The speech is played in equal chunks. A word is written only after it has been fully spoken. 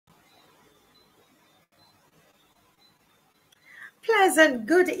Pleasant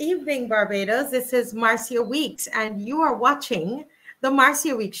good evening, Barbados. This is Marcia Weeks, and you are watching the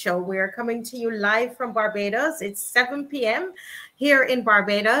Marcia Weeks Show. We are coming to you live from Barbados. It's 7 p.m. here in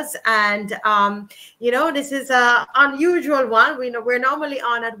Barbados, and this is an unusual one. We're normally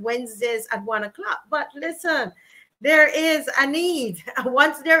on at Wednesdays at 1 o'clock, but listen, there is a need.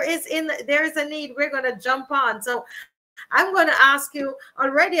 Once there is a need, we're going to jump on. So I'm going to ask you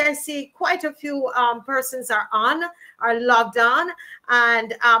already. I see quite a few persons are logged on,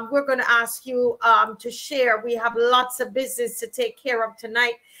 and we're going to ask you to share. We have lots of business to take care of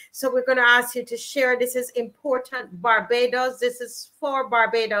tonight, so we're going to ask you to share. This is important. Barbados. This is for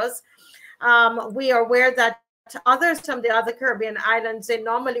Barbados. We are aware that others from the other Caribbean islands, they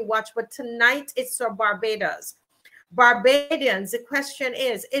normally watch, but tonight it's for Barbados. Barbadians, the question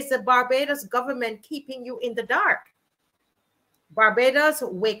is the Barbados government keeping you in the dark? Barbados,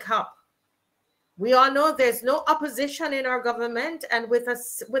 wake up. We all know there's no opposition in our government, and with a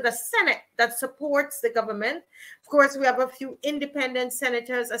Senate that supports the government. Of course, we have a few independent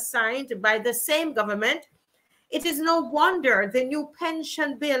senators assigned by the same government. It is no wonder the new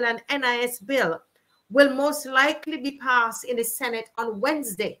pension bill and NIS bill will most likely be passed in the Senate on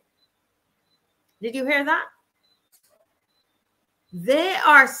Wednesday. Did you hear that? They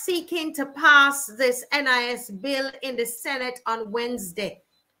are seeking to pass this NIS bill in the Senate on Wednesday.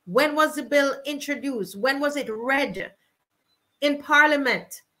 When was the bill introduced? When was it read in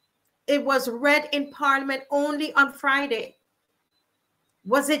Parliament? It was read in Parliament only on Friday.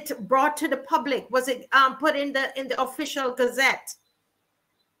 Was it brought to the public? Was it put in the official gazette?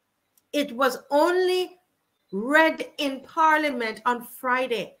 It was only read in Parliament on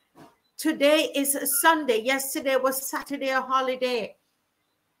Friday. Today is Sunday. Yesterday was Saturday, a holiday.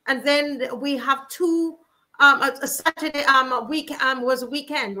 And then we have a Saturday week was a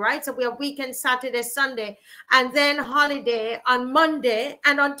weekend, right? So we have weekend, Saturday, Sunday, and then holiday on Monday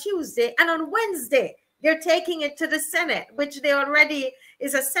and on Tuesday and on Wednesday. They're taking it to the Senate, which they already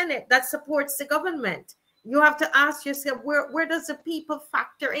is a Senate that supports the government. You have to ask yourself, where does the people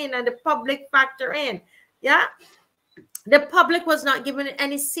factor in and the public factor in? Yeah. The public was not given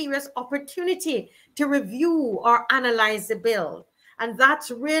any serious opportunity to review or analyze the bill. And that's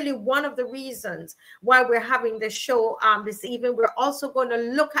really one of the reasons why we're having this show this evening. We're also going to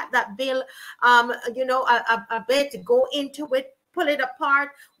look at that bill, a bit, go into it, pull it apart.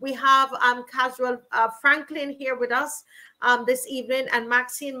 We have CASWELL FRANKLYN here with us this evening, and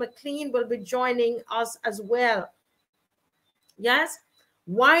Maxine McCLEAN will be joining us as well. Yes?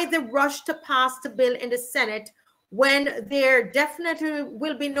 Why the rush to pass the bill in the Senate when there definitely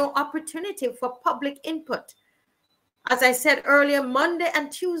will be no opportunity for public input? As I said earlier, Monday and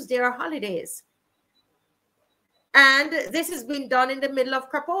Tuesday are holidays. And this has been done in the middle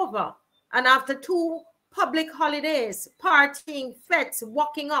of Cropover. And after 2 public holidays, partying, fetes,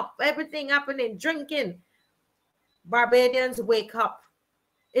 walking up, everything happening, drinking, Barbadians wake up.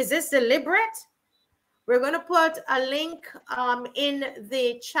 Is this deliberate? We're going to put a link in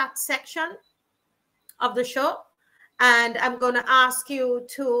the chat section of the show. And I'm going to ask you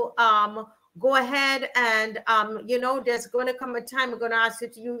to go ahead and, there's going to come a time we're going to ask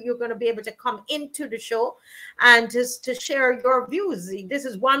you you're going to be able to come into the show and just to share your views. This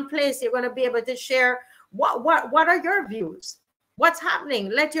is one place you're going to be able to share what are your views? What's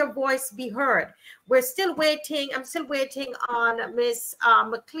happening? Let your voice be heard. We're still waiting. I'm still waiting on Miss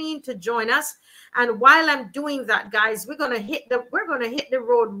McCLEAN to join us. And while I'm doing that, guys, we're going to hit the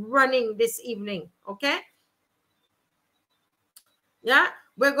road running this evening. Okay. Yeah,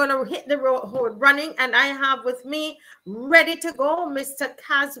 we're going to hit the road running, and I have with me ready to go Mr.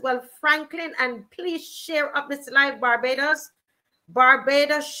 CASWELL FRANKLYN. And please share up this live, Barbados.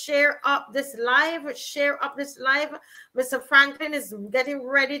 Barbados, share up this live. Share up this live. Mr. FRANKLYN is getting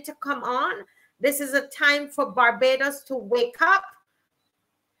ready to come on. This is a time for Barbados to wake up.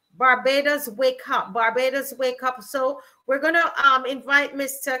 Barbados, wake up. Barbados, wake up. So we're going to invite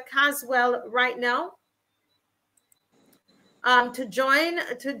Mr. CASWELL right now. To join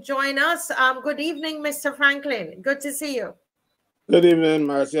us. Good evening, Mr. FRANKLYN. Good to see you. Good evening,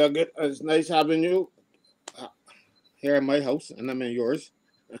 Marcia. It's nice having you here in my house, and I'm in yours.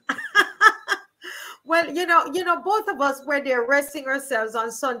 Well, both of us were there resting ourselves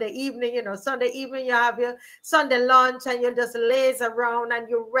on Sunday evening. Sunday evening you have your Sunday lunch and you just laze around and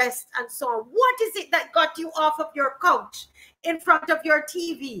you rest and so on. What is it that got you off of your couch in front of your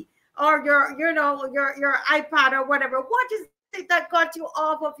TV? Or your iPad or whatever? What is it that got you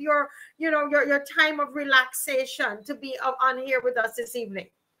off of your time of relaxation to be on here with us this evening?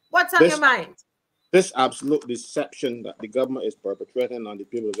 What's on your mind? This absolute deception that the government is perpetrating on the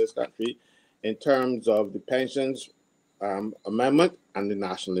people of this country in terms of the pensions amendment and the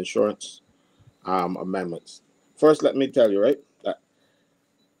national insurance amendments. First, let me tell you, right, that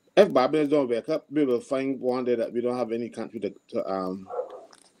if Barbadians don't wake up, we will find one day that we don't have any country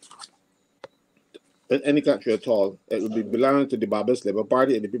any country at all. It will be belonging to the Barbados Labour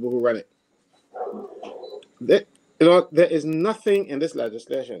Party and the people who run it. There is nothing in this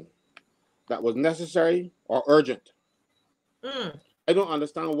legislation that was necessary or urgent. I don't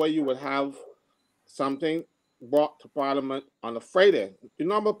understand why you would have something brought to Parliament on a Friday. The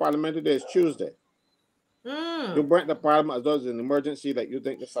normal parliamentary day is Tuesday. You bring the Parliament as though it's an emergency, that you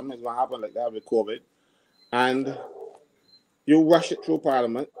think that something's going to happen like that with COVID, and you rush it through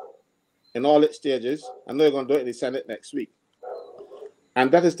Parliament in all its stages, and they're going to do it in the Senate next week.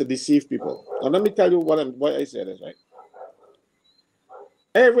 And that is to deceive people. Now, let me tell you why I say this, right?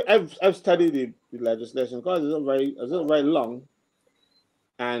 I've studied the legislation because it's not very long.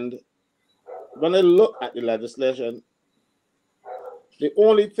 And when I look at the legislation, the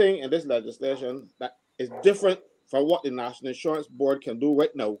only thing in this legislation that is different from what the National Insurance Board can do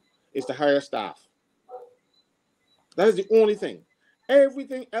right now is to hire staff. That is the only thing.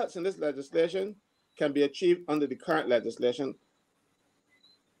 Everything else in this legislation can be achieved under the current legislation,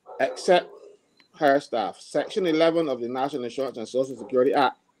 except hire staff. Section 11 of the National Insurance and Social Security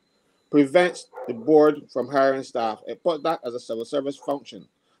Act prevents the board from hiring staff. It put that as a civil service function.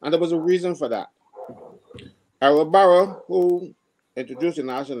 And there was a reason for that. Errol Barrow, who introduced the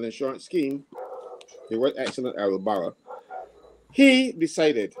National Insurance Scheme, the right excellent Errol Barrow, he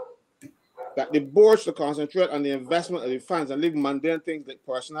decided that the board should concentrate on the investment of the funds and leave mundane things like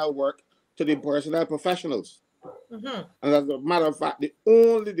personnel work to the personnel professionals. And as a matter of fact, the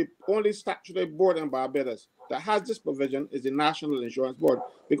only statutory board in Barbados that has this provision is the National Insurance Board,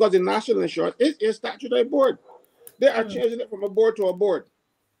 because the National Insurance is a statutory board. They are changing it from a board to a board.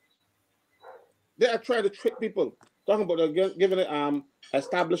 They are trying to trick people, talking about giving it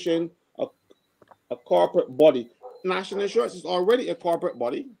establishing a corporate body. National Insurance is already a corporate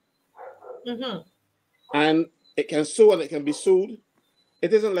body, and it can sue and it can be sued.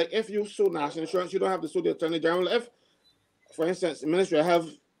 It isn't like if you sue National Insurance, you don't have to sue the Attorney General. If, for instance, the ministry have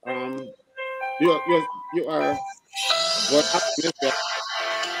you are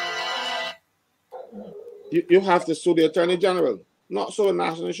you have to sue the Attorney General, not sue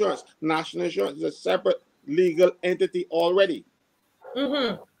National Insurance. National Insurance is a separate legal entity already.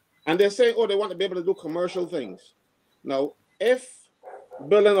 And they're saying, oh, they want to be able to do commercial things. Now, if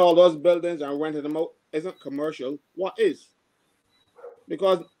building all those buildings and renting them out isn't commercial, what is?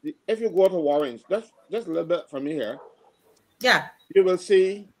 Because if you go to Warren's, just a little bit from here, you will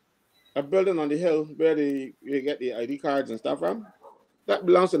see a building on the hill where you get the ID cards and stuff from. That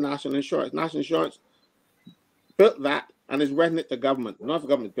belongs to National Insurance. National Insurance built that and is renting it to government, not for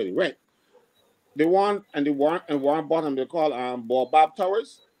government to pay the rent. The one and Warren bottom they call Bob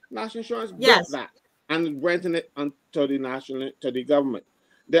Towers. National Insurance built that and renting it to the government.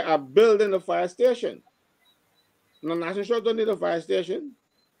 They are building a fire station. No, National Insurance don't need a fire station.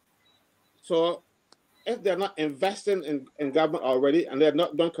 So if they're not investing in government already and they're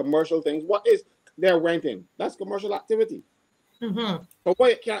not doing commercial things, what is they're renting? That's commercial activity. So why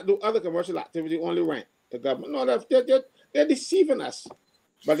it can't do other commercial activity, only rent the government? No, they're deceiving us.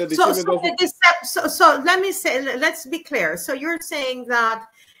 But they're deceiving so let me say, let's be clear. So you're saying that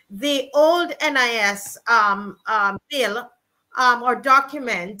the old NIS bill or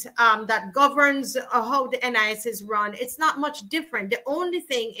document that governs how the NIS is run, it's not much different. The only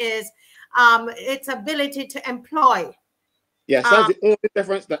thing is its ability to employ. Yes, that's the only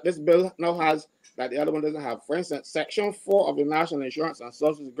difference that this bill now has that the other one doesn't have. For instance, Section 4 of the National Insurance and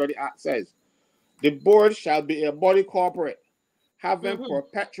Social Security Act says, the board shall be a body corporate, having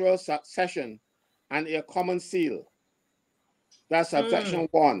perpetual succession and a common seal. That's subsection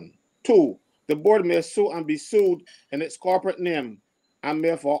 1. 2, the board may sue and be sued in its corporate name and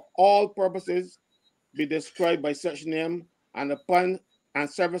may for all purposes be described by such name and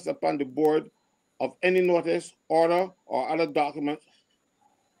service upon the board of any notice, order, or other document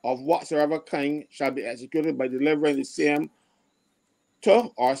of whatsoever kind shall be executed by delivering the same to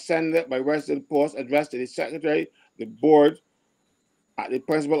or sending it by registered post addressed to the secretary, the board, at the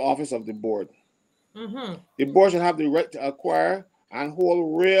principal office of the board. The board shall have the right to acquire and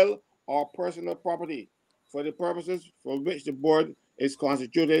hold real or personal property for the purposes for which the board is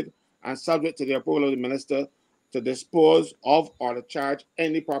constituted and subject to the approval of the minister to dispose of or to charge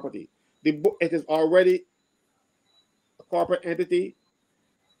any property. It is already a corporate entity.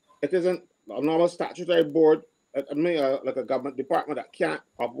 It isn't a normal statutory board, like a government department that can't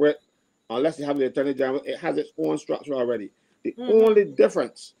operate unless you have the Attorney General. It has its own structure already. The only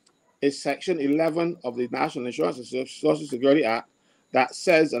difference is Section 11 of the National Insurance and Social Security Act that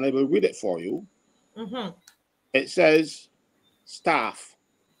says, and I will read it for you. It says, staff.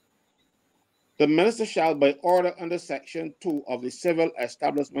 The minister shall, by order under Section 2 of the Civil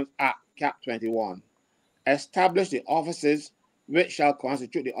Establishments Act, Cap 21, establish the offices which shall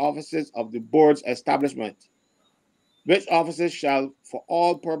constitute the offices of the board's establishment, which offices shall, for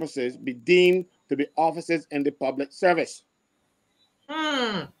all purposes, be deemed to be offices in the public service.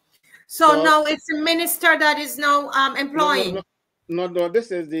 So now it's the minister that is now employing. No,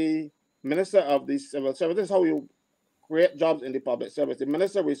 this is the minister of the civil service. This is how you create jobs in the public service. The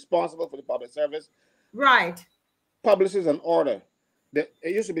minister responsible for the public service, right, publishes an order. It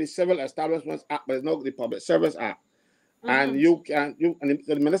used to be the Civil Establishments Act, but it's now the Public Service Act. And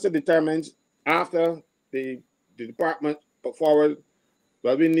the minister determines after the department put forward,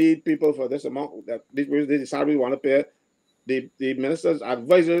 well, we need people for this amount, that this salary we want to pay. The minister's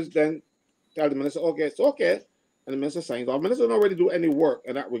advisors then tell the minister, okay, it's okay. And the minister signs off. The minister don't really do any work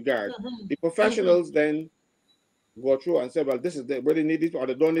in that regard. The professionals then go through and say, well, this is, they really need these, or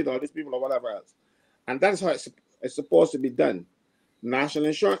they don't need all these people, or whatever else. And that's how it's supposed to be done. National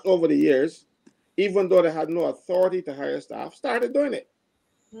Insurance over the years, even though they had no authority to hire staff, started doing it.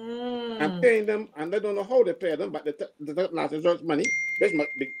 And paying them, and they don't know how they pay them, but the National Insurance money, this must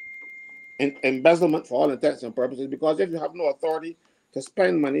be embezzlement for all intents and purposes, because if you have no authority to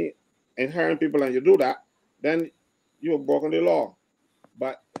spend money in hiring people and you do that, then you have broken the law.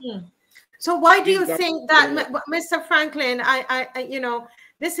 But so why do you think that, Mr. Franklin, you know,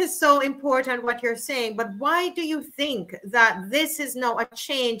 this is so important what you're saying, but why do you think that this is now a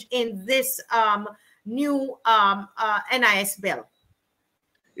change in this new NIS bill?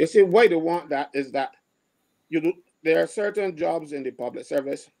 You see, why they want that is that there are certain jobs in the public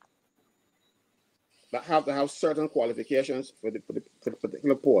service that have to have certain qualifications for the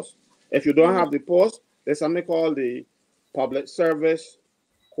particular post. If you don't have the post, there's something called the Public Service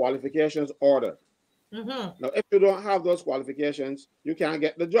Qualifications Order. Now, if you don't have those qualifications, you can't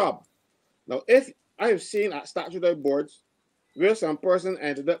get the job. Now, if I have seen at statutory boards where some person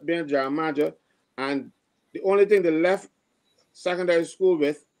ended up being general manager, and the only thing they left secondary school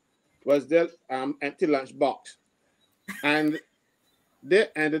with was their empty lunch box, and they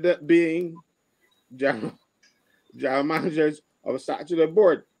ended up being general managers of a statutory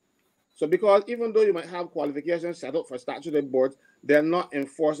board. So, because even though you might have qualifications set up for statutory boards, they're not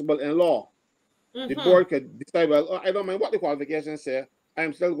enforceable in law. The board could decide, well, oh, I don't mind what the qualifications say,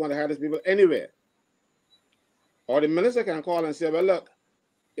 I'm still going to hire these people anyway. Or the minister can call and say, well, look,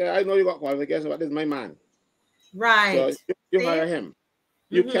 yeah, I know you got qualifications, but this is my man. Right. So you hire him.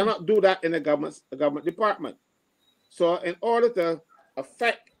 You cannot do that in a government department. So in order to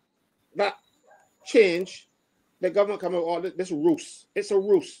affect that change, the government come up with all this ruse. It's a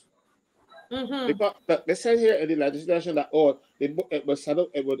ruse. Because they said here in the legislation that it was set up,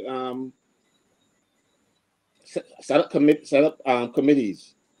 it would set up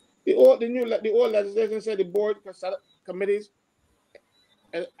committees. The old legislation said the board can set up committees,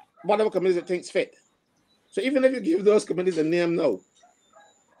 whatever committees it thinks fit. So even if you give those committees a name now,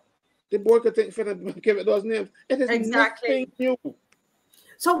 the board could think fit and give it those names. It is nothing new.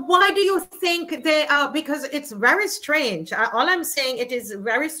 So why do you think they are? Because it's very strange. All I'm saying, it is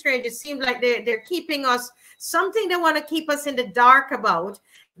very strange. It seems like they're keeping us, something they want to keep us in the dark about,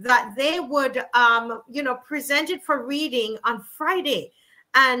 that they would you know, present it for reading on Friday,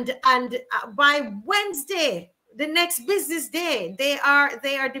 and by Wednesday, the next business day, they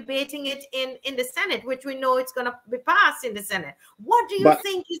are debating it in the Senate, which we know it's going to be passed in the Senate. What do you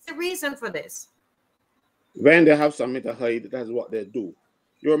think is the reason for this? When they have something to hide, that's what they do.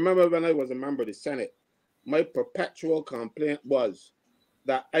 You remember when I was a member of the Senate, my perpetual complaint was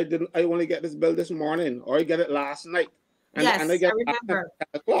that I only get this bill this morning, or I get it last night. And, and I get it at 10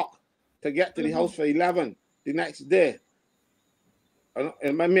 o'clock to get to the house for 11 the next day.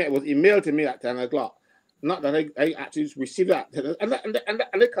 And my mate was emailed to me at 10 o'clock. Not that I actually received that.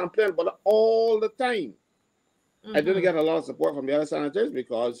 And they complain about it all the time. I didn't get a lot of support from the other senators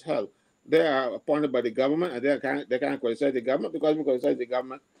because, hell, they are appointed by the government, and they can't criticize the government, because if you criticize the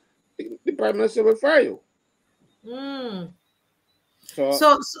government, the prime minister will fire you.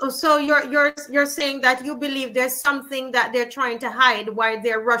 So you're saying that you believe there's something that they're trying to hide while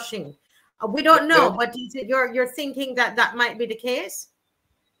they're rushing. We don't know, but you're thinking that that might be the case.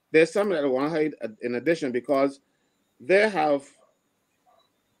 There's something that they want to hide in addition, because they have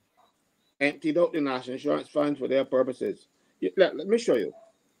emptied out the National Insurance Fund for their purposes. Let me show you.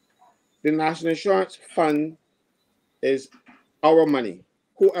 The National Insurance Fund is our money.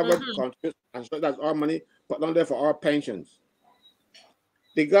 Whoever contributes, that's our money, put down there for our pensions.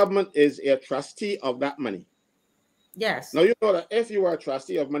 the government is a trustee of that money. Yes. Now, you know that if you are a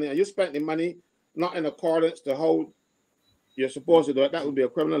trustee of money and you spent the money not in accordance to how you're supposed to do it, that would be a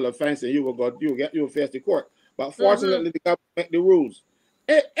criminal offense, and you will face the court. But fortunately, the government make the rules.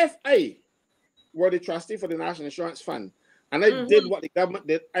 If I were the trustee for the National Insurance Fund and I did what the government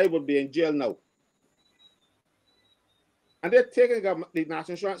did, I would be in jail now. And they're taking the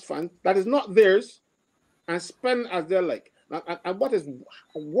National Insurance Fund that is not theirs and spend as they like. And what is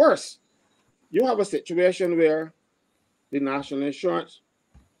worse, you have a situation where the National Insurance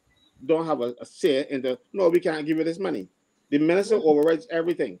don't have a say in the, no, we can't give you this money. The minister overrides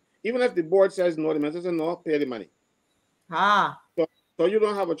everything. Even if the board says no, the minister says no, pay the money. So you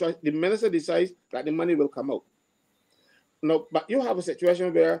don't have a choice. The minister decides that the money will come out. No, but you have a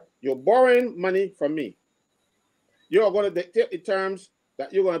situation where you're borrowing money from me. You're going to dictate the terms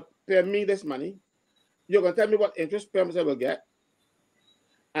that you're going to pay me this money. You're going to tell me what interest payments I will get.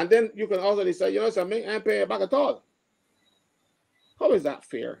 And then you can also decide, you know something, I ain't paying it back at all. How is that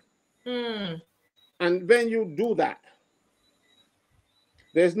fair? And when you do that,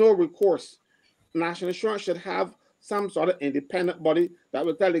 there's no recourse. National Insurance should have some sort of independent body that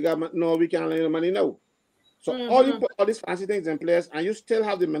will tell the government, no, we can't lend the money, no. So all you put all these fancy things in place and you still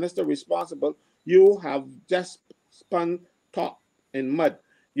have the minister responsible, you have just spun top in mud.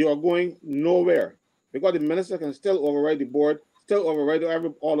 You are going nowhere because the minister can still override the board, still override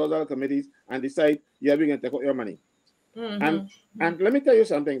all those other committees and decide, yeah, we're going to take out your money. And let me tell you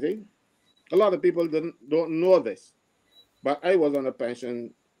something, see? A lot of people don't know this, but I was on a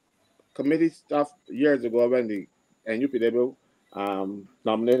pension committee stuff years ago when the NUPW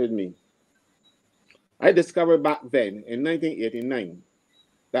nominated me. I discovered back then in 1989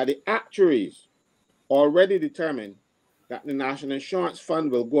 that the actuaries already determined that the National Insurance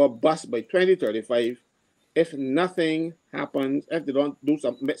Fund will go bust by 2035 if nothing happens, if they don't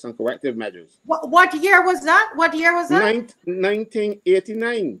make some corrective measures. What year was that? What year was that?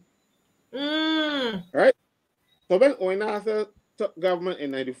 1989. Right? So when Owen Arthur took government in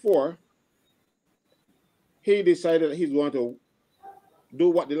 94, he decided that he's going to do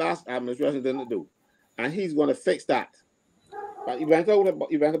what the last administration didn't do. And he's going to fix that. But he went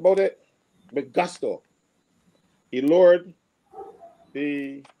about it with gusto. He lowered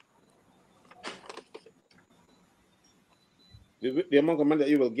the amount of money that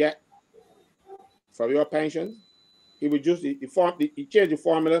you will get from your pension. He reduced he changed the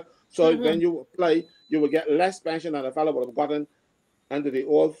formula so when you apply, you will get less pension than the fellow would have gotten under the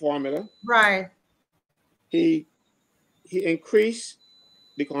old formula. Right. He increased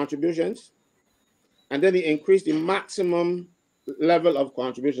the contributions, and then he increased the maximum level of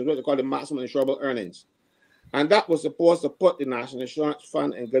contributions, what they call the maximum insurable earnings. And that was supposed to put the National Insurance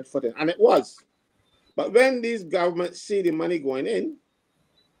Fund in good footing, and it was. But when these governments see the money going in,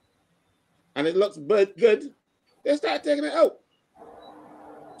 and it looks good, they start taking it out.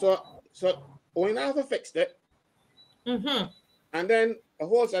 So Owen Arthur fixed it, and then a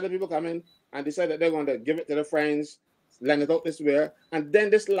whole set of people come in and decide that they're going to give it to their friends, lend it out this way, and then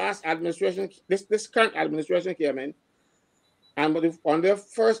this last administration, this current administration came in, and on their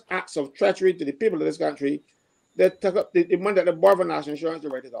first acts of treachery to the people of this country, they took up the money that they borrowed from National Insurance to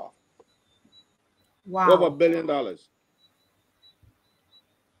write it off. Wow. Over $1 billion.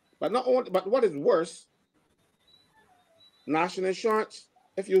 But what is worse, National Insurance,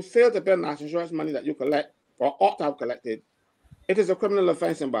 if you fail to pay National Insurance money that you collect or ought to have collected, it is a criminal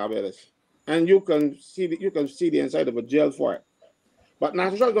offense in Barbados. And you can see the inside of a jail for it. But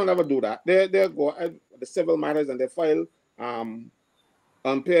National Insurance don't ever do that. They go at the civil matters and they file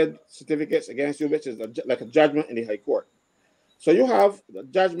unpaid certificates against you, which is like a judgment in the High Court. So you have the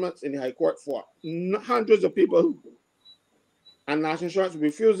judgments in the High Court for hundreds of people, and National Insurance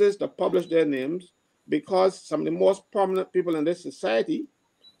refuses to publish their names because some of the most prominent people in this society,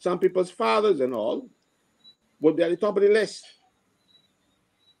 some people's fathers and all, would be at the top of the list.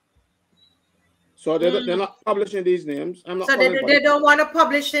 So they're not publishing these names. So they don't want to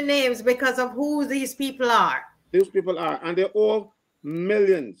publish the names because of who these people are. These people are, and they're all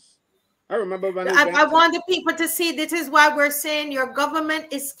millions. I remember when I want the people to see this is why we're saying your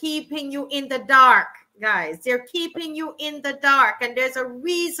government is keeping you in the dark, guys. They're keeping you in the dark, and there's a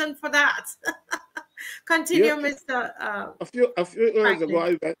reason for that. Continue, Mr. A few years ago,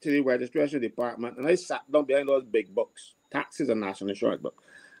 I went to the registration department and I sat down behind those big books, taxes and national insurance book,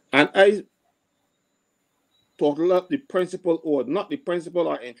 and I totaled up the principal owed, not the principal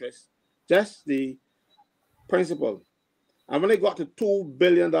or interest, just the principal. And when they got to $2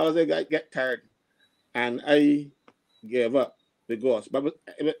 billion, they get tired, and I gave up the ghost. But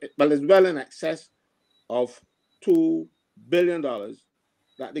it's well in excess of $2 billion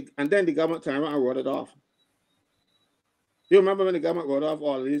and then the government turned around and wrote it off. You remember when the government wrote off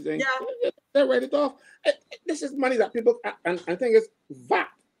all of these things? Yeah. They wrote it off. This is money that people, and I think it's VAT,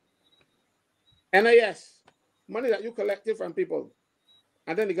 NIS, money that you collected from people.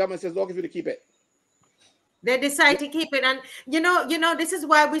 And then the government says, okay, for you to keep it. They decide to keep it. And, you know, this is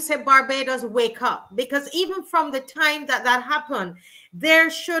why we say Barbados wake up. Because even from the time that happened, there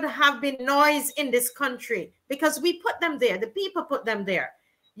should have been noise in this country. Because we put them there. The people put them there.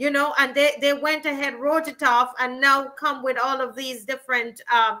 You know, and they went ahead, wrote it off, and now come with all of these different,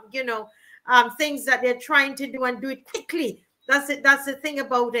 things that they're trying to do and do it quickly. That's it. That's the thing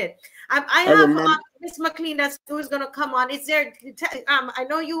about it. I have Miss McCLEAN that's who's going to come on. Is there? I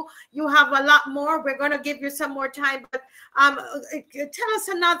know you have a lot more. We're going to give you some more time, but tell us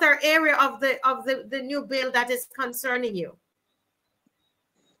another area of the new bill that is concerning you.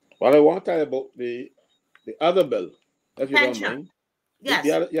 Well, I want to tell you about the other bill, if you don't mind. Yes.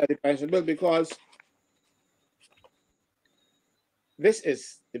 The pension bill, because this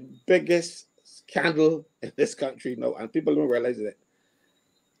is the biggest scandal in this country now, and people don't realize it.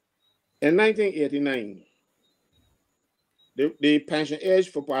 In 1989, the pension age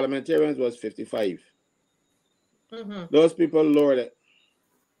for parliamentarians was 55. Mm-hmm. Those people lowered it,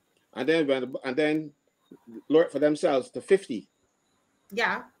 and then lowered it for themselves to 50.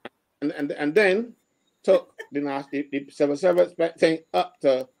 Yeah. And then took the civil service thing up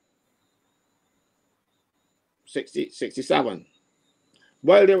to 67.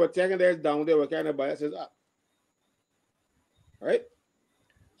 While they were taking theirs down, they were carrying the biases up. Right?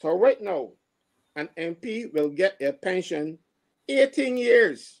 So right now, an MP will get a pension 18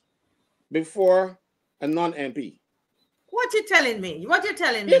 years before a non-MP. What you telling me? What you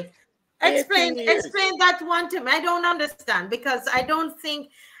telling me? Explain that one to me. I don't understand, because I don't think,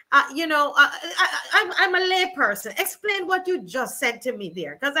 I'm a lay person. Explain what you just said to me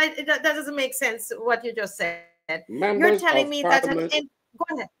there, because that doesn't make sense what you just said. You're telling me that go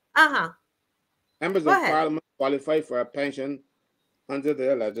ahead. Members of Parliament qualify for a pension under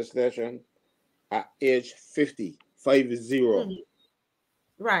the legislation at age 50. Mm-hmm.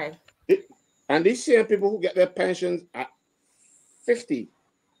 Right. And these same people who get their pensions at 50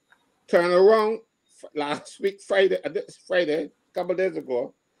 turn around Friday, a couple of days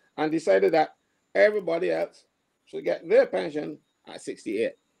ago, and decided that everybody else should get their pension at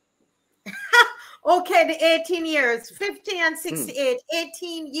 68. Okay, the 18 years, 50 and 68,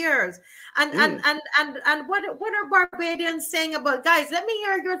 18 years. And what are Barbadians saying about, guys? Let me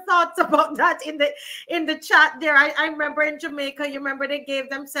hear your thoughts about that in the chat there. I remember in Jamaica, you remember they gave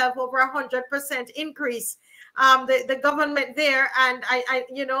themselves over 100% increase. The government there, and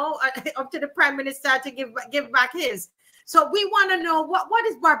up to the Prime Minister to give back his. So we want to know what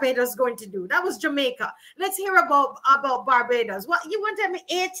is Barbados going to do? That was Jamaica. Let's hear about Barbados. What you want to tell me?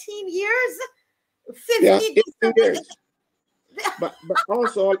 18 years? 50 years. but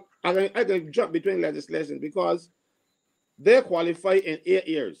also I can jump between legislation, because they qualify in 8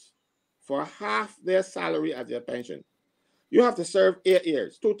 years for half their salary as their pension. You have to serve 8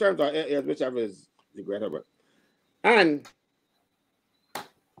 years, 2 terms or 8 years, whichever is the greater. And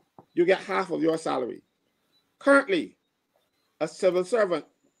you get half of your salary. Currently, a civil servant,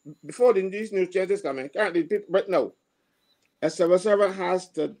 before these new changes come in, currently, right now, a civil servant has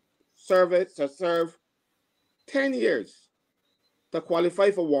to serve 10 years to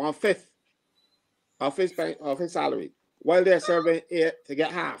qualify for 1/5 of his salary, while they're serving 8 to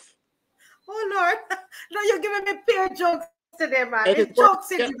get half. Oh Lord, no, you're giving me pure jokes today, man. It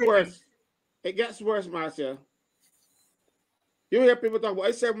gets worse. It gets worse, Marcia. You hear people talk about,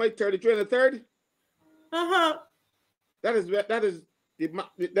 I serve my 33 and a third. That's the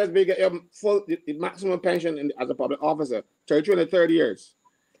maximum pension as a public officer, 33 and a third years.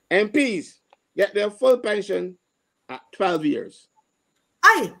 MPs get their full pension at 12 years.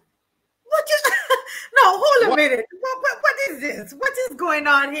 No, hold a minute. What is this? What is going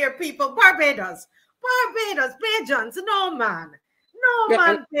on here, people? Barbados, Bajans, no man,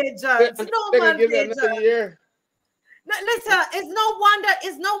 Bajans, no man, Bajans. Listen,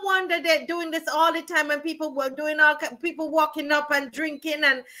 it's no wonder they're doing this all the time, and people were doing people walking up and drinking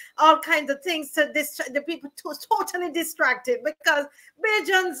and all kinds of things to the people totally distracted, because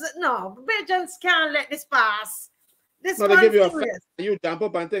Bajans can't let this pass. This no, they give you you jump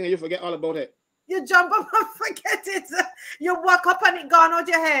up and think and you forget all about it. You jump up and forget it. You walk up and it gone out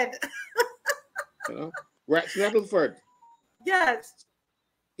your head. Rex Nettleford. Yes.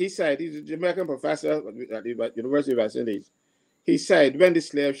 He said, he's a Jamaican professor at the University of West Indies. He said when the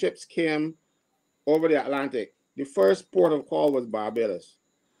slave ships came over the Atlantic, the first port of call was Barbados.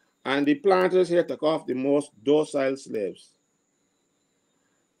 And the planters here took off the most docile slaves.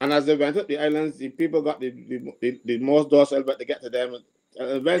 And as they went up the islands, the people got the most docile, but they get to them.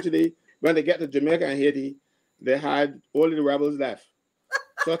 And eventually, when they get to Jamaica and Haiti, they had only the rebels left.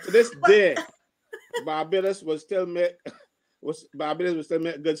 So to this day, Barbados will still make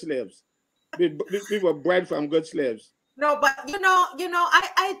good slaves. We were bred from good slaves. No, but I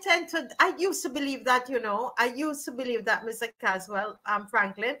used to believe that, Mr. Caswell,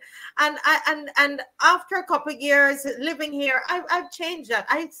 FRANKLYN, and after a couple of years living here, I've changed that.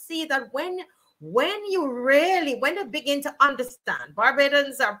 I see that when they begin to understand,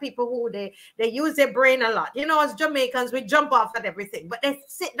 Barbadians are people who they use their brain a lot. As Jamaicans, we jump off at everything, but they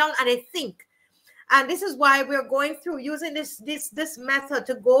sit down and they think. And this is why we're going through using this method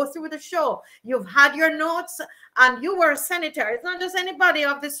to go through the show. You've had your notes, and you were a senator. It's not just anybody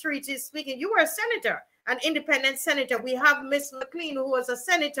off the street is speaking. You were a senator, an independent senator. We have Miss McCLEAN, who was a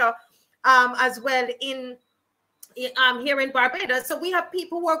senator as well here in Barbados. So we have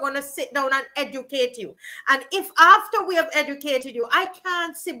people who are going to sit down and educate you. And if after we have educated you, I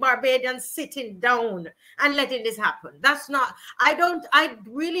can't see Barbadians sitting down and letting this happen. That's not, I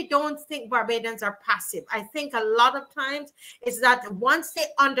really don't think Barbadians are passive. I think a lot of times is that once they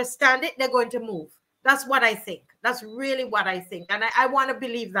understand it, they're going to move. That's what I think. That's really what I think. And I want to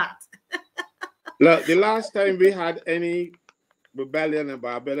believe that. Look, the last time we had any rebellion in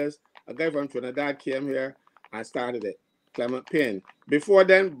Barbados, a guy from Trinidad came here and started it, Clement Payne. Before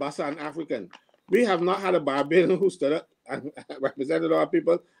then, Bassa and African. We have not had a Barbadian who stood up and represented our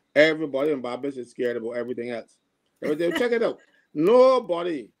people. Everybody in Barbados is scared about everything else. Check it out.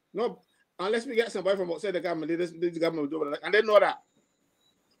 Nobody, unless we get somebody from outside the government, this government will do it, and they know that.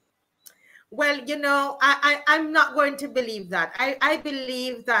 Well, I'm not going to believe that. I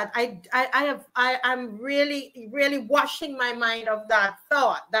believe that I'm really, really washing my mind of that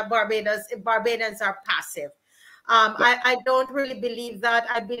thought that Barbadians are passive. I don't really believe that.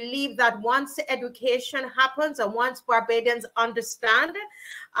 I believe that once the education happens and once Barbadians understand,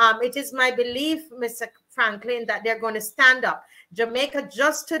 it is my belief, Mr. FRANKLYN, that they're going to stand up. Jamaica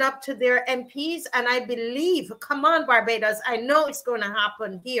just stood up to their MPs, and I believe, come on, Barbados, I know it's going to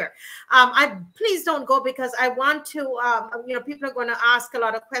happen here. Please don't go, because I want to, people are going to ask a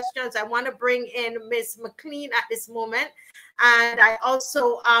lot of questions. I want to bring in Miss McCLEAN at this moment. And I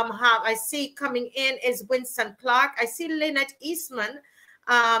also I see coming in is Winston Clark. I see Lynette Eastman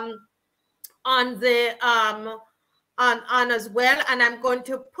on the on as well. And I'm going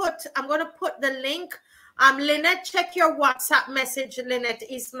to put the link. Lynette, check your WhatsApp message, Lynette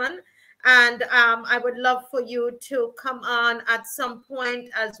Eastman. And I would love for you to come on at some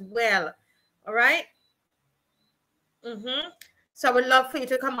point as well. All right. So I would love for you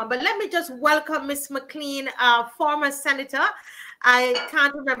to come on. But let me just welcome Miss McCLEAN, former senator. I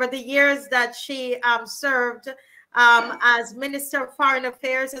can't remember the years that she served as Minister of Foreign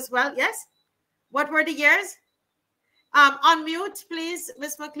Affairs as well. Yes? What were the years? Unmute, please,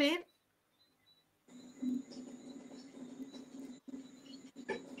 Miss McCLEAN.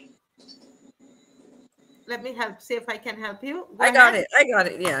 Let me see if I can help you. I got it,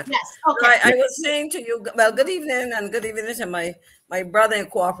 yeah. Yes, okay. I was saying to you, well, good evening, and good evening to my brother in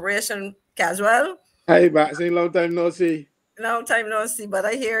cooperation, Caswell. Hi, Maxine, long time no see. Long time no see, but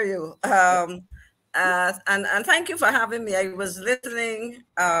I hear you. And thank you for having me. I was listening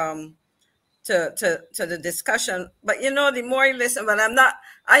to the discussion, but the more I listen, but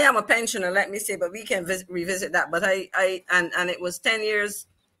I am a pensioner, let me say, but we can revisit that. But and it was 10 years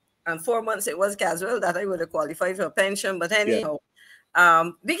and 4 months, it was Caswell, that I would have qualified for a pension. But anyhow,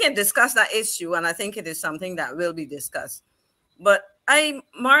 we can discuss that issue, and I think it is something that will be discussed. But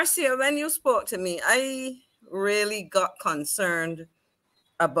Marcia, when you spoke to me, I really got concerned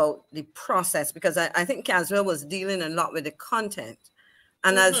about the process, because I think Caswell was dealing a lot with the content.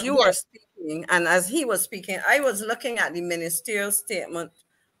 And as you were speaking, and as he was speaking, I was looking at the ministerial statement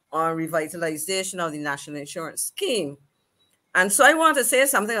on revitalization of the national insurance scheme. And so I want to say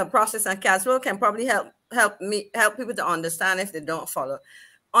something about process, and Caswell can probably help people to understand if they don't follow.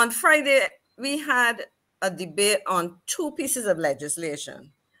 On Friday, we had a debate on 2 pieces of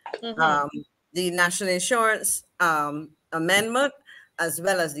legislation, the national insurance amendment, as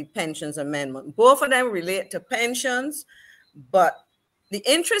well as the pensions amendment. Both of them relate to pensions, but the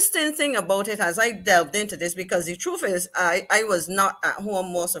interesting thing about it, as I delved into this, because the truth is I was not at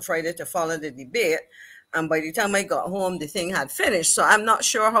home most of Friday to follow the debate. And by the time I got home, the thing had finished. So I'm not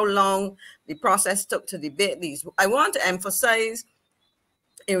sure how long the process took to debate these. I want to emphasize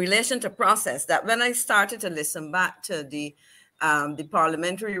in relation to process that when I started to listen back to the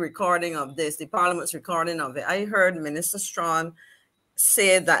parliamentary recording of this, the parliament's recording of it, I heard Minister Strawn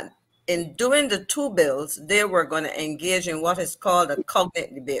say that in doing the two bills, they were going to engage in what is called a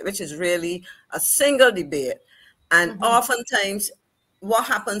cognate debate, which is really a single debate. And oftentimes what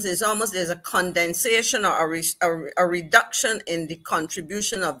happens is almost there's a condensation or a reduction in the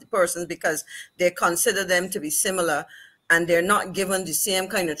contribution of the persons because they consider them to be similar and they're not given the same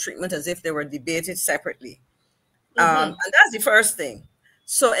kind of treatment as if they were debated separately. And that's the first thing.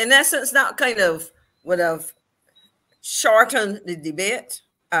 So in essence, that kind of would have shortened the debate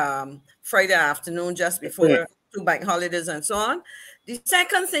Friday afternoon just before two bank holidays and so on. The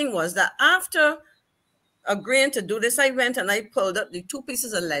second thing was that after agreeing to do this, I went and I pulled up the two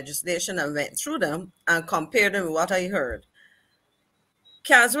pieces of legislation and went through them and compared them with what I heard.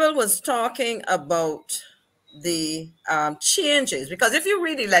 CASWELL was talking about the changes, because if you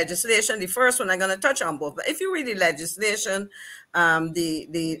read the legislation, the first one I'm going to touch on both, but if you read the legislation,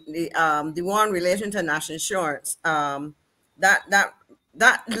 the one relating to national insurance,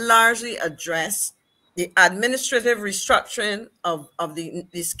 that largely addressed the administrative restructuring of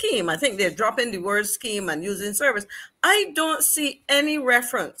the scheme. I think they're dropping the word scheme and using service. I don't see any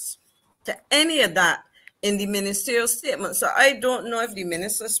reference to any of that in the ministerial statement. So I don't know if the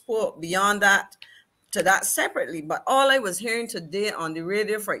minister spoke beyond that to that separately, but all I was hearing today on the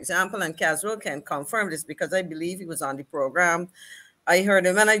radio, for example, and CASWELL can confirm this because I believe he was on the program. I heard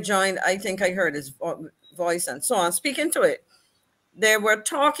him when I joined. I think I heard his voice and so on. Speaking to it, they were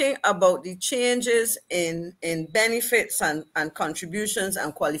talking about the changes in benefits and contributions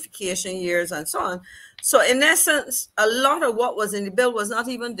and qualification years and so on. So in essence, a lot of what was in the bill was not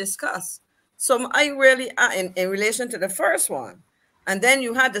even discussed. So I really, in relation to the first one, and then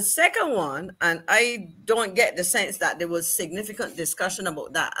you had the second one, and I don't get the sense that there was significant discussion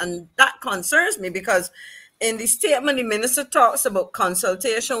about that. And that concerns me because in the statement, the minister talks about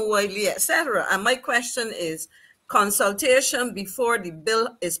consultation widely, etc. And my question is, consultation before the bill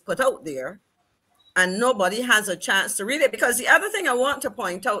is put out there and nobody has a chance to read it? Because the other thing I want to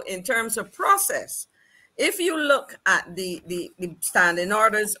point out in terms of process, if you look at the standing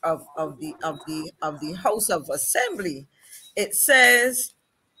orders of the House of Assembly, it says,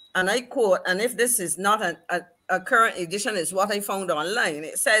 and I quote, and if this is not a current edition, is what I found online,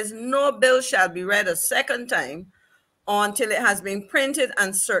 it says, no bill shall be read a second time until it has been printed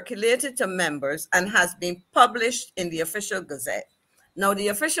and circulated to members and has been published in the official gazette. Now, the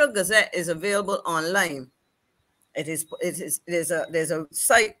official gazette is available online. There's a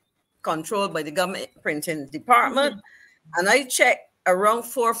site controlled by the government printing department, and I checked around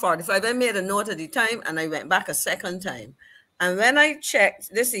 4:45. I made a note at the time, and I went back a second time. And when I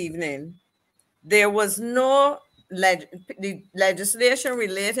checked this evening, there was no the legislation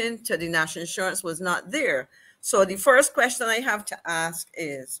relating to the national insurance was not there. So the first question I have to ask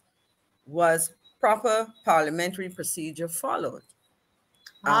is, was proper parliamentary procedure followed?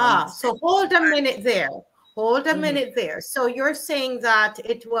 So hold a minute there. Hold a minute there. So you're saying that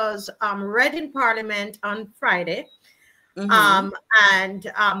it was read in Parliament on Friday,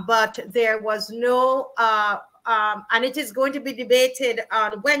 but there was no, and it is going to be debated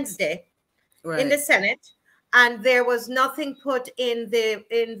on Wednesday in the Senate, and there was nothing put in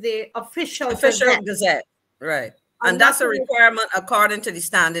the official gazette. Right. And that's a requirement according to the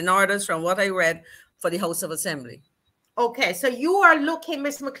standing orders from what I read for the House of Assembly. Okay, so you are looking,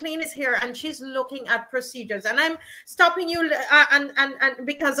 Ms. McCLEAN is here and she's looking at procedures, and I'm stopping you and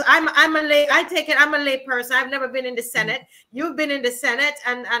because I'm a lay person. I've never been in the Senate. You've been in the Senate,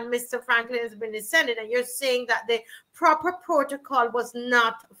 and Mr. FRANKLYN has been in the Senate, and you're saying that the proper protocol was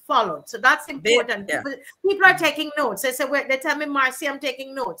not followed. So that's important. People are taking notes. They say, wait, they tell me, Marcy, I'm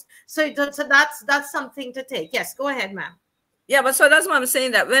taking notes. So that's something to take. Yes, go ahead, ma'am. Yeah, but so that's why I'm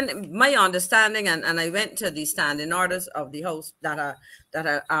saying that when my understanding, and I went to the standing orders of the House that are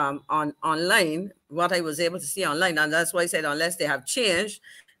online, what I was able to see online, and that's why I said unless they have changed,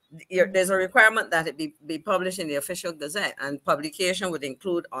 there's a requirement that it be published in the official gazette, and publication would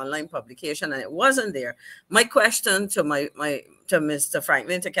include online publication, and it wasn't there. My question to to Mr.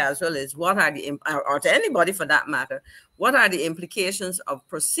 FRANKLYN, to CASWELL, is what are the, or to anybody for that matter, what are the implications of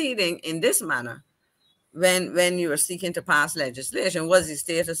proceeding in this manner? When you are seeking to pass legislation, what's the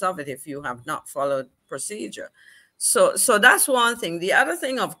status of it if you have not followed procedure? So that's one thing. The other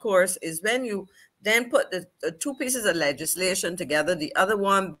thing, of course, is when you then put the two pieces of legislation together, the other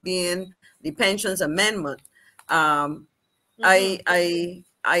one being the pensions amendment. I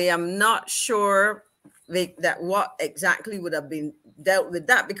am not sure that what exactly would have been dealt with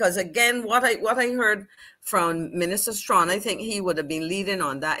that, because again, what I heard from Minister Strawn, I think he would have been leading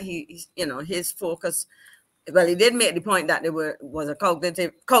on that. He his focus, well, he did make the point that there was a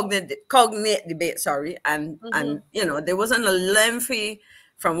cognate debate, sorry, and there wasn't a lengthy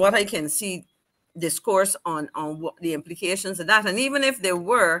from what I can see, discourse on what the implications of that. And even if there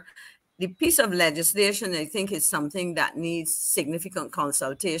were, the piece of legislation, I think, is something that needs significant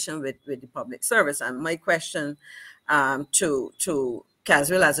consultation with the public service. And my question to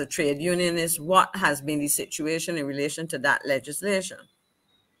CASWELL as a trade union is, what has been the situation in relation to that legislation?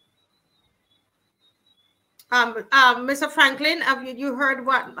 Mr. Franklin, have you heard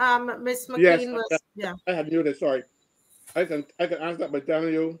what Ms. McCLEAN was? Yeah, I have muted. Sorry, I can answer that by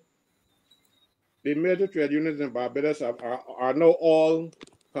telling you, the major trade unions in Barbados are now all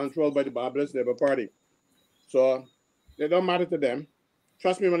controlled by the Barbados Labour Party, so they don't matter to them.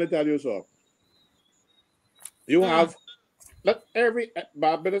 Trust me when I tell you so. You have, let every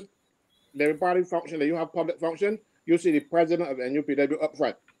Barbados Labour Party function that you have public function, you see the president of the NUPW up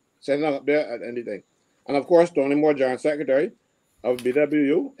front, sitting up there at anything. And of course, Tony Moore, General Secretary of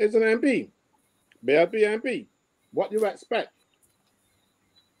BWU, is an MP, BLP MP. What do you expect?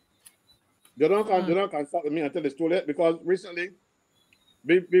 They don't consult with me until it's too late, because recently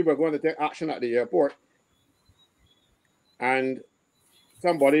we were going to take action at the airport, and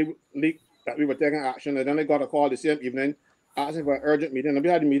somebody leaked that we were taking action, and then they got a call the same evening asking for an urgent meeting. And we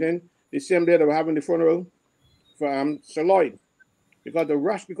had a meeting the same day they were having the funeral for Sir Lloyd, because the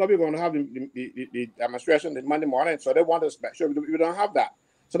rush, because we were going to have the demonstration the Monday morning, so they wanted to make sure we don't have that.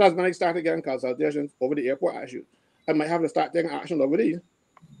 So that's when I started getting consultations over the airport issue. I might have to start taking action over these.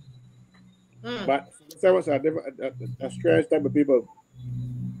 But servants are different, a strange type of people.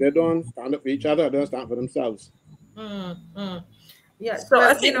 They don't stand up for each other, they don't stand for themselves. Yeah. So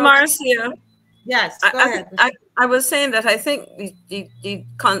I think, Marcia, yes, go ahead. I was saying that I think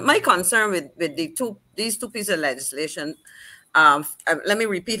my concern with these two pieces of legislation, let me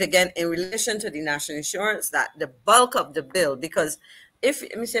repeat again, in relation to the national insurance, that the bulk of the bill, because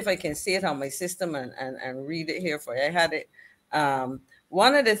let me see if I can see it on my system and read it here for you. I had it.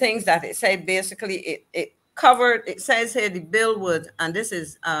 One of the things that it said, basically, it covered, it says here the bill would, and this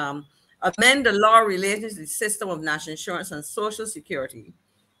is amend the law related to the system of national insurance and social security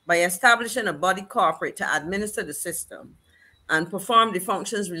by establishing a body corporate to administer the system and perform the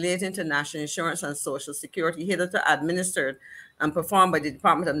functions relating to national insurance and social security hitherto administered and performed by the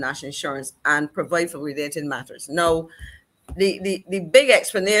Department of National Insurance, and provide for related matters. Now, the big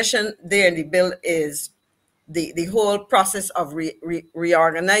explanation there in the bill is the whole process of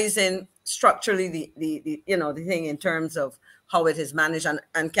reorganizing structurally the thing in terms of how it is managed,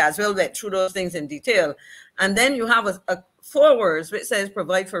 and CASWELL went through those things in detail. And then you have a forwards which says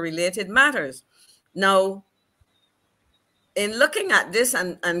provide for related matters. Now, in looking at this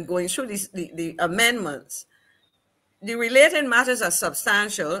and going through the amendments, the related matters are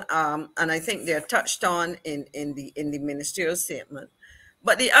substantial, and I think they're touched on in the ministerial statement.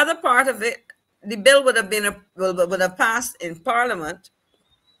 But the other part of it, the bill would have passed in Parliament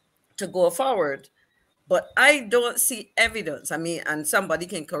to go forward, but I don't see evidence. I mean, and somebody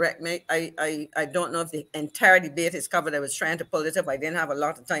can correct me. I don't know if the entire debate is covered. I was trying to pull it up. I didn't have a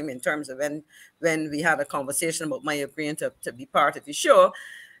lot of time in terms of when we had a conversation about my agreeing to be part of the show.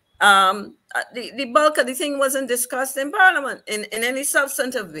 The bulk of the thing wasn't discussed in Parliament in any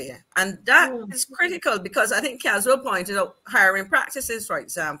substantive way. And that is critical, because I think CASWELL pointed out hiring practices, for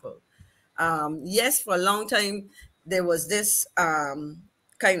example. Yes, for a long time, there was this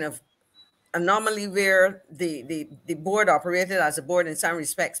kind of anomaly where the board operated as a board in some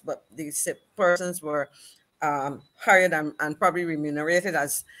respects, but these persons were hired and probably remunerated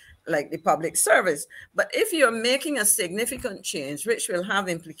as like the public service. But if you're making a significant change, which will have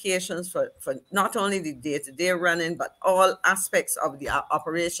implications for not only the day-to-day running, but all aspects of the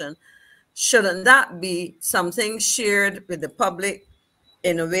operation, shouldn't that be something shared with the public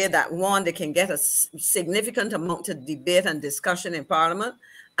in a way that, one, they can get a significant amount of debate and discussion in Parliament?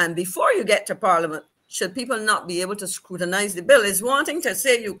 And before you get to Parliament, should people not be able to scrutinize the bill? Is wanting to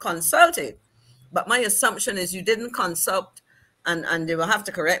say you consulted, but my assumption is you didn't consult, and they will have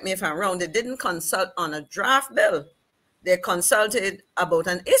to correct me if I'm wrong, they didn't consult on a draft bill. They consulted about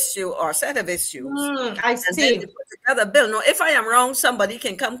an issue or set of issues. I see. And then they put together a bill. Now, if I am wrong, somebody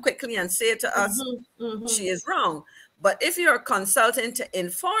can come quickly and say to us, she is wrong. But if you're consulting to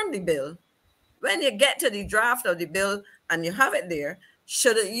inform the bill, when you get to the draft of the bill and you have it there,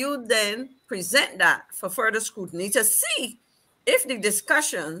 should you then present that for further scrutiny to see if the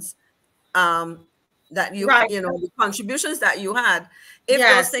discussions that you, the contributions that you had, if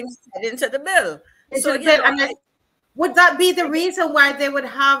those things fit into the bill. So, would that be the reason why they would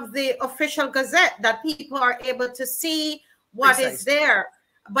have the official gazette, that people are able to see what is there?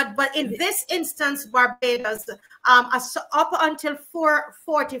 But in this instance, Barbados, up until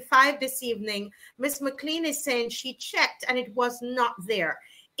 4:45 this evening, Ms. McCLEAN is saying she checked and it was not there.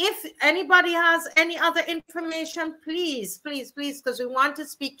 If anybody has any other information, please, please, please, because we want to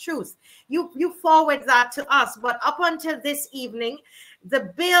speak truth, you forward that to us. But up until this evening,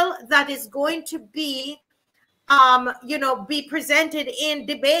 the bill that is going to be be presented and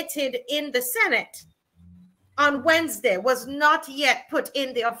debated in the Senate on Wednesday was not yet put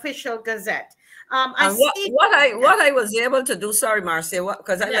in the official gazette. What I was able to do, sorry, Marcia,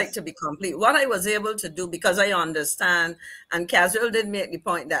 because I Yes. like to be complete. What I was able to do, because I understand, and CASWELL did make the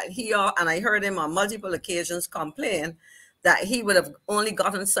point that and I heard him on multiple occasions complain that he would have only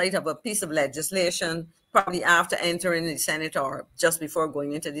gotten sight of a piece of legislation probably after entering the Senate or just before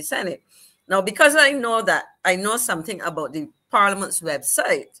going into the Senate. Now, because I know something about the Parliament's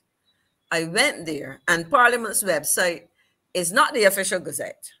website, I went there, and Parliament's website is not the official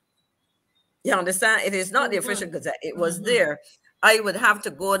gazette. You understand? It is not the official gazette. It was there. I would have to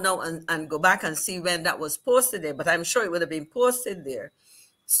go now and go back and see when that was posted there, but I'm sure it would have been posted there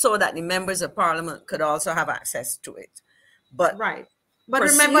so that the members of Parliament could also have access to it. But right. But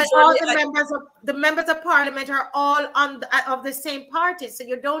remember, all the members of Parliament are all of the same party, so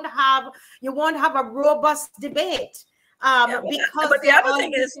you won't have a robust debate because the other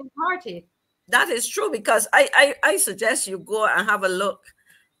thing is the same party. That is true, because I suggest you go and have a look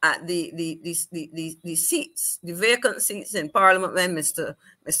at the seats, the vacant seats in Parliament when Mr.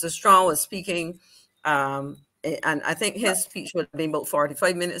 Strong was speaking. And I think his speech would have been about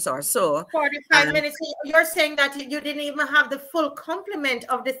 45 minutes or so. 45 minutes. You're saying that you didn't even have the full complement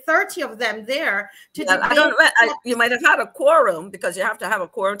of the 30 of them there to debate. You might have had a quorum, because you have to have a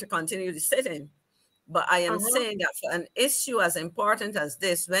quorum to continue the sitting. But I am saying that for an issue as important as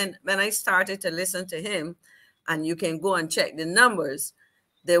this, when I started to listen to him, and you can go and check the numbers,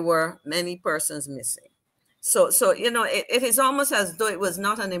 there were many persons missing. So it is almost as though it was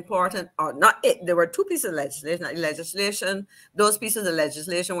not an important, or not it. There were two pieces of legislation. Those pieces of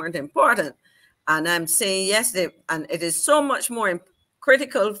legislation weren't important. And I'm saying, yes, and it is so much more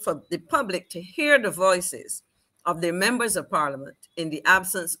critical for the public to hear the voices of the members of Parliament in the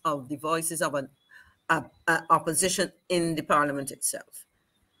absence of the voices of an opposition in the Parliament itself.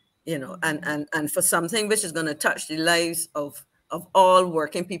 And for something which is going to touch the lives of all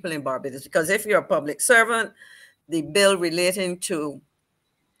working people in Barbados, because if you're a public servant, the bill relating to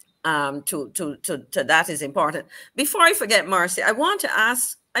that is important. Before I forget, Marcy, I want to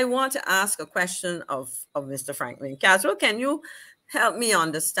ask a question of Mr. FRANKLYN. CASWELL, can you help me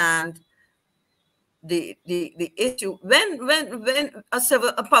understand the issue when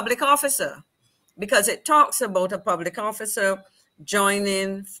a public officer, because it talks about a public officer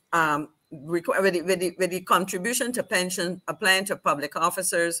joining with the contribution to pension applying to public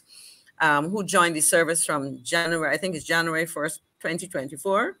officers who joined the service from January, I think it's January 1st,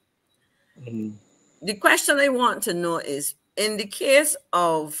 2024. The question I want to know is, in the case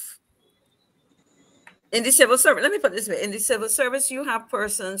of, in the civil service, let me put it this way, in the civil service, you have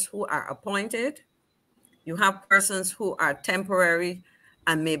persons who are appointed, you have persons who are temporary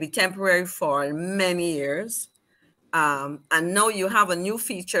and maybe temporary for many years. And now you have a new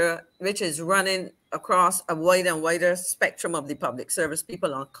feature which is running across a wider and wider spectrum of the public service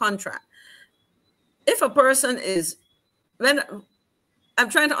people on contract. If a person is, when I'm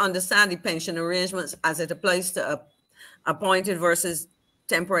trying to understand the pension arrangements as it applies to a appointed versus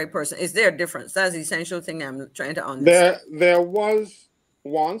temporary person, is there a difference? That's the essential thing I'm trying to understand. There was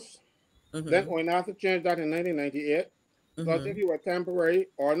once, then we have to change that in 1998, because if you were temporary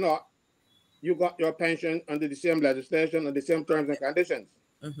or not, you got your pension under the same legislation and the same terms and conditions.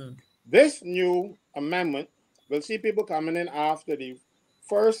 This new amendment will see people coming in after the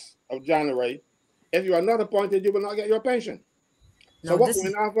 1st of January. If you are not appointed, you will not get your pension. So what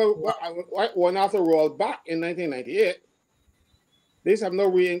we have to roll back in 1998, these have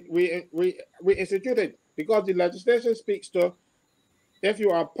no reinstituted, because the legislation speaks to if you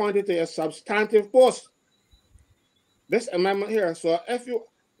are appointed to a substantive post. This amendment here, so if you,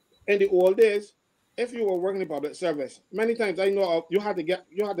 in the old days, if you were working in public service, many times I know of, you had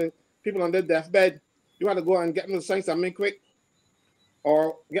the people on their deathbed, you had to go and get them to sign something quick,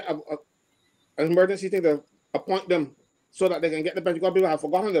 or get an emergency thing to appoint them so that they can get the pension, because people have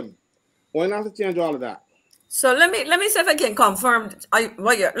forgotten them. We're going to have to change all of that. So let me see if I can confirm.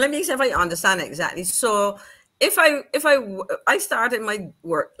 Let me see if I understand exactly. So if I started my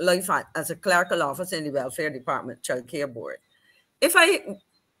work life as a clerical officer in the welfare department, child care board, if I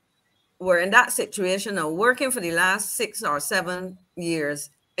were in that situation of working for the last 6 or 7 years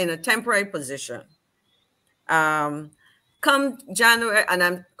in a temporary position, come January, and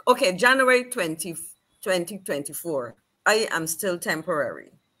I'm okay, January 2024, I am still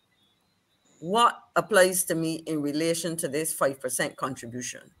temporary. what applies to me in relation to this 5%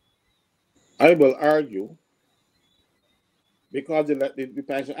 contribution? I will argue, because the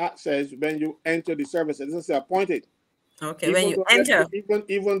Pension Act says when you enter the service, it doesn't say appointed. Okay, even when you enter.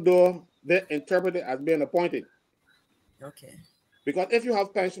 Even though they interpret it as being appointed. Okay. Because if you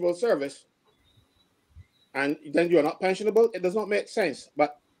have pensionable service and then you are not pensionable, it does not make sense.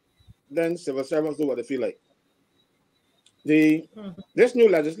 But then civil servants do what they feel like. This new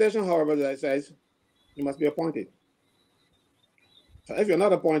legislation, however, that says you must be appointed. So if you're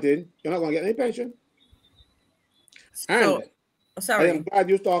not appointed, you're not going to get any pension. And I am glad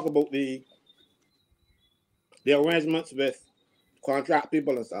you talk about the arrangements with contract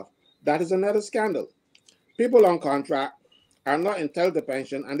people and stuff. That is another scandal. People on contract are not entitled to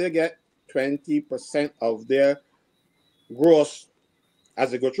pension, and they get 20% of their gross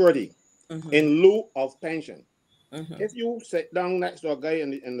as a gratuity in lieu of pension. If you sit down next to a guy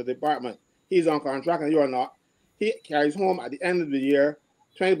in the department, he's on contract and you are not, he carries home at the end of the year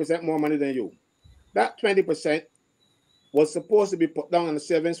 20% more money than you. That 20% was supposed to be put down in the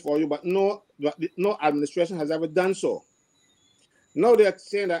savings for you, but no administration has ever done so. Now they're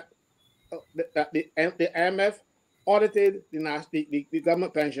saying that the IMF audited the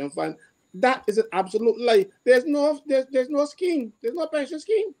government pension fund. That is an absolute lie. There's no scheme. There's no pension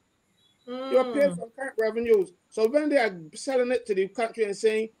scheme. You're paid from current revenues. So when they are selling it to the country and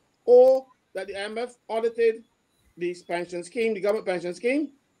saying, oh, that the IMF audited this pension scheme, the government pension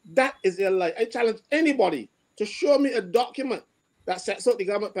scheme, that is a lie. I challenge anybody to show me a document that sets out the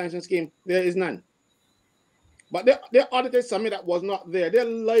government pension scheme. There is none. But they audited something that was not there. They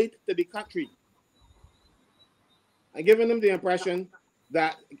lied to the country and giving them the impression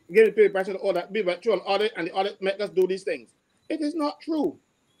that, oh, that we went through an audit and the audit made us do these things. It is not true.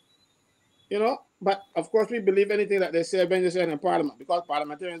 You know, but of course we believe anything that they say when they say in Parliament, because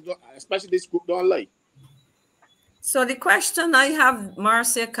parliamentarians, especially this group, don't lie. So the question I have,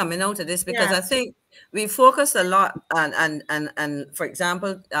 Marcia, coming out of this, because I think we focus a lot on, and for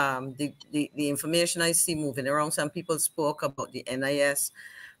example, the information I see moving around, some people spoke about the NIS,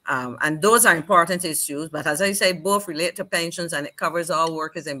 and those are important issues. But as I say, both relate to pensions, and it covers all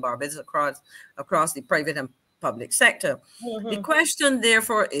workers in Barbados across the private and public sector. The question,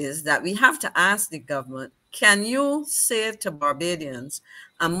 therefore, is that we have to ask the government, can you say to Barbadians,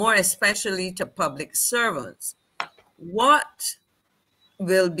 and more especially to public servants, what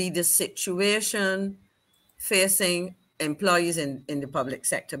will be the situation facing employees in the public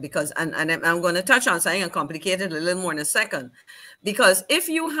sector? Because, and I'm going to touch on something and complicate it a little more in a second, because if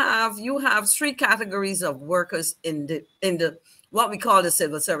you have three categories of workers in the what we call the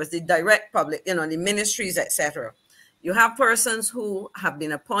civil service, the direct public, you know, the ministries, etc. You have persons who have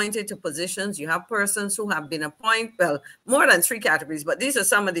been appointed to positions. You have persons who have been appointed, well, more than three categories, but these are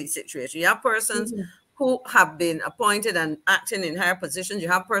some of these situations. You have persons who have been appointed and acting in higher positions. You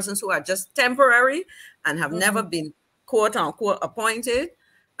have persons who are just temporary and have never been quote unquote appointed.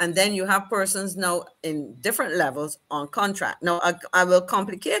 And then you have persons now in different levels on contract. Now, I will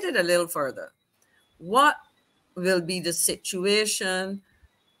complicate it a little further. What will be the situation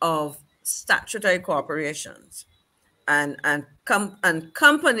of statutory corporations and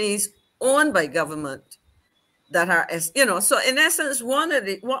companies owned by government that are, you know, so in essence, one of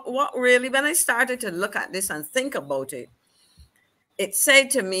the, what really, when I started to look at this and think about it, it said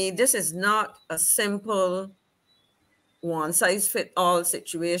to me, this is not a simple one-size-fits-all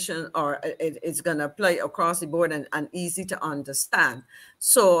situation, or it's going to apply across the board and easy to understand.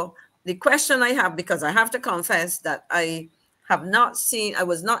 So the question I have, because I have to confess that I have not seen, I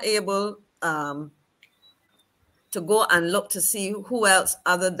was not able to go and look to see who else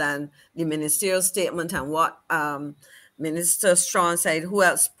other than the ministerial statement and what Minister Strong said, who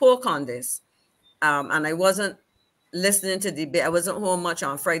else spoke on this. And I wasn't listening to the debate. I wasn't home much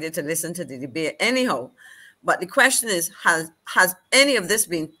on Friday to listen to the debate anyhow. But the question is, has any of this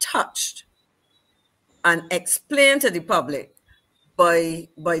been touched and explained to the public by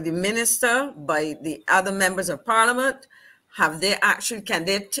the minister, by the other members of parliament? Have they actually, can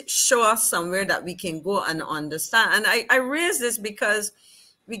they show us somewhere that we can go and understand? And I raise this because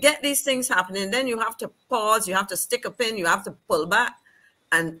we get these things happening, then you have to pause, you have to stick a pin, you have to pull back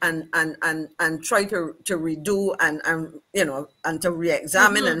and try to redo and you know, and to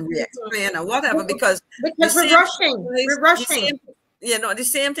re-examine and re-explain and whatever, because we're rushing. You know, the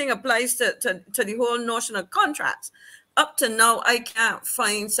same thing applies to the whole notion of contracts. Up to now, I can't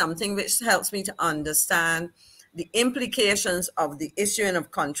find something which helps me to understand the implications of the issuing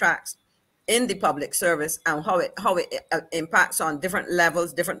of contracts in the public service and how it impacts on different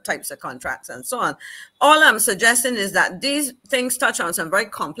levels, different types of contracts, and so on. All I'm suggesting is that these things touch on some very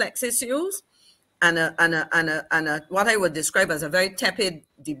complex issues, what I would describe as a very tepid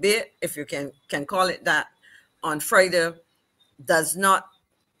debate, if you can call it that, on Friday does not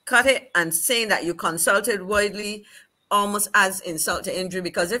cut it. And saying that you consulted widely almost as insult to injury,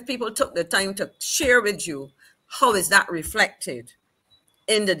 because if people took the time to share with you, how is that reflected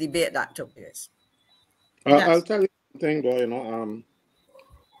in the debate that took place? I'll tell you something though, you know,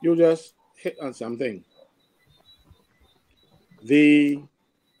 you just hit on something. The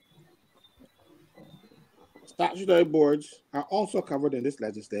statutory boards are also covered in this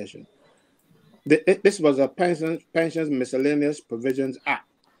legislation. This was a Pensions Miscellaneous Provisions Act.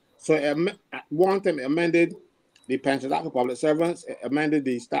 So at one time it amended the Pensions Act for public servants, it amended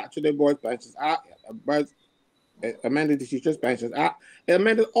the Statutory Board Pensions Act, it amended the Teachers Pensions Act, it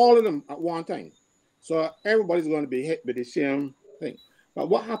amended all of them at one time. So everybody's going to be hit with the same thing. But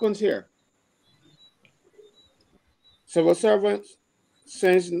what happens here? Civil servants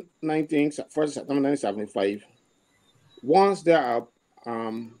since 1st September 1975, once they are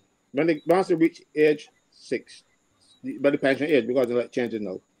once they reach age 6, by the pension age, because they're like changing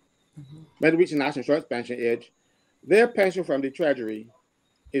now, when they reach the national insurance pension age, their pension from the Treasury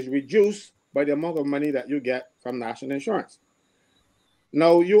is reduced by the amount of money that you get from national insurance.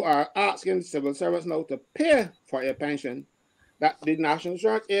 Now you are asking civil servants now to pay for a pension that the national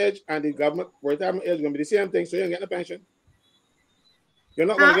insurance age and the government retirement age is going to be the same thing, so you don't get a pension. You're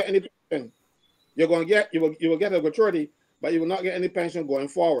not going to get any pension. You're going to get, you will get a gratuity, but you will not get any pension going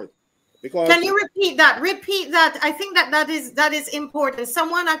forward. Because can you repeat that? Repeat that. I think that is important.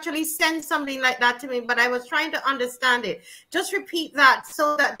 Someone actually sent something like that to me, but I was trying to understand it. Just repeat that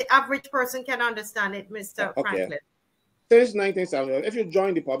so that the average person can understand it, Mr. Franklin. Since 1975, if you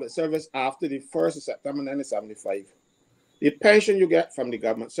join the public service after the 1st of September 1975, the pension you get from the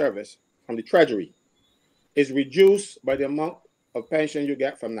government service, from the Treasury, is reduced by the amount of pension you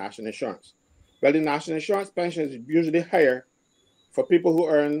get from national insurance. Well, the national insurance pension is usually higher for people who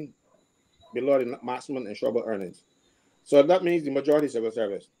earn below the maximum insurable earnings. So that means the majority civil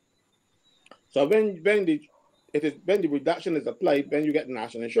service. So when the reduction is applied, when you get the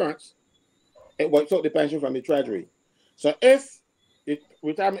national insurance, it wipes out the pension from the Treasury. So if the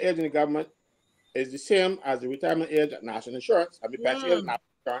retirement age in the government is the same as the retirement age at national insurance, and the pension age at national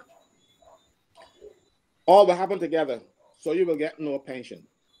insurance, all will happen together. So you will get no pension.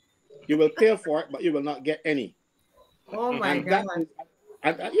 You will pay for it, but you will not get any. Oh my God.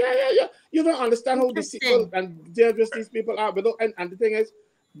 Yeah. You don't understand how these people and dangerous these people are. And the thing is,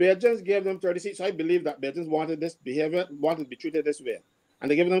 Belgians gave them 30 seats. So I believe that Belgians wanted this behavior, wanted to be treated this way. And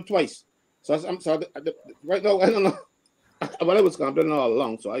they gave them twice. So right now, I don't know. Well, I was complaining all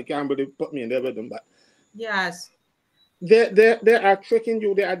along, so I can't really put me in there with them. But yes, they are tricking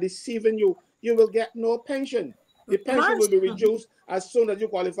you. They are deceiving you. You will get no pension. The pension will be reduced as soon as you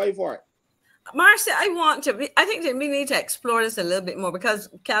qualify for it. Marcia, I think that we need to explore this a little bit more, because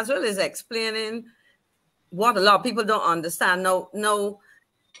CASWELL is explaining what a lot of people don't understand. No,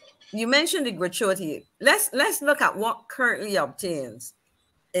 you mentioned the gratuity. Let's look at what currently obtains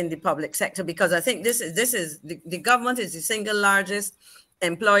in the public sector, because I think this is the government is the single largest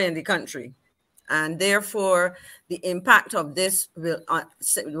employer in the country, and therefore the impact of this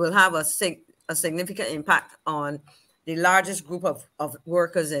will have a significant impact on the largest group of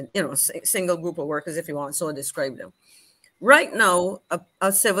workers, and single group of workers, if you want so describe them. Right now,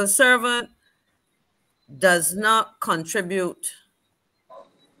 a civil servant does not contribute.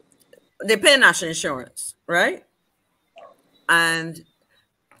 They pay national insurance, right? And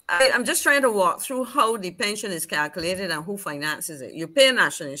I'm just trying to walk through how the pension is calculated and who finances it. You pay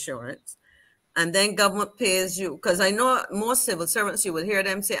national insurance, and then government pays you. Because I know most civil servants, you will hear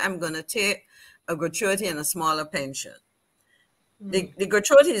them say, I'm going to take a gratuity and a smaller pension. The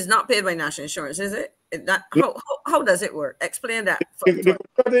gratuity is not paid by national insurance, is it? How does it work? Explain that. The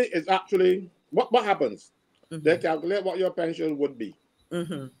gratuity is actually, what happens? They calculate what your pension would be.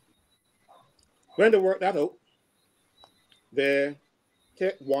 When they work that out, they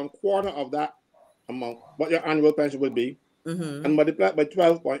take 1/4 of that amount, what your annual pension would be, and multiply it by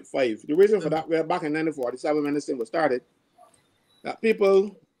 12.5. The reason for that, we're back in 1947 when this thing was started, that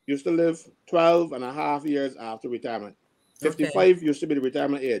people used to live 12.5 years after retirement. 55 used to be the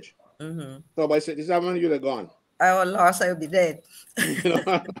retirement age. So by 67, you'd have gone. Oh, lost, I would be dead.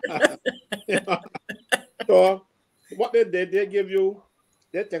 So what they did, they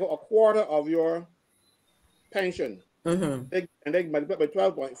take out 1/4 of your pension. And they multiply by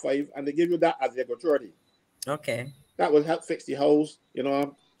 12.5, and they give you that as your gratuity. Okay. That will help fix the house,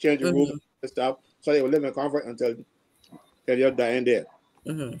 change the roof and stuff, so they will live in comfort until you're dying there.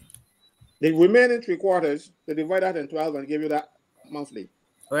 The remaining 3/4, they divide that in 12 and give you that monthly.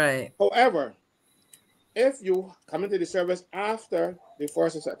 Right. However, if you come into the service after the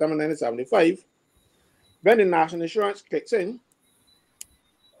 1st of September 1975, when the national insurance kicks in,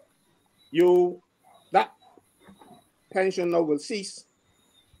 that pension now will cease,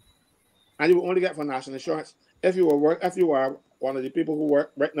 and you will only get for national insurance if you are one of the people who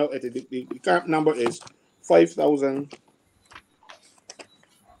work right now. The current number is 5,000.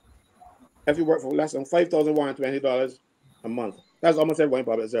 If you work for less than $5,120 a month, that's almost everyone in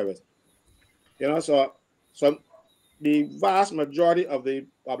public service. You know, so the vast majority of the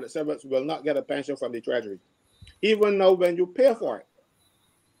public servants will not get a pension from the Treasury, even though when you pay for it.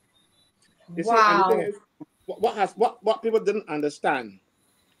 You see, and the thing is, what people didn't understand,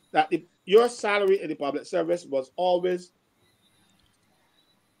 that your salary in the public service was always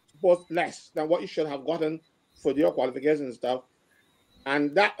supposed less than what you should have gotten for your qualifications and stuff,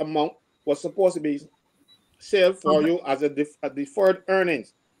 and that amount was supposed to be saved for you as a deferred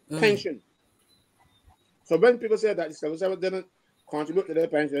earnings pension. So when people say that the civil servant didn't contribute to their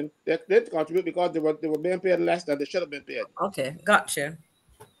pension, they contribute because they were being paid less than they should have been paid. Okay, gotcha.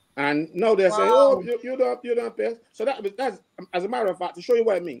 And now they're saying, oh, you don't pay. So that's, as a matter of fact, to show you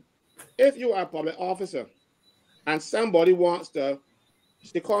what I mean. If you are a public officer and somebody wants to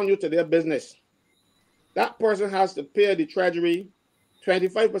stick on you to their business, that person has to pay the Treasury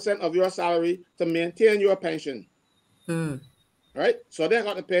 25% of your salary to maintain your pension. Right? So they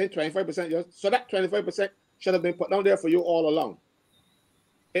got to pay 25%. So that 25% should have been put down there for you all along.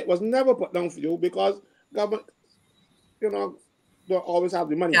 It was never put down for you because government, don't always have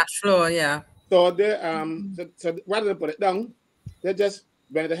the money. Cash flow, yeah. So they so rather than put it down, they just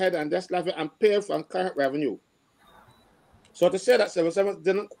went ahead and just left it and paid from current revenue. So to say that civil servants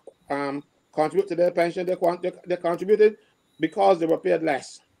didn't contribute to their pension, they contributed because they were paid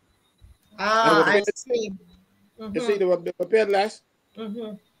less. I see. You see, they were paid less,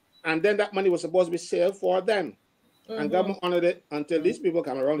 and then that money was supposed to be saved for them. And government honored it until these people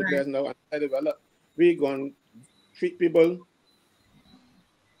come around the place now and say, well, look, we're going to treat people.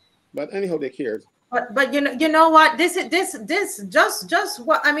 But anyhow, they cared. But you know what, this just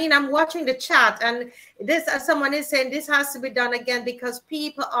what I mean. I'm watching the chat, and this, as someone is saying, this has to be done again because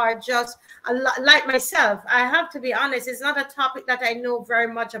people are just like myself. I have to be honest, it's not a topic that I know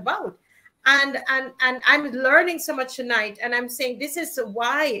very much about, and I'm learning so much tonight, and I'm saying this is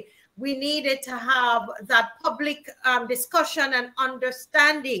why we needed to have that public discussion and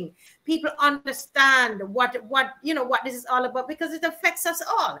understanding. People understand what this is all about, because it affects us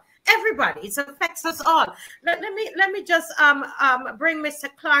all. Everybody, it affects us all. Let me just bring Mr.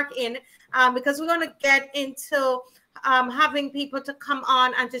 Clark in because we're going to get into having people to come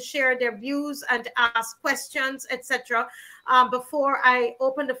on and to share their views and ask questions, etc. Before I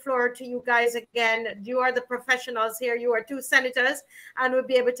open the floor to you guys again, you are the professionals here. You are two senators, and we'll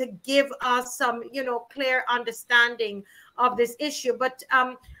be able to give us some, clear understanding of this issue. But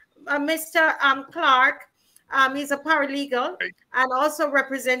Mr. Clark, he's a paralegal and also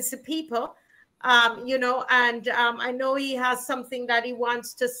represents the people, and I know he has something that he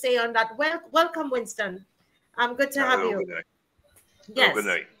wants to say on that. Welcome, Winston. Good to have you. Good night. Yes. Good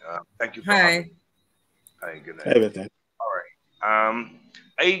night. Thank you for Hi. having me. Hi, good night. All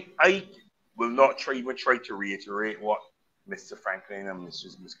right. I will not even try to reiterate what Mr. Franklin and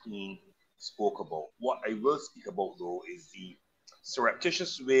Mrs. McCLEAN spoke about. What I will speak about, though, is the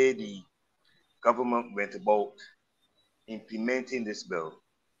surreptitious way the government went about implementing this bill.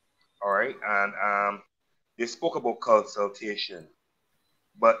 All right. And they spoke about consultation.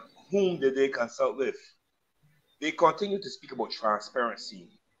 But whom did they consult with? They continue to speak about transparency.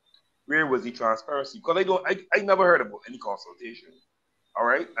 Where was the transparency? Because I never heard about any consultation. All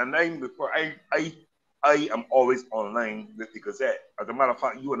right. And I am always online with the Gazette. As a matter of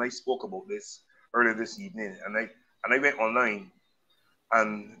fact, you and I spoke about this earlier this evening, and I went online,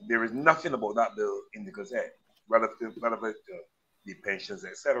 and there is nothing about that bill in the Gazette relative to the pensions,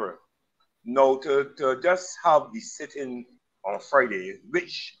 etc. No, to just have the sitting on Friday,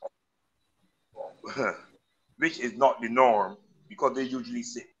 which is not the norm, because they usually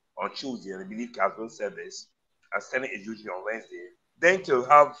sit on Tuesday, and I believe CASWELL said this, and Senate is usually on Wednesday. Then to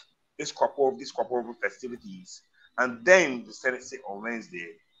have this Cropover festivities, and then the Senate sit on Wednesday,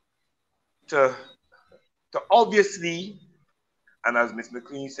 to obviously, and as Ms.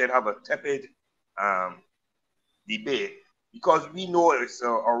 McCLEAN said, have a tepid debate, because we know it's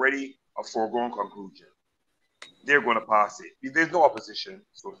already a foregone conclusion. They're going to pass it. There's no opposition,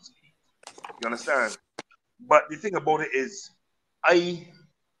 so to speak. You understand? But the thing about it is, I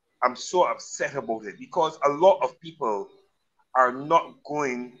am so upset about it, because a lot of people are not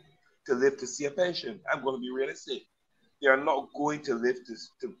going to live to see a pension. I'm going to be realistic. They are not going to live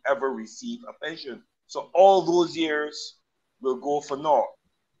to ever receive a pension. So all those years will go for naught.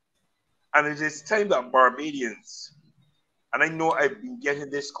 And it is time that Barbadians, and I know I've been getting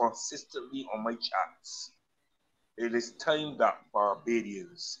this consistently on my chats, it is time that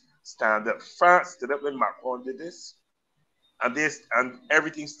Barbadians stand up. France stood up when Macron did this, and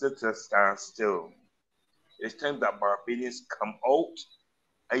everything stood to stand still. It's time that Barbadians come out,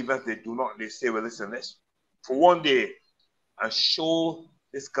 even if they do not, they say, well, listen, let's, for one day, and show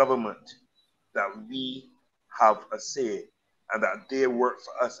this government that we have a say and that they work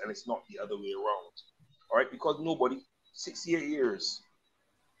for us and it's not the other way around. All right, because nobody, 68 years.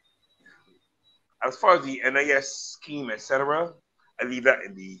 As far as the NIS scheme, etc., I leave that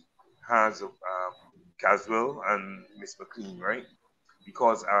in the hands of CASWELL and Miss McCLEAN, right?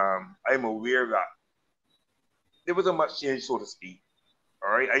 Because I'm aware that there wasn't much change, so to speak.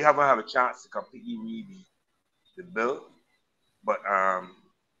 All right, I haven't had a chance to completely read the bill, but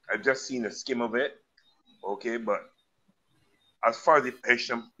I've just seen a skim of it. Okay, but as far as the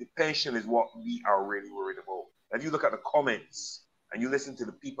pension is what we are really worried about. If you look at the comments and you listen to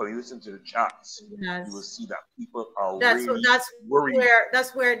the people, you listen to the chats, yes, you will see that people are really worried.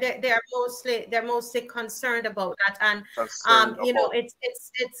 That's where they're mostly concerned about that, and you know, it's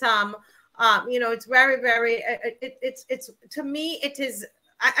you know, it's very it's to me it is.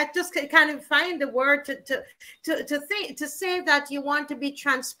 I just can't even find the word to say that you want to be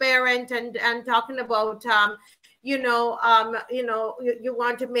transparent and talking about you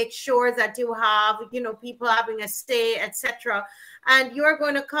want to make sure that you have, you know, people having a say, etc. And you're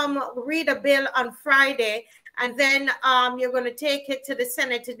going to come read a bill on Friday, and then you're going to take it to the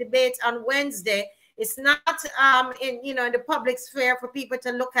Senate to debate on Wednesday. It's not in the public sphere for people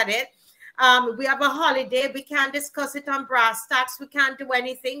to look at it. We have a holiday. We can't discuss it on brass tacks. We can't do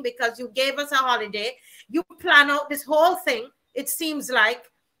anything because you gave us a holiday. You plan out this whole thing. It seems like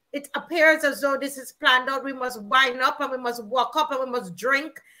it appears as though this is planned out. We must wind up and we must walk up and we must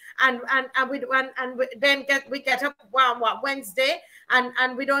drink and then get up Wednesday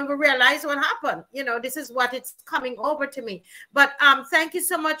and we don't even realize what happened. You know, this is what it's coming over to me. But thank you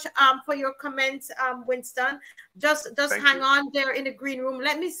so much for your comments, Winston. Just hang on there in the green room.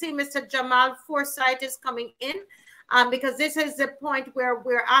 Let me see, Mr. Jamal Forsyth is coming in because this is the point where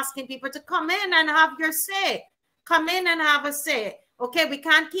we're asking people to come in and have your say. Come in and have a say. Okay, we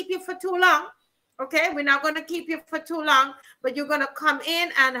can't keep you for too long. Okay, we're not going to keep you for too long, but you're going to come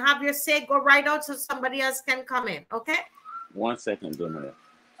in and have your say, go right out so somebody else can come in. Okay? 1 second, Dominic.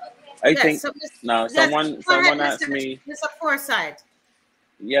 I think so now someone asked me. Mr. Forsyth.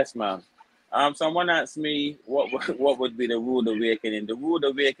 Yes, ma'am. Someone asked me what would be the rude awakening. The rude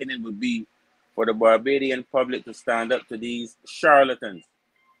awakening would be for the Barbadian public to stand up to these charlatans,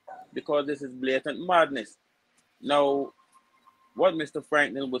 because this is blatant madness. Now, what Mr.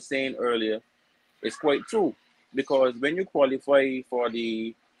 Franklin was saying earlier is quite true, because when you qualify for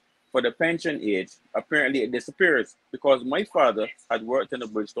the pension age, apparently it disappears. Because my father had worked in the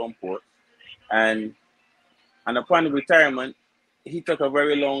Bridgestone port, and upon retirement, he took a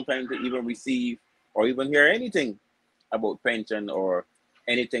very long time to even receive or even hear anything about pension or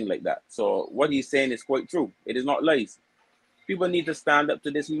anything like that. So what he's saying is quite true. It is not lies. People need to stand up to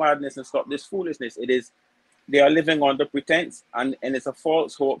this madness and stop this foolishness. They are living under pretense, and it's a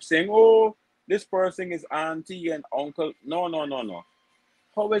false hope, saying, oh, this person is auntie and uncle. No.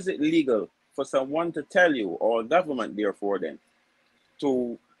 How is it legal for someone to tell you, or government therefore then,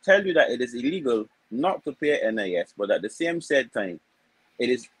 to tell you that it is illegal not to pay NIS, but at the same said time, it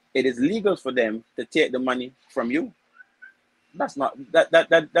is legal for them to take the money from you? That's not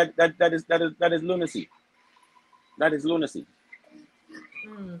that is lunacy. That is lunacy.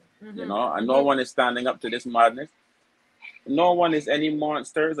 You know, and no one is standing up to this madness. No one is any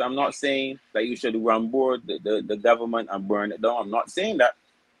monsters. I'm not saying that you should run board the government and burn it down. I'm not saying that.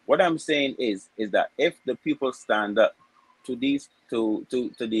 What I'm saying is that if the people stand up to these to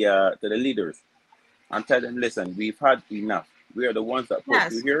the leaders and tell them, listen, we've had enough. We are the ones that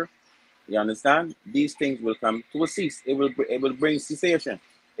put you here. You understand? These things will come to a cease. It will bring cessation.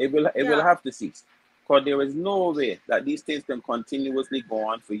 It will have to cease. Because there is no way that these things can continuously go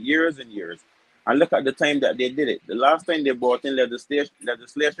on for years and years. And look at the time that they did it. The last time they brought in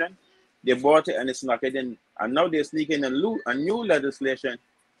legislation, they brought it and they snuck it in. And now they're sneaking in a new legislation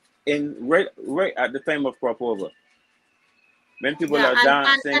in right at the time of Cropover. When people are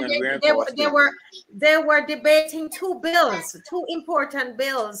dancing and wearing costumes. They were debating two important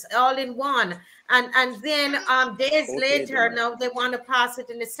bills all in one. And then days later, now they want to pass it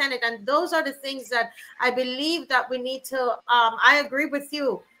in the Senate. And those are the things that I believe that we need to, I agree with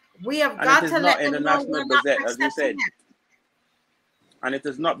you. We have got to let them know we're not accepting it. and it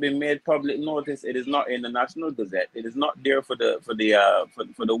has not been made public notice. It is not in the National Gazette. It is not there for the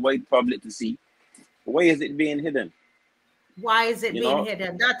wide public to see. Why is it being hidden? Why is it being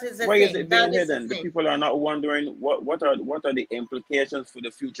hidden? That is the why thing. Is it being hidden? The people are not wondering what are the implications for the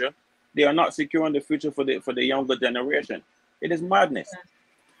future. They are not securing the future for the younger generation. It is madness.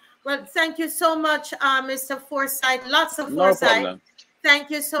 Well, thank you so much, Mr. Forsyth. Lots of no foresight. Problem. Thank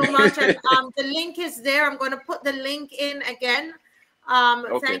you so much. And the link is there. I'm going to put the link in again.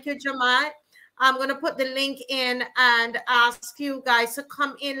 Okay. Thank you, Jamal. I'm going to put the link in and ask you guys to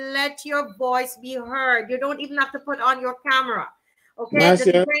come in. Let your voice be heard. You don't even have to put on your camera. Okay?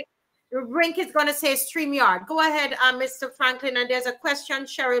 The link is going to say StreamYard. Go ahead, Mr. Franklin. And there's a question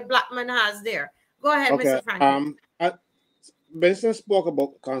Cheryl Blackman has there. Go ahead, okay. Mr. Franklin. Benson spoke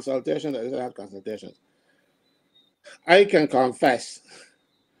about consultation. That is not consultations. I can confess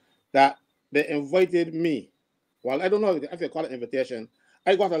that they invited me. Well, I don't know if you call it invitation.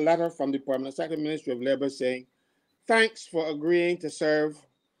 I got a letter from the Permanent Secretary Ministry of Labor saying, thanks for agreeing to serve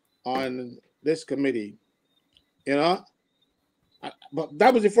on this committee. You know, but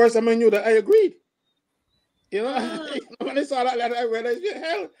that was the first time I knew that I agreed. You know, when I saw that letter, I realized,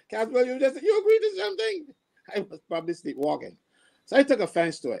 hell, Caswell, you agreed to something. I was probably sleepwalking. So I took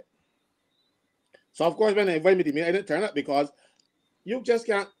offense to it. So, of course, when they invited me to meet, I didn't turn up because you just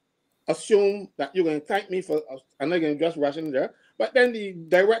can't assume that you're going to thank me for, and they're going to just rush in there. But then the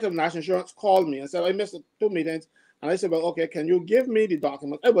director of National Insurance called me and said, I missed 2 meetings. And I said, well, okay, can you give me the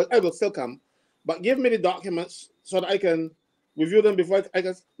documents? I will still come, but give me the documents so that I can review them before I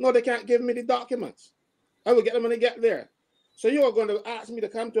can. No, they can't give me the documents. I will get them when I get there. So you are going to ask me to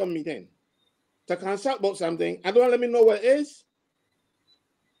come to a meeting to consult about something and don't let me know what it is.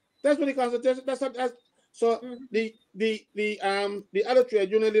 That's what the consultation. So the other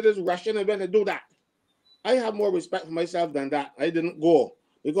trade union leaders rushing and when they do that. I have more respect for myself than that. I didn't go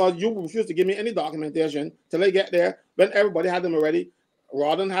because you refused to give me any documentation till I get there when everybody had them already.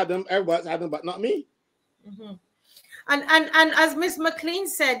 Rawdon had them, everybody had them, but not me. Mm-hmm. And as Ms. McCLEAN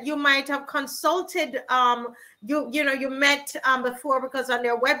said, you might have consulted, you met before, because on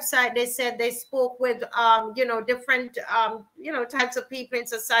their website they said they spoke with different types of people in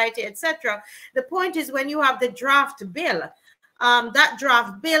society, etc. The point is, when you have the draft bill, that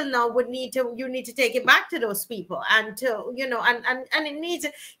draft bill now you need to take it back to those people and to and it needs,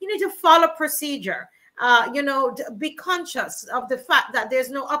 you need to follow procedure. Be conscious of the fact that there's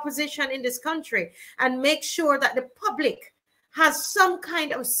no opposition in this country and make sure that the public has some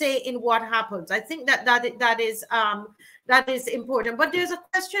kind of say in what happens. I think that is important. But there's a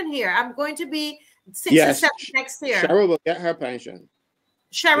question here. I'm going to be 67 next year. Cheryl will get her pension.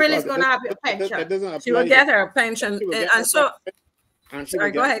 Cheryl is going to have her pension. She will get her pension.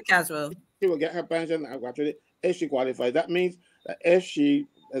 Sorry, go ahead, Caswell. She will get her pension actually if she qualifies. That means that if she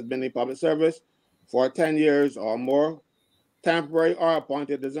has been in public service for 10 years or more, temporary or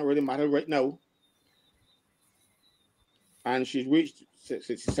appointed, doesn't really matter right now, and she's reached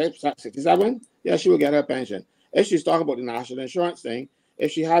 67, yeah, she will get her pension. If she's talking about the national insurance thing,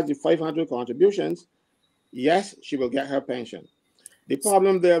 if she has the 500 contributions, yes, she will get her pension. The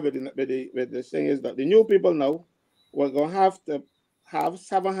problem there with this thing is that the new people now we're going to have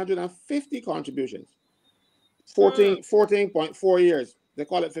 750 contributions, 14.4 years. They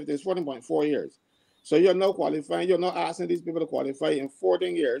call it 50, it's 14.4 years. So you're now qualifying, you're not asking these people to qualify in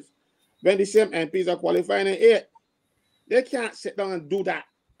 14 years when the same MPs are qualifying in 8. They can't sit down and do that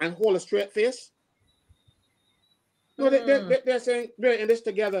and hold a straight face. No, they're saying we're in this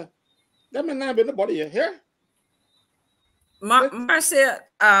together. That may not be nobody here. Marcia,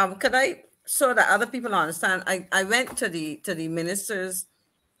 could I, so that other people understand, I went to the minister's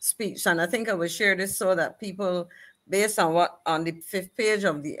speech, and I think I will share this so that people, based on what on the 5th page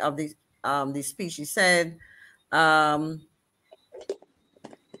of the speech, he said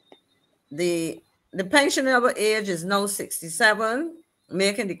the pensionable age is now 67,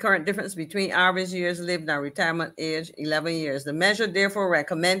 making the current difference between average years lived and retirement age 11 years. The measure therefore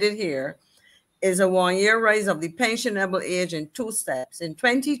recommended here is a 1-year rise of the pensionable age in 2 steps. In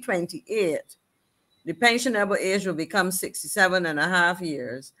 2028, the pensionable age will become 67.5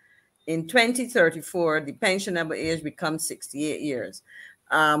 years. In 2034, the pensionable age becomes 68 years.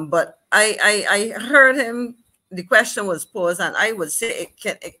 But I heard him, the question was posed, and I would say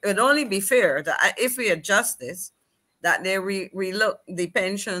it would only be fair that if we adjust this, that they relook the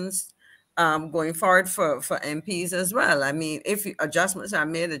pensions going forward for MPs as well. I mean, if adjustments are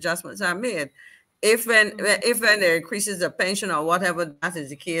made, adjustments are made. If when there increases the pension or whatever that is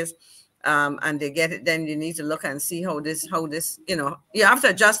the case, and they get it, then you need to look and see how this, you have to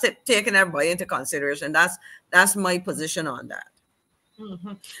adjust it, taking everybody into consideration. That's my position on that.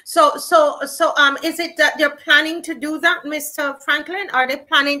 So is it that they're planning to do that, Mr. Franklin? Are they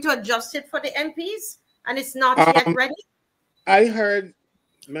planning to adjust it for the MPs and it's not yet ready? I heard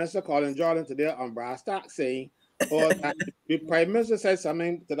Minister Colin Jordan today on Brass Talk saying, or that the Prime Minister said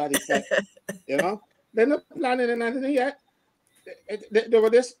something to that effect. You know, they're not planning anything yet. They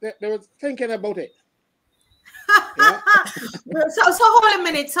were thinking about it. Yeah. So hold a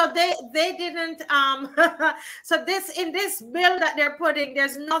minute. So they didn't so in this bill that they're putting,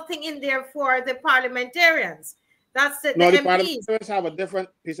 there's nothing in there for the parliamentarians. That's the MPs. Parliamentarians have a different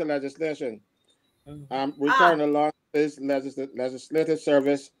piece of legislation. Return along this legislative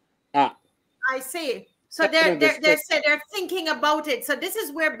service act. I see. So they're thinking about it. So this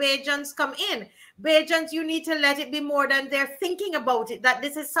is where Bajans come in. Bajans, you need to let it be more than they're thinking about it, that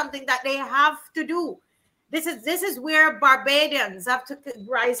this is something that they have to do. This is where Barbadians have to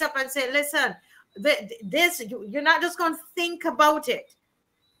rise up and say, listen, you're not just going to think about it.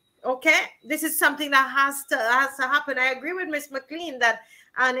 Okay? This is something that has to happen. I agree with Ms. McCLEAN that,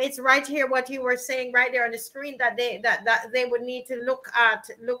 and it's right here what you were saying right there on the screen, that they would need to look at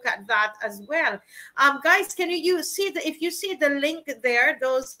that as well. Guys, can you see if you see the link there,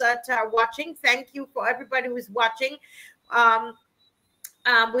 those that are watching, thank you for everybody who's watching.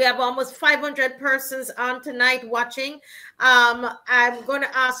 We have almost 500 persons on tonight watching. I'm going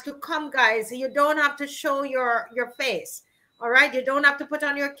to ask you, come guys, you don't have to show your face. All right, you don't have to put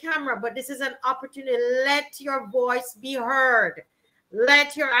on your camera, but this is an opportunity. Let your voice be heard.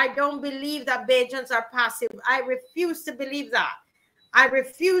 I don't believe that Bajans are passive. I refuse to believe that. I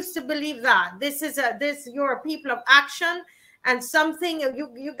refuse to believe that. You're a people of action. And something,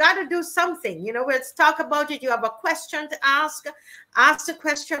 you got to do something. You know, let's talk about it. You have a question to ask the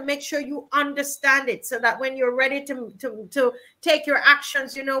question, make sure you understand it, so that when you're ready to take your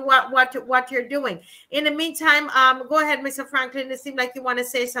actions, you know what you're doing. In the meantime, go ahead, Mr. Franklin. It seems like you want to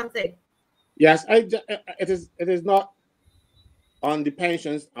say something. Yes, it is not on the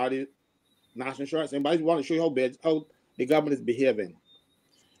pensions or the national insurance. But I want to show you how the government is behaving.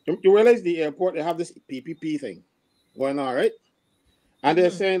 You realize the airport, they have this PPP thing going on, right? And they're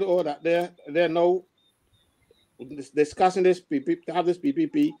saying, that they're now discussing this PPP, to have this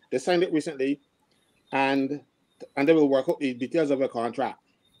PPP. They signed it recently, and they will work out the details of a contract.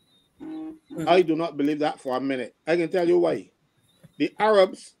 I do not believe that for a minute. I can tell you why. The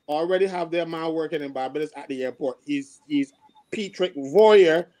Arabs already have their man working in Barbados at the airport. He's Patrick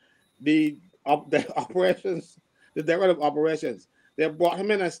Voyer, the operations, the director of operations. They brought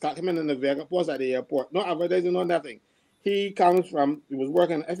him in and stuck him in the vehicle post at the airport. No advertising, no nothing. He was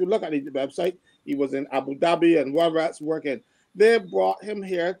working, if you look at the website, he was in Abu Dhabi and wherever else working. They brought him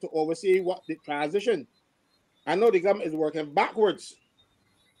here to oversee the transition. I know the government is working backwards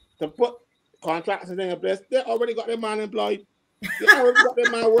to put contracts and things in place. They already got their man employed. They already got their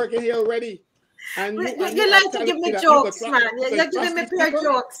man working here already. And you like to give me jokes, man. You're giving me pure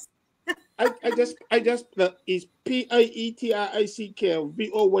jokes. I just is PETRICK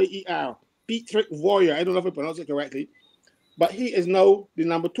Patrick Voyer. I don't know if I pronounce it correctly, but he is now the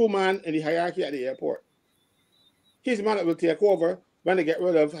number 2 man in the hierarchy at the airport. He's the man that will take over when they get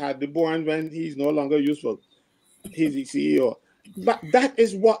rid of the Born when he's no longer useful. He's the CEO. But that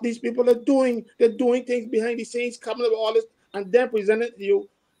is what these people are doing. They're doing things behind the scenes, coming up with all this, and then present it to you.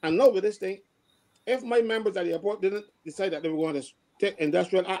 And now with this thing, if my members at the airport didn't decide that they were going to take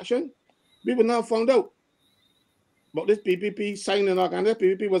industrial action, we would not have found out. But this PPP signing up, and this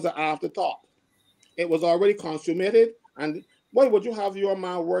PPP was an afterthought. It was already consummated. And why would you have your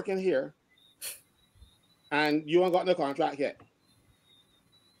man working here and you ain't got no contract yet?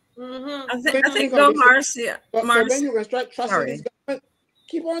 I think though, Marcia. So then you can start trusting this government.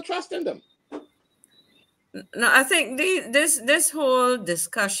 Keep on trusting them. No, I think this whole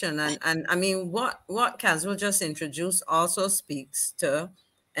discussion and I mean what CASWELL just introduced also speaks to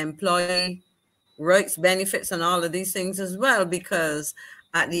employee rights, benefits, and all of these things as well, because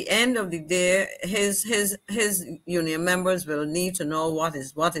at the end of the day, his union members will need to know what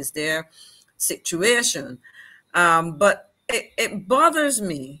is their situation. But it bothers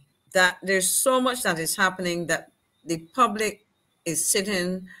me that there's so much that is happening that the public is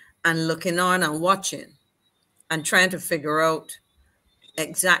sitting and looking on and watching and trying to figure out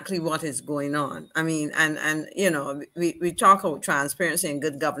exactly what is going on. I mean, and you know, we talk about transparency and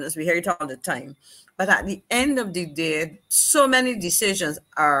good governance. We hear it all the time. But at the end of the day, so many decisions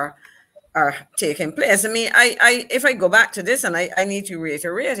are taking place. I mean, if I go back to this, and I need to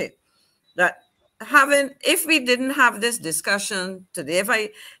reiterate it, that if we didn't have this discussion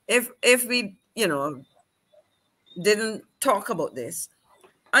today, if we, you know, didn't talk about this,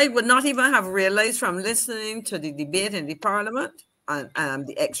 I would not even have realized from listening to the debate in the parliament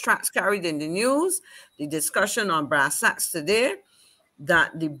the extracts carried in the news, the discussion on brass tacks today,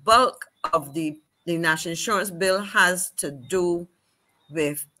 that the bulk of the national insurance bill has to do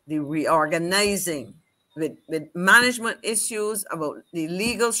with the reorganizing, with management issues, about the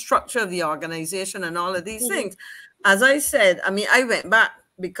legal structure of the organization and all of these things. As I said, I mean, I went back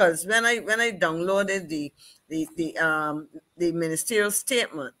because when I downloaded the ministerial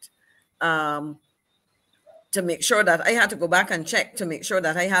statement, to make sure that I had to go back and check to make sure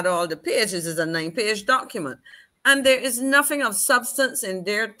that I had all the pages. It's a 9-page document. And there is nothing of substance in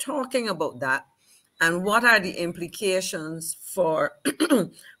there talking about that. And what are the implications for,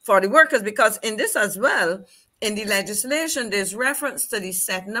 for the workers? Because in this as well, in the legislation, there's reference to the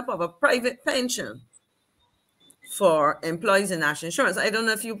setting up of a private pension for employees in national insurance. I don't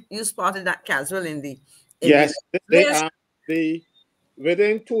know if you spotted that, Caswell, in the... Yes,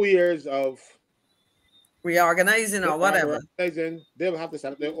 within 2 years of reorganizing or whatever, they will have to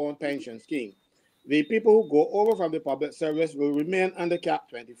set up their own pension scheme. The people who go over from the public service will remain under Cap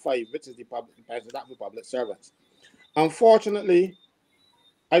 25, which is the public pension for public servants. Unfortunately,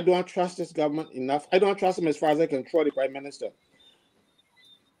 I don't trust this government enough. I don't trust them as far as I control the Prime Minister.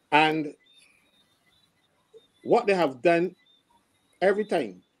 And what they have done every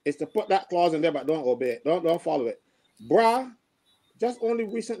time is to put that clause in there, but don't obey it, don't follow it. Bruh, just only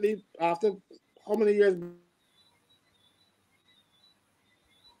recently, after how many years,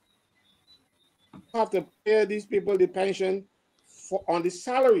 have to pay these people the pension on the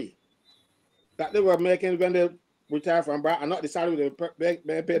salary that they were making when they retired from BRA, and not the salary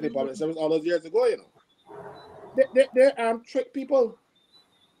they paid the public service all those years ago, you know. They trick people.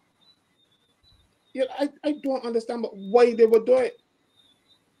 You know, I don't understand why they would do it.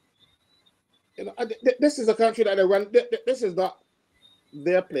 You know, this is a country that they run. This is not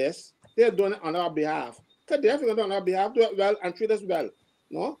their place. They're doing it on our behalf. Because they're going to do it on our behalf, do it well, and treat us well.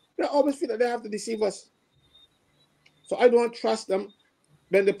 No, they always feel that they have to deceive us. So I don't trust them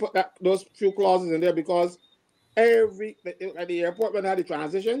when they put those few clauses in there, because at the airport when they had the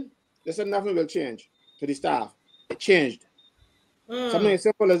transition, they said nothing will change to the staff. It changed. Something as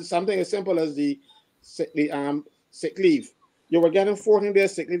simple as the sick leave. You were getting 14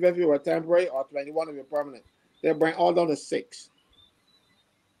 days sick leave if you were temporary, or 21 if you're permanent. They bring all down to 6.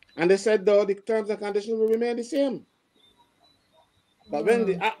 And they said, though, the terms and conditions will remain the same. But when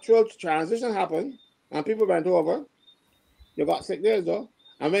the actual transition happened and people went over, you got 6 days, though.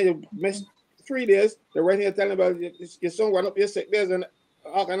 And when you missed 3 days, they're right here telling about your son went up your 6 days and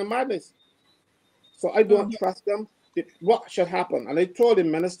all kind of madness. So I don't trust them. What should happen? And I told the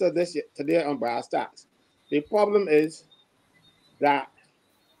minister this today on brass tacks. The problem is that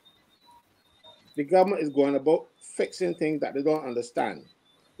the government is going about fixing things that they don't understand.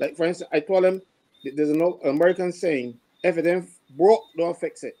 Like, for instance, I told him there's an American saying, if it ain't broke, don't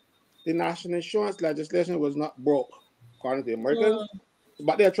fix it. The national insurance legislation was not broke, according to the Americans,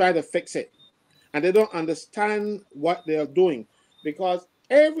 but they're trying to fix it. And they don't understand what they're doing, because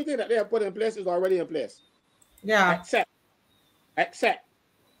everything that they have put in place is already in place. Yeah. Except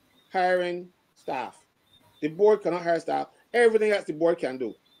hiring staff. The board cannot hire staff. Everything else the board can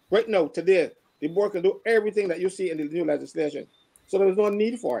do. Right now, today, the board can do everything that you see in the new legislation. So there's no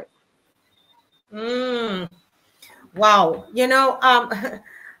need for it. Wow. You know,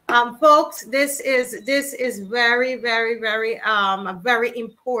 folks, this is very, very, very a very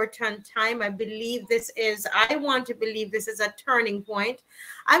important time. I want to believe this is a turning point.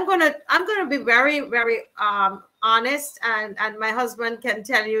 I'm gonna be very, very honest, and my husband can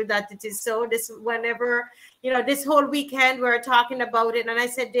tell you that it is so. Whenever, you know, this whole weekend we're talking about it, and I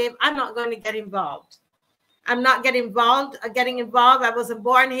said, Dave, I'm not going to get involved. I'm not getting involved. I wasn't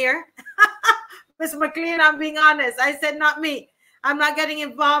born here. Mr. McCLEAN, I'm being honest. I said, not me. I'm not getting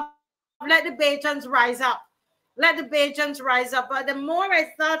involved. Let the Bajans rise up. Let the Bajans rise up. But the more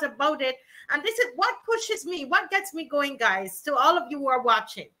I thought about it, and this is what pushes me, what gets me going, guys, to all of you who are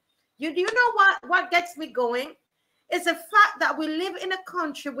watching. Do you know what gets me going? It's the fact that we live in a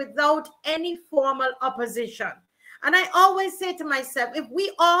country without any formal opposition. And I always say to myself, if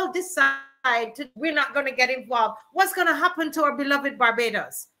we all decide we're not going to get involved, what's going to happen to our beloved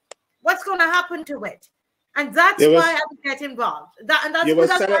Barbados? What's going to happen to it? And that's why I would get involved. That's why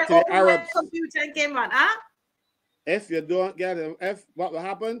I opened my computer and came on. Huh? If you don't get them, what will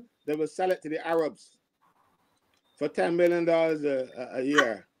happen? They will sell it to the Arabs for $10 million a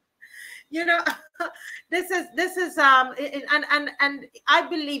year. You know, this is and I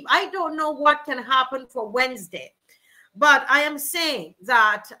believe, I don't know what can happen for Wednesday, but I am saying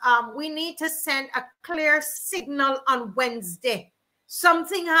that we need to send a clear signal on Wednesday.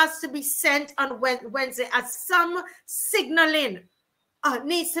 Something has to be sent on Wednesday as some signaling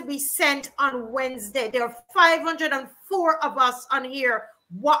needs to be sent on Wednesday. There are 504 of us on here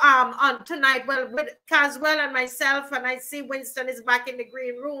on tonight. Well, with Caswell and myself, and I see Winston is back in the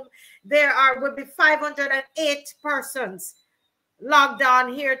green room. There will be 508 persons logged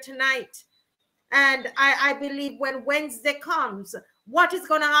on here tonight. And I believe when Wednesday comes, what is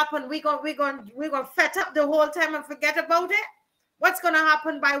going to happen? We're going to fet up the whole time and forget about it. What's going to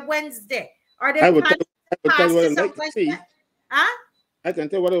happen by Wednesday? Are they planning to pass this on Wednesday? Huh? I can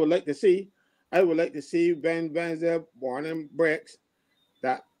tell you what I would like to see. I would like to see when Wednesday morning breaks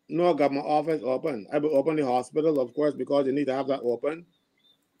that no government office open. I will open the hospital, of course, because you need to have that open.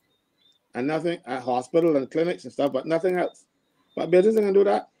 And nothing at hospital and clinics and stuff, but nothing else. But business can do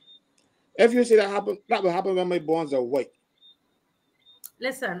that. If you see that happen, that will happen when my bones are white.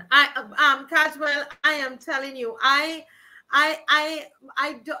 Listen, Caswell, I am telling you,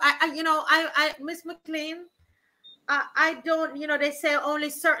 Miss McCLEAN, I don't, they say only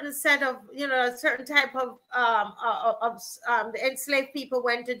certain set of, a certain type of the enslaved people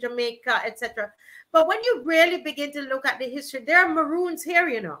went to Jamaica, etc. But when you really begin to look at the history, there are Maroons here,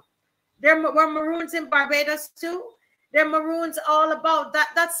 There were Maroons in Barbados too. There are Maroons all about that.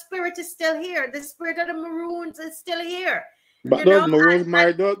 That spirit is still here. The spirit of the Maroons is still here. But those Maroons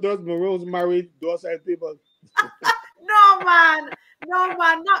married, those Maroons married those people. No, man,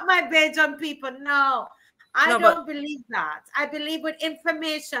 not my Bajan people. No. I don't believe that. I believe with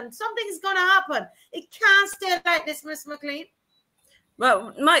information, something's going to happen. It can't stay like this, Miss McCLEAN.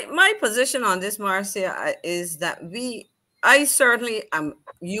 Well, my position on this, Marcia, is that I certainly am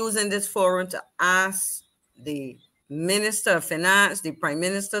using this forum to ask the Minister of Finance, the Prime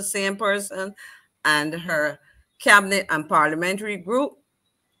Minister, same person, and her cabinet and parliamentary group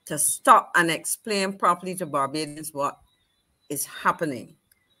to stop and explain properly to Barbadians what is happening.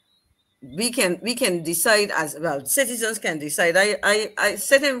 We can decide as well. Citizens can decide. I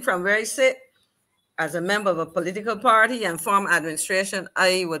sitting from where I sit as a member of a political party and form administration.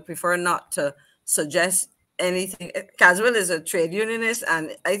 I would prefer not to suggest anything. Caswell is a trade unionist,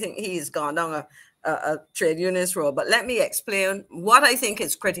 and I think he's gone down a trade unionist role. But let me explain what I think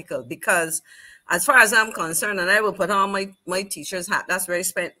is critical, because as far as I'm concerned, and I will put on my teacher's hat, that's where I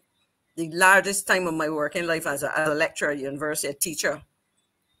spent the largest time of my working life as a lecturer at university, a teacher,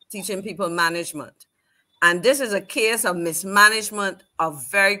 teaching people management. And this is a case of mismanagement of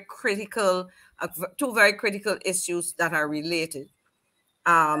two very critical issues that are related.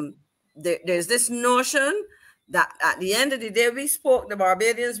 There's this notion that at the end of the day, the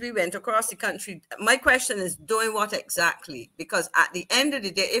Barbadians, we went across the country. My question is, doing what exactly? Because at the end of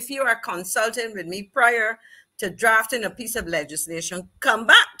the day, if you are consulting with me prior to drafting a piece of legislation, come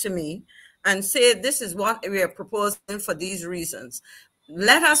back to me and say, this is what we are proposing for these reasons.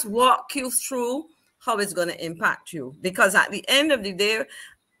 Let us walk you through how it's going to impact you. Because at the end of the day,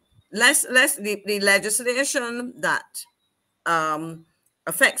 the legislation that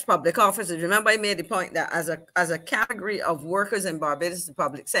affects public officers. Remember, I made the point that as a category of workers in Barbados, the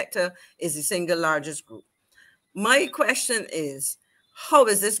public sector is the single largest group. My question is, how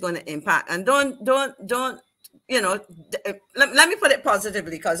is this going to impact? And don't let me put it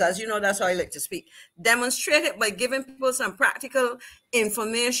positively, because as you know, that's how I like to speak. Demonstrate it by giving people some practical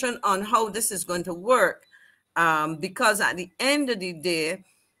information on how this is going to work. Because at the end of the day,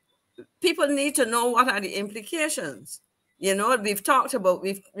 people need to know what are the implications. We've talked about,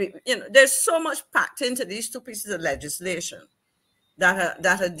 there's so much packed into these two pieces of legislation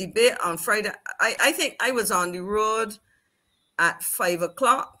that a debate on Friday. I think I was on the road at 5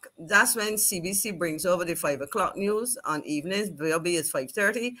 o'clock. That's when CBC brings over the 5 o'clock news on evenings. BLB is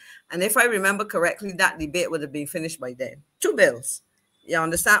 5:30. And if I remember correctly, that debate would have been finished by then. Two bills, you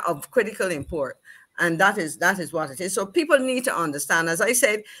understand, of critical import. And that is what it is. So people need to understand, as I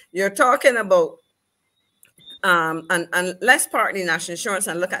said, you're talking about, and let's park the national insurance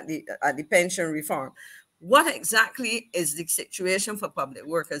and look at the pension reform. What exactly is the situation for public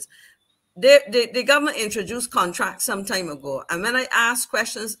workers? The government introduced contracts some time ago, and when I asked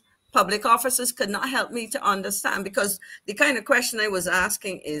questions, public officers could not help me to understand, because the kind of question I was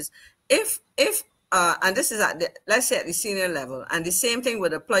asking is, if and this is at let's say at the senior level, and the same thing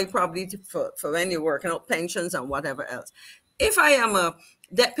would apply probably for when you're working out pensions and whatever else. If I am a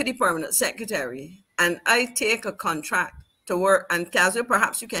deputy permanent secretary and I take a contract to work, and Caswell,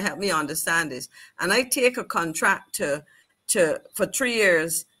 perhaps you can help me understand this, and I take a contract for 3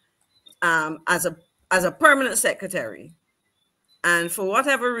 years as a permanent secretary, and for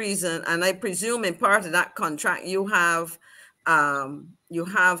whatever reason, and I presume in part of that contract you have a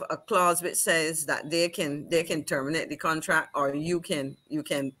clause which says that they can terminate the contract, or you can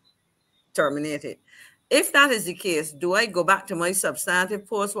terminate it. If that is the case, do I go back to my substantive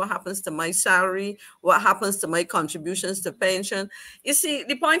post? What happens to my salary? What happens to my contributions to pension? You see,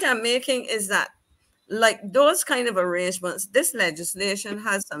 the point I'm making is that, like those kind of arrangements, this legislation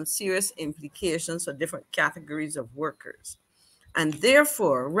has some serious implications for different categories of workers. And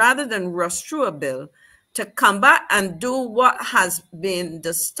therefore, rather than rush through a bill, to come back and do what has been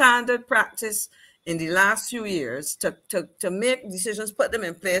the standard practice in the last few years, to make decisions, put them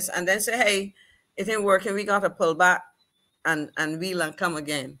in place, and then say, hey, it ain't working, we got to pull back and wheel and come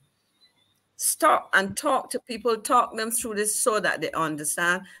again. Stop and talk to people, talk them through this so that they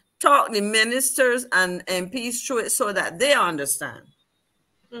understand. Talk the ministers and MPs through it so that they understand.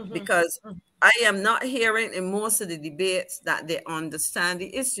 Because I am not hearing in most of the debates that they understand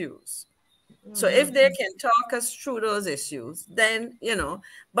the issues. So if they can talk us through those issues, then, you know,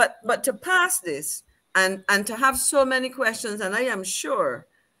 but to pass this and to have so many questions, and I am sure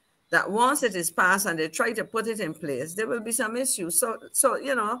that once it is passed and they try to put it in place, there will be some issues. So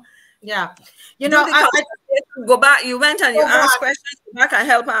you know, yeah, you know, I go back. You went and you asked questions. Go back and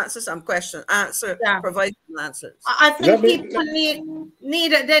help answer some questions. Provide some answers. I think people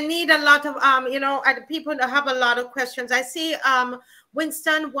need a lot of you know, people have a lot of questions. I see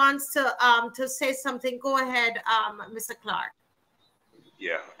Winston wants to say something. Go ahead, Mr. Clark.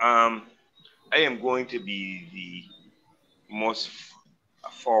 Yeah, I am going to be the most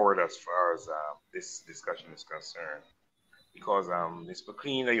forward as far as this discussion is concerned, because Ms.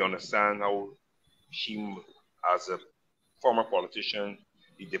 McCLEAN, I understand how she, as a former politician,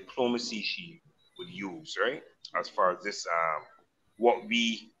 the diplomacy she would use, right, as far as this, what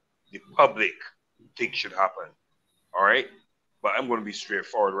we, the public, think should happen, all right? But I'm going to be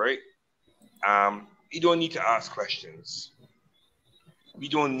straightforward, right? We don't need to ask questions. We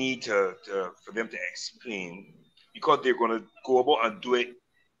don't need for them to explain, because they're going to go about and do it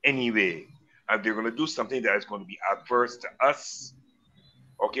anyway. And they're going to do something that is going to be adverse to us,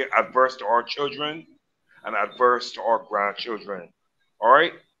 okay, adverse to our children, and adverse to our grandchildren, all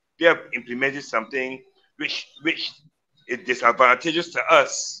right? They have implemented something which is disadvantageous to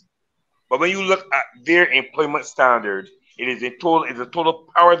us. But when you look at their employment standard, it is a total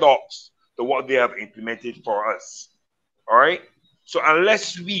paradox to what they have implemented for us, all right? So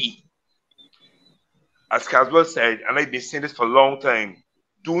unless we, as CASWELL said, and I've been saying this for a long time,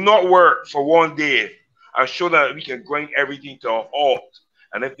 do not work for one day and show that we can grind everything to a halt,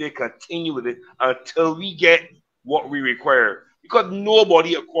 and if they continue with it until we get what we require, because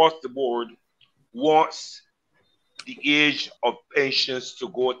nobody across the board wants the age of pensions to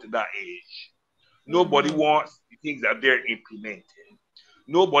go to that age. Nobody wants the things that they're implementing.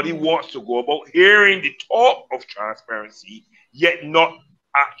 Nobody wants to go about hearing the talk of transparency, yet not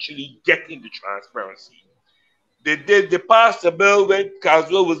actually getting the transparency. They passed a bill when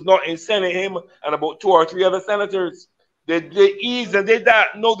CASWELL was not in Senate, him and about 2 or 3 other senators. They eased and did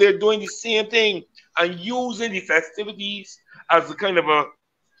that. No, they're doing the same thing and using the festivities as a kind of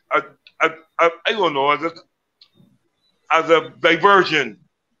I don't know, as a diversion,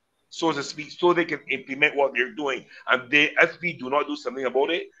 so to speak, so they can implement what they're doing. And if we do not do something about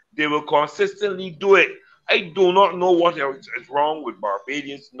it, they will consistently do it. I do not know what is wrong with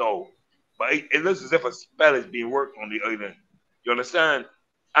Barbadians, no. But it looks as if a spell is being worked on the island. You understand?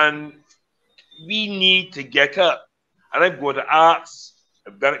 And we need to get up. And I'm going to ask,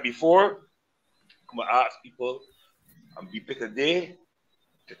 I've done it before, I'm going to ask people, and we pick a day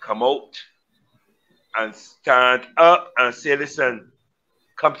to come out and stand up and say, listen,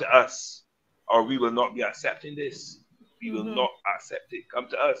 come to us, or we will not be accepting this. We will not accept it. Come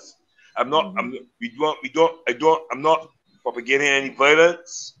to us. I'm not propagating any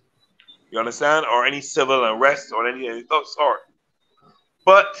violence, you understand, or any civil unrest or any of that sort.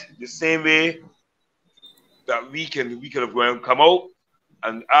 But the same way that we could have come out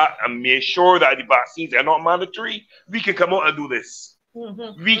and make sure that the vaccines are not mandatory, we can come out and do this.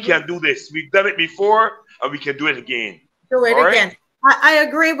 We can do this. We've done it before, and we can do it again. Do it again. I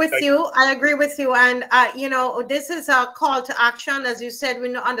agree with you. I agree with you. And, you know, this is a call to action. As you said,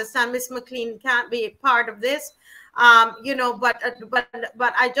 we understand Ms. McCLEAN can't be part of this, you know, but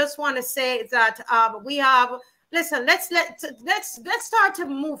I just want to say that we have, listen, let's start to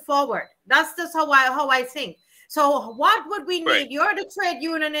move forward. That's just how I think. So what would we need? Right. You're the trade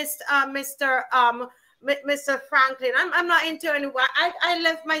unionist, Mr. Franklin. I'm not into anyone. I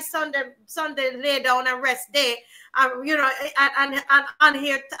left my Sunday lay down and rest day. You know, and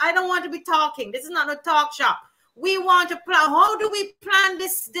here I don't want to be talking. This is not a talk shop. We want to plan. How do we plan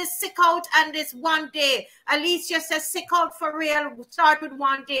this sick out and this one day? Alicia says sick out for real. We'll start with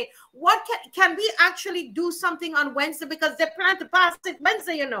one day. What can we actually do something on Wednesday, because they plan to pass it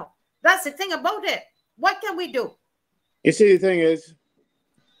Wednesday? You know, that's the thing about it. What can we do? You see, the thing is,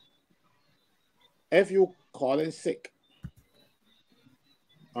 if you call in sick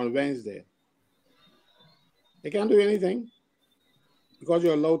on Wednesday, they can't do anything because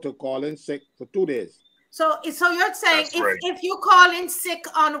you're allowed to call in sick for 2 days. So you're saying if you call in sick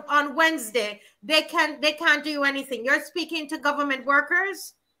on Wednesday, they can't do anything. You're speaking to government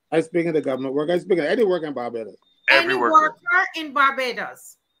workers? I'm speaking to government workers. I'm speaking to any worker in Barbados. Any worker in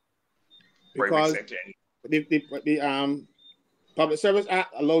Barbados. Because the Public Service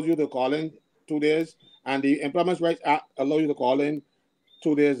Act allows you to call in 2 days, and the Employment Rights Act allows you to call in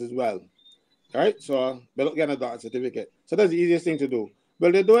 2 days as well. All right? So they don't get a doctor certificate. So that's the easiest thing to do.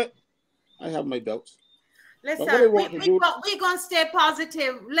 Will they do it? I have my doubts. Listen, we're going to stay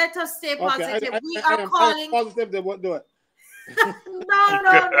positive. Let us stay positive. We are calling. Positive, they won't do it.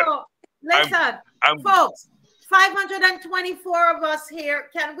 No. Listen, folks, 524 of us here.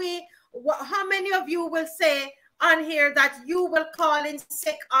 Can we, how many of you will say on here that you will call in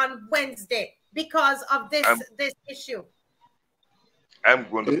sick on Wednesday because of this issue? I'm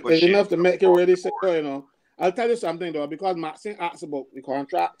going to push it's enough to make you really sick, you know. I'll tell you something though, because Maxine asked about the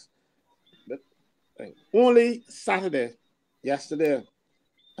contracts. Only Saturday, yesterday,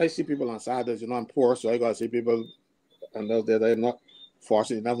 I see people on Saturdays. You know, I'm poor, so I got to see people, and they're not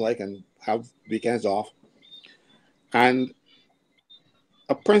fortunate enough I can have weekends off. And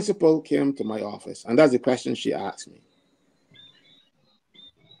a principal came to my office, and that's the question she asked me.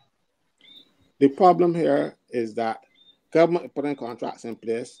 The problem here is that government is putting contracts in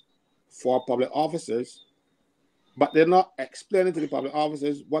place for public officers, but they're not explaining to the public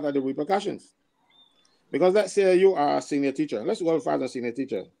officers what are the repercussions. Because let's say you are a senior teacher. Let's go as a senior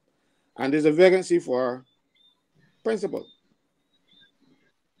teacher. And there's a vacancy for principal.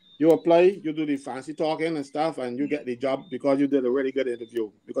 You apply, you do the fancy talking and stuff, and you get the job because you did a really good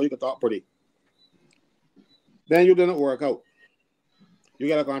interview, because you can talk pretty. Then you didn't work out. You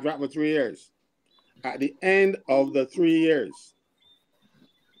get a contract for 3 years. At the end of the 3 years,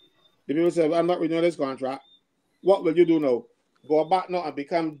 the people say, I'm not renewing this contract. What will you do now? Go back now and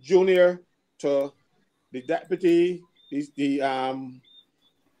become junior to the deputy, the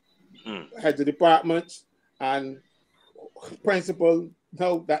head of departments and principal.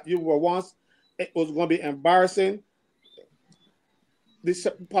 Know that you were once, it was going to be embarrassing. This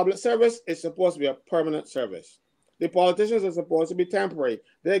public service is supposed to be a permanent service. The politicians are supposed to be temporary.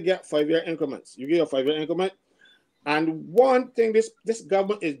 They get 5-year increments. You get a 5-year increment. And one thing this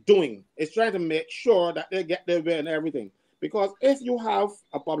government is doing is trying to make sure that they get their way and everything. Because if you have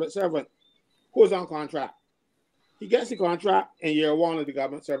a public servant who's on contract, he gets the contract in year 1 of the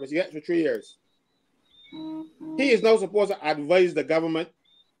government service. He gets for 3 years. He is now supposed to advise the government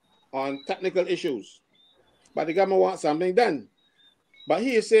on technical issues. But the government wants something done. But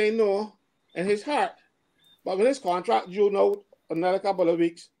he is saying no in his heart. But when his contract due now another couple of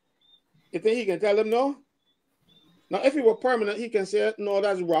weeks, you think he can tell them no? Now, if he were permanent, he can say, no,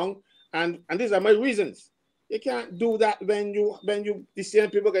 that's wrong. And these are my reasons. You can't do that when the same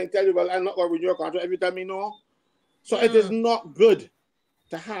people can tell you, well, I'm not going to renew your contract if you tell me no. So it is not good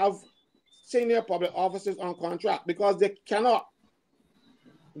to have senior public officers on contract because they cannot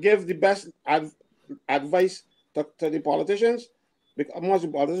give the best advice to the politicians. Because most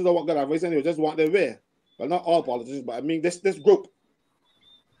of the politicians don't want good advice and they just want their way. Well, not all politicians, but I mean this group.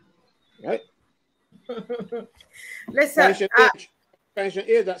 Right? Listen, pension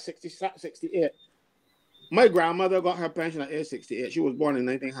age at 68. My grandmother got her pension at age 68. She was born in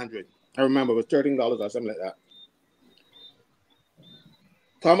 1900. I remember it was $13 or something like that.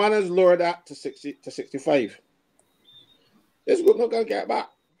 Common has lowered that to 65. This group not gonna get back.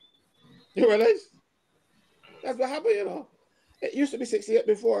 You realize? That's what happened, you know. It used to be 68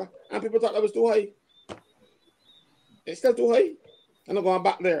 before, and people thought that was too high. It's still too high. I'm not going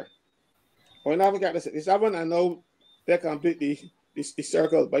back there. When I get to 67, I know they complete the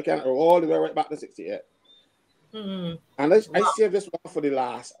circle, but I can't go all the way right back to 68. And I saved this one for the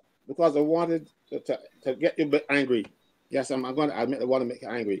last because I wanted to get you a bit angry. Yes, I'm going to admit I want to make you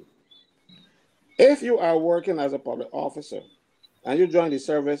angry. If you are working as a public officer and you join the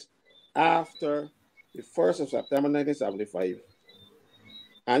service after the 1st of September 1975,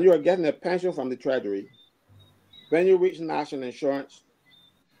 and you are getting a pension from the Treasury, when you reach national insurance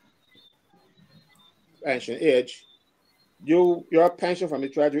pension age, your pension from the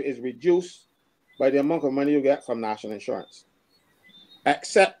Treasury is reduced by the amount of money you get from national insurance,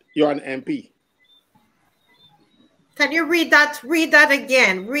 except you're an MP. Can you read that? Read that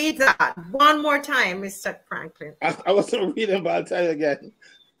again. Read that one more time, Mr. Franklin. I wasn't reading, but I'll tell you again.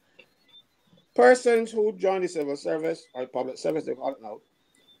 Persons who join the civil service or public service, they call it now,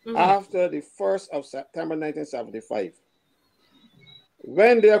 after the 1st of September 1975,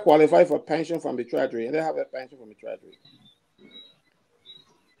 when they qualify for pension from the Treasury, and they have a pension from the Treasury,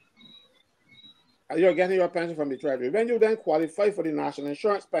 you're getting your pension from the Treasury. When you then qualify for the national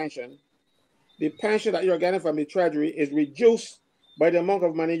insurance pension, the pension that you're getting from the Treasury is reduced by the amount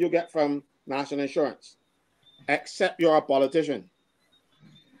of money you get from national insurance, except you're a politician.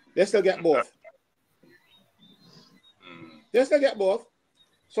 They still get both. They still get both.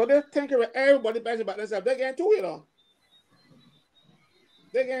 So they're thinking with everybody pension about themselves. They're getting two, you know.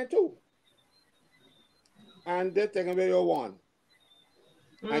 They're getting two. And they're taking away your one.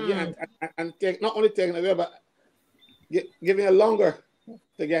 And not only taking away, but giving it longer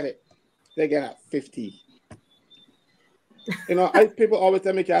to get it. They get at 50. You know, people always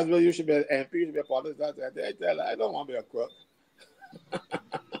tell me, Caswell, you should be an MP, you should be a politician. I tell them, I don't want to be a crook.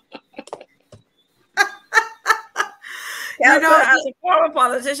 You know, as a former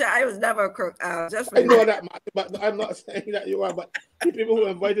politician, I was never a crook. I know that, but I'm not saying that you are, but the people who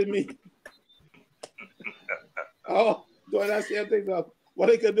invited me. Oh, doing that same thing, what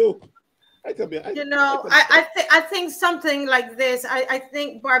they could do. I think something like this. I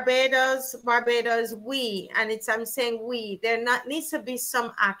think Barbados, I'm saying we. There needs to be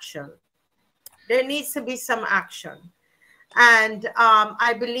some action. There needs to be some action. And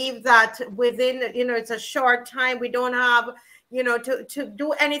I believe that within, it's a short time. We don't have, to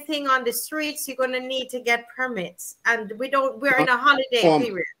do anything on the streets. You're going to need to get permits. And we're in a holiday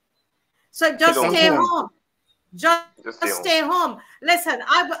period. So just stay home. Just stay home. Listen,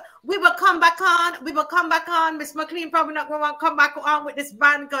 we will come back on. Miss McCLEAN probably not going to come back on with this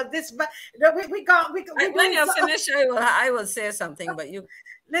band because this. But when you're finished, I will say something. But you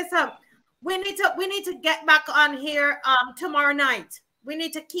listen. We need to get back on here tomorrow night. We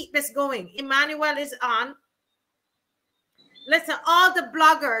need to keep this going. Emmanuel is on. Listen, all the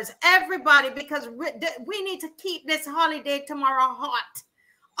bloggers, everybody, because we need to keep this holiday tomorrow hot.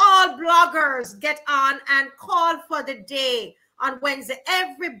 All bloggers get on and call for the day on Wednesday.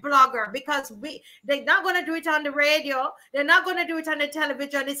 Every blogger, because they're not going to do it on the radio. They're not going to do it on the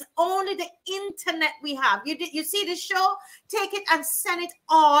television. It's only the internet we have. You see the show? Take it and send it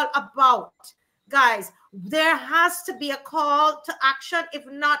all about. Guys, there has to be a call to action. If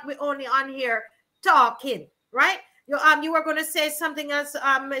not, we're only on here talking, right? You were going to say something else,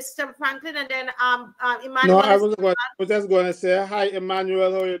 Mr. Franklin, and then Emmanuel. No, I was just going to say, hi,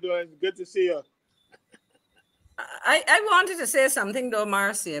 Emmanuel. How are you doing? Good to see you. I wanted to say something though,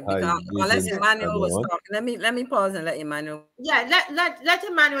 Marcia, because unless Emmanuel was talking, let me pause and let Emmanuel. Yeah, let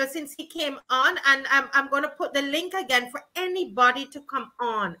Emmanuel, since he came on, and I'm going to put the link again for anybody to come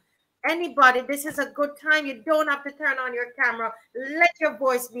on. Anybody, this is a good time. You don't have to turn on your camera. Let your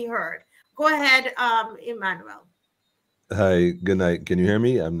voice be heard. Go ahead, Emmanuel. Hi, good night. Can you hear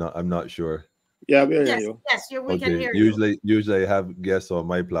me? I'm not sure. Yeah, we hear you. Yes, we can hear you. Usually I have guests on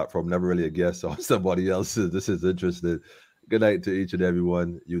my platform, never really a guest on somebody else's. This is interesting. Good night to each and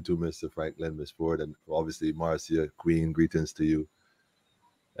everyone. You too, Mr. Franklin, Miss Ford, and obviously Marcia, Queen. Greetings to you.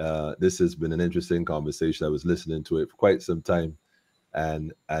 This has been an interesting conversation. I was listening to it for quite some time,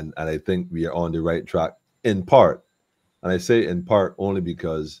 and I think we are on the right track in part. And I say in part only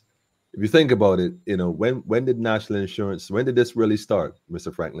because if you think about it, when did national insurance, when did this really start,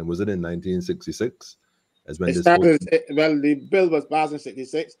 Mr. Franklin? Was it in 1966? Well, the bill was passed in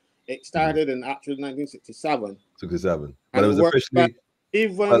 66. It started in actually 1967. 67. But it was officially...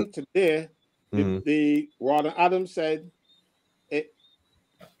 Even today, the Ronald Adams said it,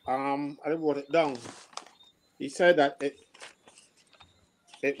 I wrote it down. He said that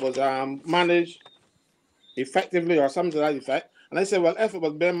it was managed effectively or something to that effect. And I said, well, if it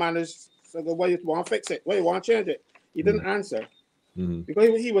was being managed, so why you want to fix it? Why you want to change it? He didn't answer.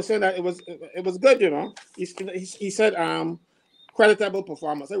 Because he was saying that it was good, He said creditable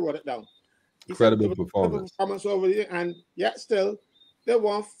performance. I wrote it down. Credible performance over here, and yet still they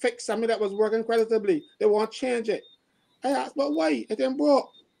want to fix something that was working creditably. They want to change it. I asked, but why? It ain't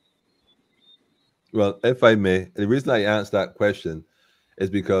broke. Well, if I may, the reason I asked that question is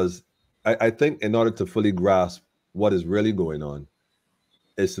because I think in order to fully grasp what is really going on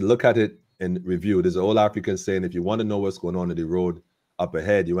is to look at it and review. There's an old African saying, if you want to know what's going on in the road up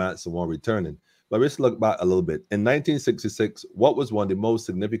ahead, you answer one returning. But let's look back a little bit. In 1966, what was one of the most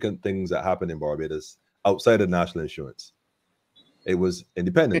significant things that happened in Barbados outside of national insurance? It was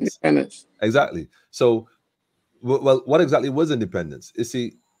independence. Exactly. So, well, what exactly was independence? You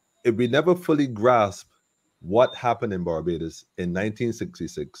see, if we never fully grasp what happened in Barbados in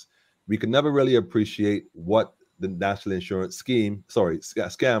 1966, we can never really appreciate what the national insurance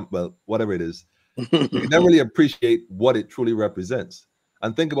scam, well, whatever it is, we can never really appreciate what it truly represents.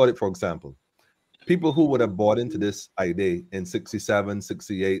 And think about it, for example, people who would have bought into this idea in 67,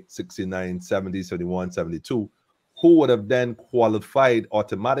 68, 69, 70, 71, 72, who would have then qualified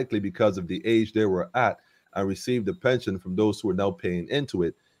automatically because of the age they were at and received the pension from those who are now paying into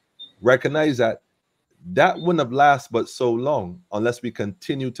it, recognize that that wouldn't have lasted but so long unless we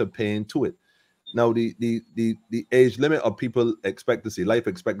continue to pay into it. Now, the age limit of people expectancy, life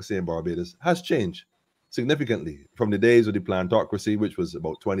expectancy in Barbados has changed significantly from the days of the plantocracy, which was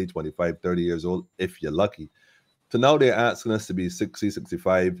about 20, 25, 30 years old, if you're lucky, to now they're asking us to be 60,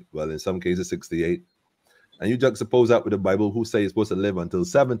 65, well, in some cases 68. And you juxtapose that with the Bible, who say you're supposed to live until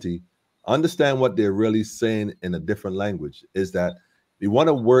 70. Understand what they're really saying in a different language is that we want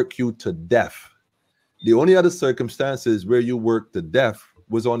to work you to death. The only other circumstances where you work to death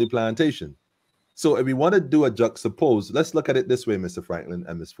was on the plantation. So if we want to do a juxtapose, let's look at it this way, Mr. Franklin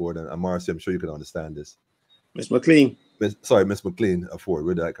and Ms. Ford and Marcy, I'm sure you can understand this. Ms. McCLEAN. Sorry, Ms. McCLEAN, Ford,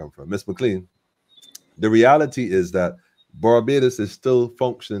 where did that come from? Ms. McCLEAN, the reality is that Barbados is still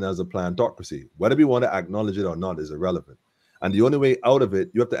functioning as a plantocracy. Whether we want to acknowledge it or not is irrelevant. And the only way out of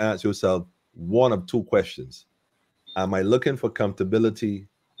it, you have to ask yourself one of two questions. Am I looking for comfortability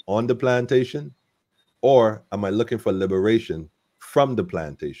on the plantation, or am I looking for liberation from the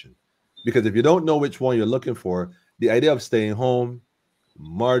plantation? Because if you don't know which one you're looking for, the idea of staying home,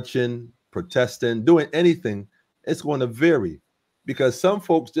 marching, protesting, doing anything, it's going to vary. Because some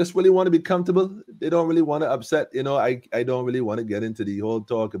folks just really want to be comfortable. They don't really want to upset. You know, I don't really want to get into the whole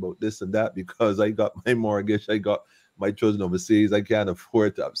talk about this and that because I got my mortgage, I got my children overseas. I can't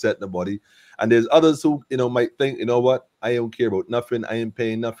afford to upset nobody. And there's others who, you know, might think, you know what, I don't care about nothing. I ain't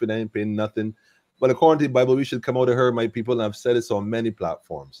paying nothing. I ain't paying nothing. But according to the Bible, we should come out of her, my people. And I've said this on many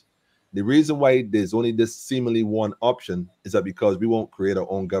platforms. The reason why there's only this seemingly one option is that because we won't create our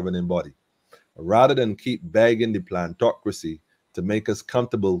own governing body. Rather than keep begging the plantocracy to make us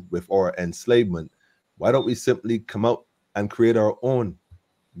comfortable with our enslavement, why don't we simply come out and create our own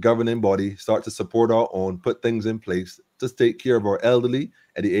governing body, start to support our own, put things in place to take care of our elderly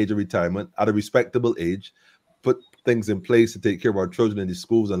at the age of retirement, at a respectable age, put things in place to take care of our children in the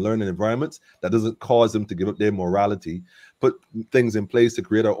schools and learning environments that doesn't cause them to give up their morality, put things in place to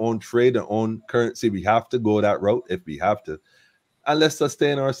create our own trade, our own currency. We have to go that route if we have to. And let's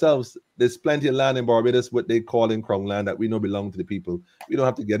sustain ourselves. There's plenty of land in Barbados, what they call in Crown land, that we know belong to the people. We don't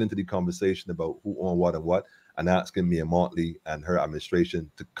have to get into the conversation about who own what and what, and asking Mia Motley and her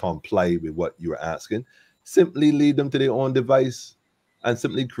administration to comply with what you're asking. Simply lead them to their own device and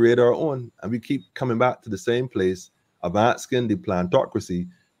simply create our own. And we keep coming back to the same place of asking the plantocracy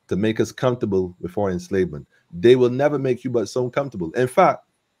to make us comfortable with our enslavement. They will never make you but so comfortable. In fact,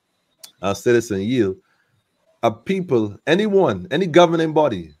 our citizen yield, a people, anyone, any governing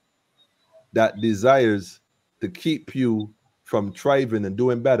body that desires to keep you from thriving and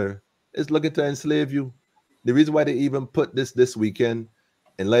doing better is looking to enslave you. The reason why they even put this weekend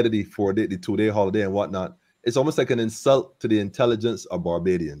in light of the 2-day holiday and whatnot, it's almost like an insult to the intelligence of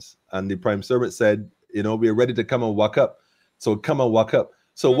Barbadians. And the Prime Servant said, you know, we're ready to come and walk up. So come and walk up.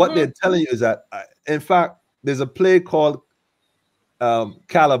 So what they're telling you is that, in fact, there's a play called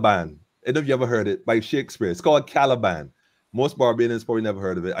Caliban. I don't know if you ever heard it, by Shakespeare. It's called Caliban. Most Barbadians probably never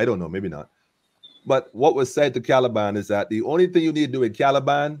heard of it. I don't know, maybe not. But what was said to Caliban is that the only thing you need to do with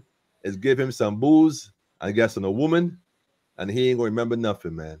Caliban is give him some booze, I guess, and a woman, and he ain't gonna remember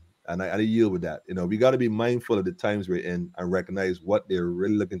nothing, man. And I yield with that. You know, we got to be mindful of the times we're in and recognize what they're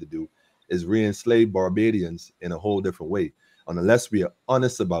really looking to do is re-enslave Barbadians in a whole different way. And unless we are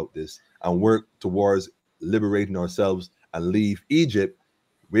honest about this and work towards liberating ourselves and leave Egypt,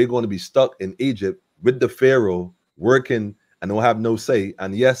 we're going to be stuck in Egypt with the Pharaoh working and don't have no say.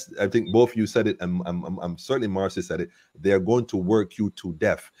 And yes, I think both of you said it, and I'm certainly Marcy said it. They're going to work you to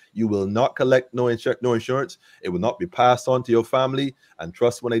death. You will not collect no insurance. It will not be passed on to your family. And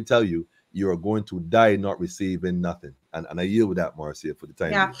trust when I tell you, you are going to die not receiving nothing. And I yield with that, Marcia, for the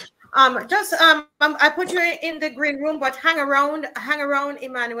time. Yeah. I put you in the green room, but hang around,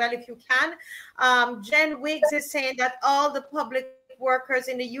 Emmanuel, if you can. Jen Wiggs is saying that all the public workers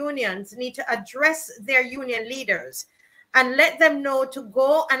in the unions need to address their union leaders and let them know to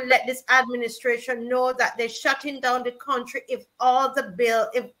go and let this administration know that they're shutting down the country if all the bill,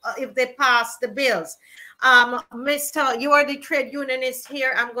 if they pass the bills. Mr. You are the trade unionist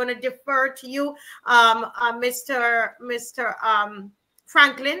here. I'm going to defer to you, Mr.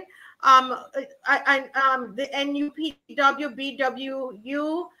 Franklyn. The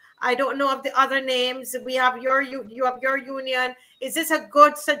NUPWBWU. I don't know of the other names. You have your union. Is this a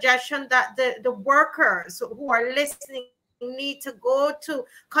good suggestion that the workers who are listening need to go to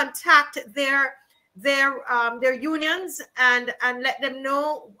contact their their unions and let them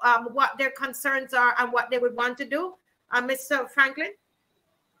know what their concerns are and what they would want to do, Mr. Franklin?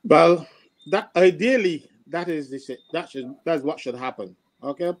 Well, that ideally that's what should happen.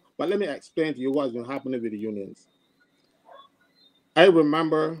 Okay, but let me explain to you what's been happening with the unions. I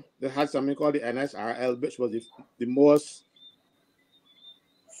remember they had something called the NSRL, which was the most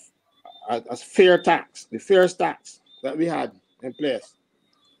fair tax, the fairest tax that we had in place.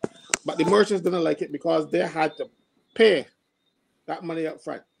 But the merchants didn't like it because they had to pay that money up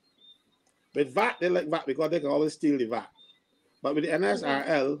front. With VAT, they like VAT because they can always steal the VAT. But with the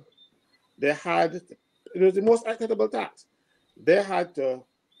NSRL, it was the most equitable tax. They had to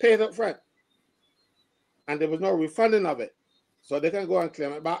pay it up front. And there was no refunding of it. So they can go and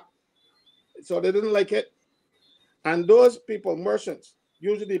claim it back. So they didn't like it. And those people, merchants,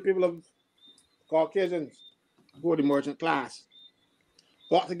 usually people of Caucasians, who are the merchant class,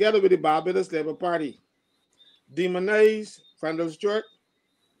 got together with the Barbados Labour Party, demonized Friendly Stewart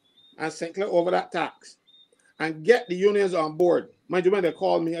and Sinclair over that tax, and get the unions on board. Mind you, when they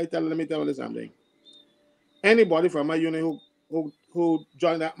call me, let me tell you something. Anybody from my union who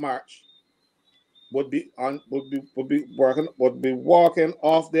joined that march would be walking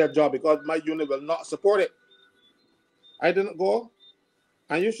off their job because my union will not support it. I didn't go,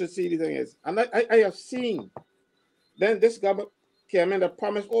 and you should see the thing is, and I have seen. Then this government came in and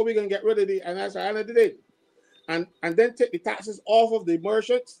promised, oh, we're gonna get rid of the NSRL, and they did, and then take the taxes off of the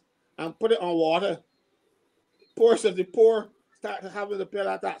merchants and put it on water. Poorest of the poor start having to pay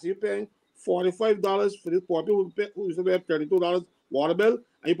that tax. You're paying $45 for the poor people who used to pay $32 water bill,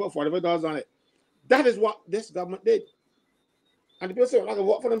 and you put $45 on it. That is what this government did. And the people say, I'm not going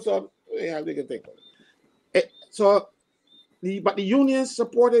to vote for them, so they can think of it. But the unions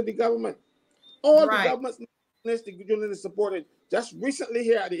supported the government. All the governments, the unions supported. Just recently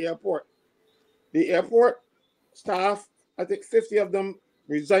here at the airport staff, I think 50 of them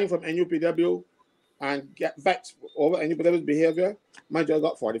resigned from NUPW and get vexed over NUPW's behavior. Mind you, I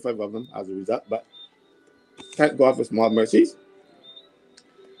got 45 of them as a result, but thank God for small mercies.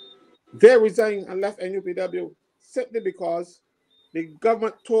 They resigned and left NUPW simply because the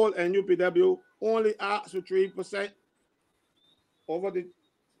government told NUPW only ask for 3% over the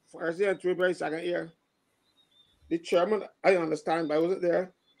first year and 3% second year. The chairman, I understand, but I wasn't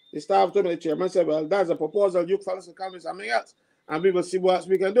there. The staff told me, the chairman said, well, that's a proposal. You fellas can come with something else, and we will see what else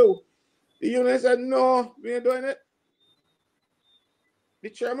we can do. The union said, no, we ain't doing it. The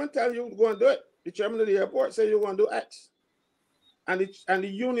chairman tell you to go and do it. The chairman of the airport said you're going to do X. And the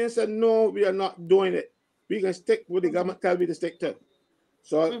union said, no, we are not doing it. We can stick with the government tell me to stick to.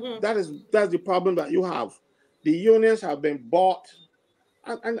 So that's the problem that you have. The unions have been bought.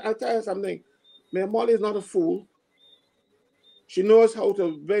 And I'll tell you something. Mayor Molly is not a fool. She knows how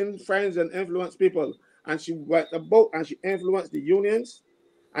to win friends and influence people. And she went about and she influenced the unions.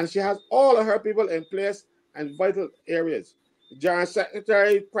 And she has all of her people in place and vital areas. General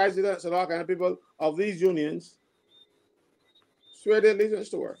secretary, presidents, and all kind of people of these unions swear their allegiance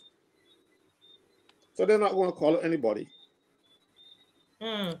to her. So they're not going to call it anybody.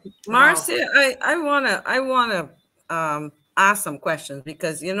 Marcy, I wanna ask some questions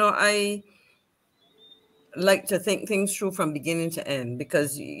because I like to think things through from beginning to end,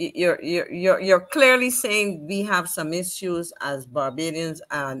 because you're clearly saying we have some issues as Barbadians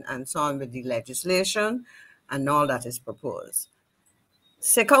and so on with the legislation and all that is proposed.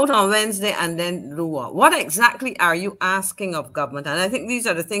 Sick out on Wednesday and then do what? What exactly are you asking of government? And I think these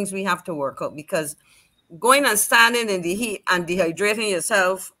are the things we have to work out, because going and standing in the heat and dehydrating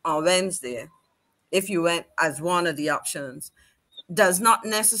yourself on Wednesday, if you went as one of the options, does not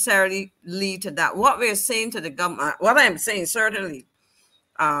necessarily lead to that. What we're saying to the government, what I'm saying certainly,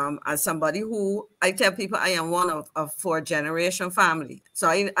 as somebody who, I tell people I am one of 4-generation family. So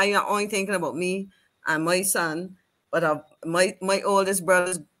I am only thinking about me and my son, but of my oldest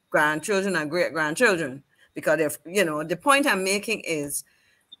brother's grandchildren and great-grandchildren. Because if, the point I'm making is,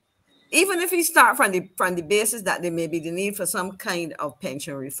 even if we start from the basis that there may be the need for some kind of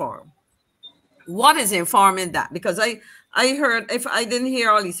pension reform, what is informing that? Because I heard, if I didn't hear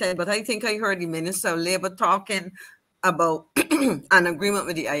all he said, but I think I heard the Minister of Labor talking about an agreement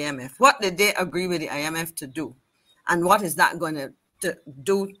with the IMF. What did they agree with the IMF to do? And what is that going to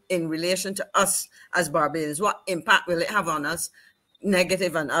do in relation to us as Barbadians? What impact will it have on us,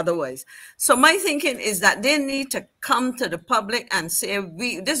 negative and otherwise? So my thinking is that they need to come to the public and say,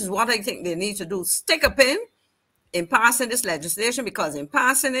 this is what I think they need to do. Stick a pin in passing this legislation, because in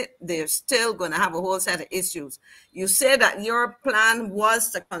passing it, they're still going to have a whole set of issues. You say that your plan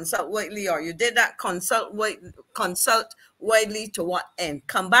was to consult widely, or you did that consult widely to what end?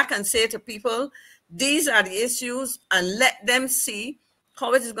 Come back and say to people these are the issues, and let them see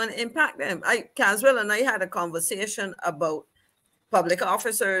how it is going to impact them. Caswell and I had a conversation about public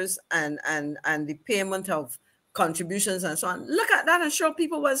officers and the payment of contributions and so on. Look at that and show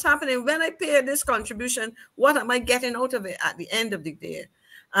people what's happening. When I pay this contribution, what am I getting out of it at the end of the day?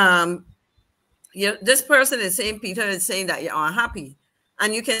 This person is saying, Peter is saying that you're unhappy.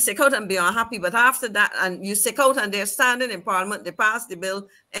 And you can stick out and be unhappy, but after that, and you stick out and they're standing in Parliament, they pass the bill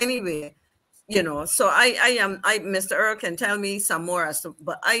anyway. You know, so Mr. Earl can tell me some more as to,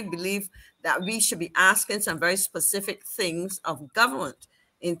 but I believe that we should be asking some very specific things of government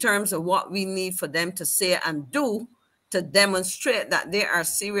in terms of what we need for them to say and do to demonstrate that they are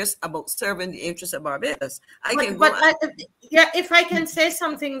serious about serving the interests of Barbados. If I can say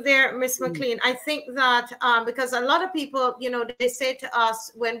something there, Ms. McCLEAN, I think that because a lot of people, you know, they say to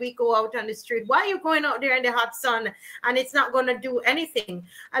us when we go out on the street, why are you going out there in the hot sun and it's not going to do anything?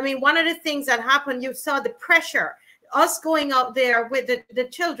 I mean, one of the things that happened, you saw the pressure, us going out there with the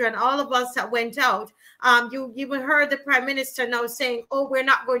children, all of us that went out. You even heard the Prime Minister now saying, oh, we're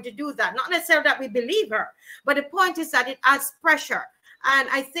not going to do that. Not necessarily that we believe her, but the point is that it adds pressure. And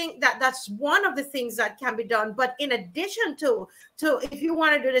I think that that's one of the things that can be done. But in addition to if you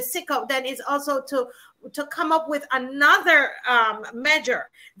want to do the sick out, then it's also to come up with another measure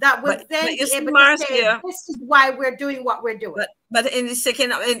that would then be able to say, this is why we're doing what we're doing. But in the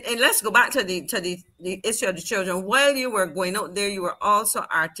second, and let's go back to the issue of the children. While you were going out there, you were also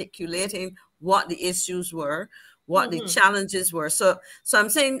articulating what the issues were, what the challenges were. So I'm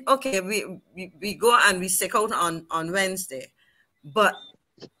saying, okay, we go and we stick out on Wednesday. But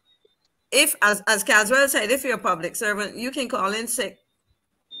if, as Caswell said, if you're a public servant, you can call in sick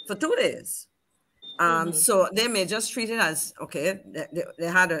for 2 days. So they may just treat it as, okay, they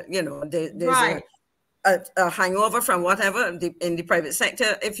had a, you know, there's a hangover from whatever in the private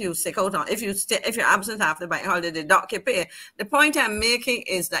sector. If you sick out on, if you're absent after the bank holiday, the doc you pay. The point I'm making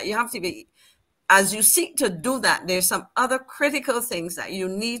is that you have to be, as you seek to do that, there's some other critical things that you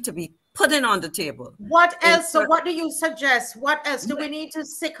need to be putting on the table. What else? So what do you suggest? What else? Do we need to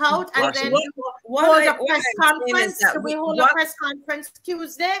stick out and then hold a press conference? Do we hold a press conference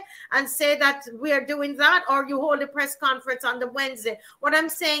Tuesday and say that we are doing that, or you hold a press conference on the Wednesday? What I'm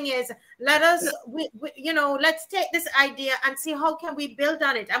saying is, let us, you know, let's take this idea and see how can we build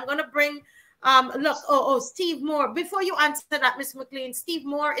on it. I'm going to bring look, Steve Moore. Before you answer that, Ms. McCLEAN, Steve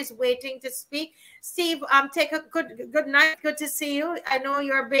Moore is waiting to speak. Steve, take a good night. Good to see you. I know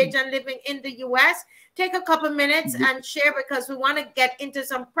you're Bajan living in the US. Take a couple minutes and share, because we want to get into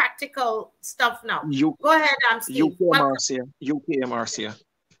some practical stuff now. Go ahead, Steve. UK Marcia.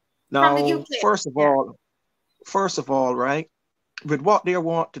 Now, first of all, right, with what they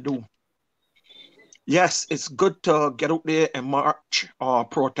want to do, yes, it's good to get out there and march or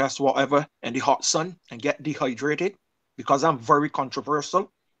protest, whatever, in the hot sun and get dehydrated, because I'm very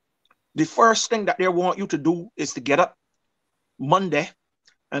controversial. The first thing that they want you to do is to get up Monday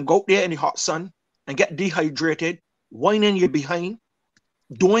and go out there in the hot sun and get dehydrated, whining your behind,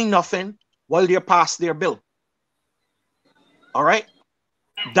 doing nothing while they pass their bill. All right?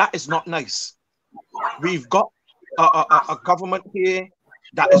 That is not nice. We've got a government here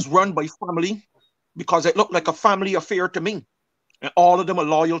that is run by family, because it looked like a family affair to me. And all of them are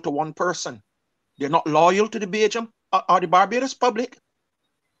loyal to one person. They're not loyal to the Bajan or the Barbados public.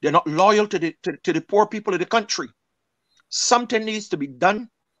 They're not loyal to the poor people of the country. Something needs to be done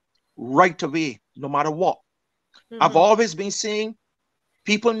right away, no matter what. I've always been saying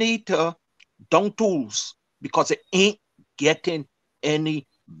people need to down tools, because it ain't getting any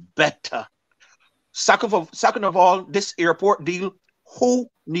better. Second of all, this airport deal, who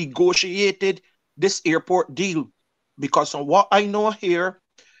negotiated this airport deal? Because from what I know here,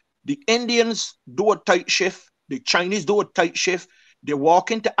 the Indians do a tight shift, the Chinese do a tight shift. They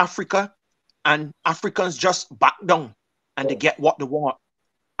walk into Africa and Africans just back down and they get what they want.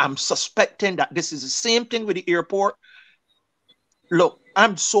 I'm suspecting that this is the same thing with the airport. Look,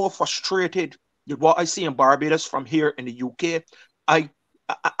 I'm so frustrated with what I see in Barbados from here in the UK. I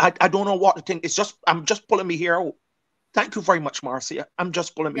don't know what to think. It's just, I'm just pulling me here out. Thank you very much, Marcia. I'm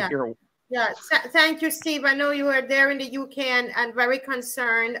just pulling me here out. Yeah, thank you, Steve. I know you were there in the UK and very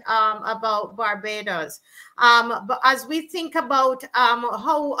concerned about Barbados. But as we think about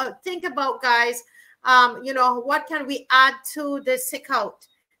guys, you know, what can we add to the sick out,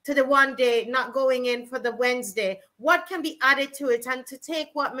 to the 1 day, not going in for the Wednesday? What can be added to it, and to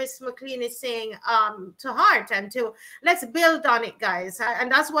take what Ms. McCLEAN is saying to heart, and to let's build on it, guys.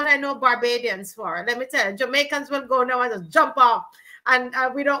 And that's what I know Barbadians for. Let me tell you, Jamaicans will go now and just jump off and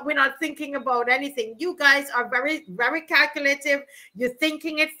we're not thinking about anything. You guys are very, very calculative. You're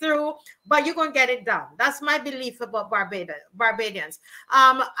thinking it through, but you're gonna get it done. That's my belief about Barbadians.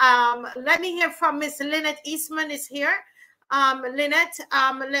 Let me hear from Miss Lynette Eastman is here. Lynette,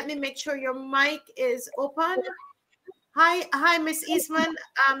 let me make sure your mic is open. Hi, Miss Eastman.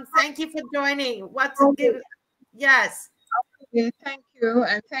 Thank you for joining. Yes. Okay, thank you,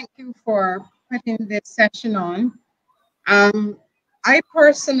 and thank you for putting this session on. I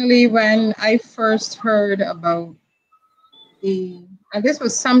personally, when I first heard about and this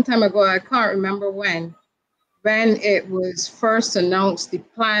was some time ago, I can't remember when it was first announced, the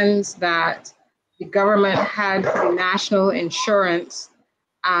plans that the government had for the national insurance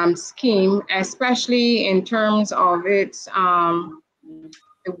scheme, especially in terms of its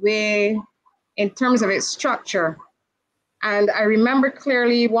in terms of its structure. And I remember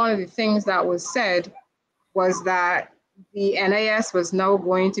clearly one of the things that was said was that the NIS was now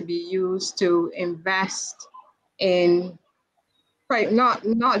going to be used to invest in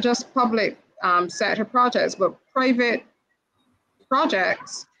not just public sector projects, but private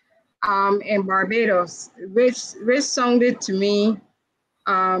projects in Barbados, which sounded to me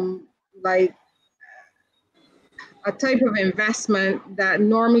like a type of investment that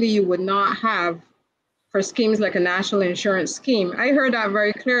normally you would not have for schemes like a national insurance scheme. I heard that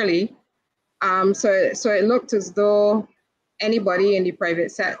very clearly. So it looked as though anybody in the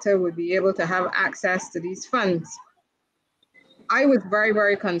private sector would be able to have access to these funds. I was very,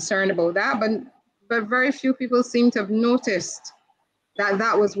 very concerned about that, but very few people seem to have noticed that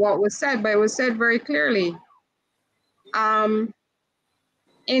that was what was said, but it was said very clearly.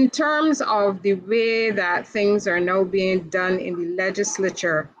 In terms of the way that things are now being done in the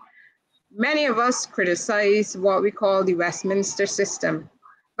legislature, many of us criticize what we call the Westminster system.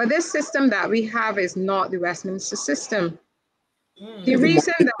 But this system that we have is not the Westminster system. The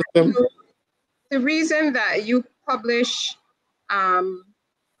reason that you publish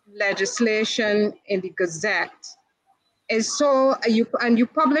legislation in the Gazette is so you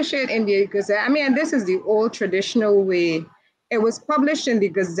publish it in the Gazette. I mean, this is the old traditional way. It was published in the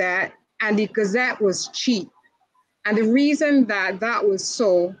Gazette, and the Gazette was cheap. And the reason that that was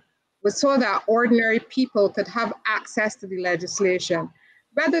so that ordinary people could have access to the legislation,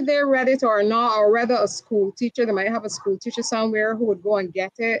 whether they read it or not, or whether a school teacher, they might have a school teacher somewhere who would go and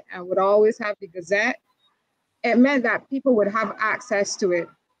get it and would always have the Gazette. It meant that people would have access to it.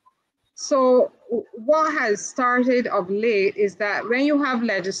 So what has started of late is that when you have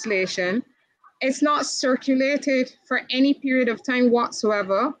legislation, it's not circulated for any period of time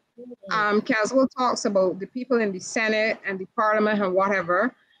whatsoever. CASWELL talks about the people in the Senate and the Parliament and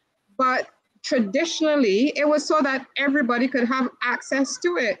whatever, but traditionally it was so that everybody could have access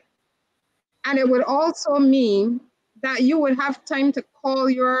to it. And it would also mean that you would have time to call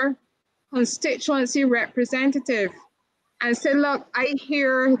your constituency representative and say, look, I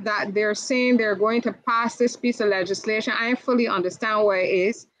hear that they're saying they're going to pass this piece of legislation. I fully understand what it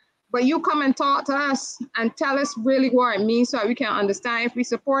is, but you come and talk to us and tell us really what it means so that we can understand if we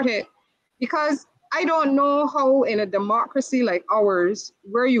support it. Because I don't know how in a democracy like ours,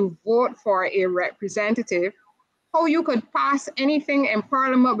 where you vote for a representative, how you could pass anything in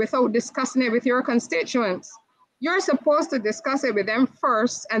Parliament without discussing it with your constituents. You're supposed to discuss it with them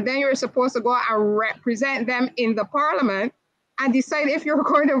first, and then you're supposed to go and represent them in the Parliament and decide if you're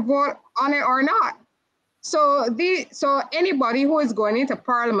going to vote on it or not. So anybody who is going into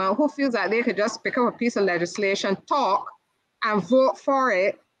Parliament who feels that they could just pick up a piece of legislation, talk, and vote for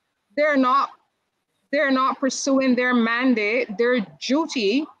it, they're not pursuing their mandate, their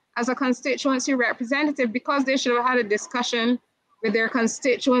duty as a constituency representative, because they should have had a discussion with their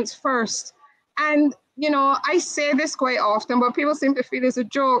constituents first. And you know, I say this quite often, but people seem to feel it's a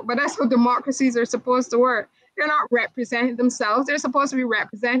joke, but that's how democracies are supposed to work. They're not representing themselves. They're supposed to be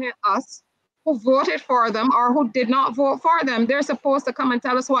representing us who voted for them or who did not vote for them. They're supposed to come and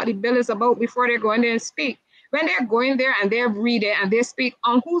tell us what the bill is about before they're going there and speak. When they're going there and they read it and they speak,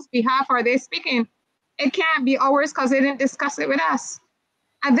 on whose behalf are they speaking? It can't be ours because they didn't discuss it with us.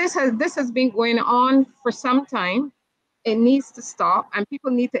 And this has been going on for some time. It needs to stop, and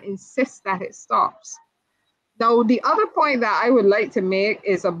people need to insist that it stops. Now, the other point that I would like to make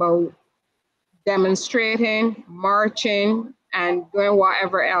is about demonstrating, marching, and doing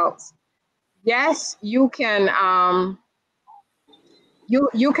whatever else. Yes, you can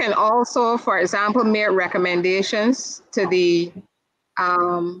you can also, for example, make recommendations to the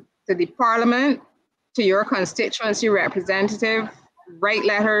Parliament, to your constituency representative, write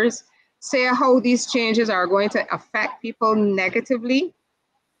letters, say how these changes are going to affect people negatively,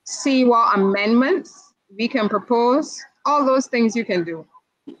 see what amendments we can propose, All those things you can do.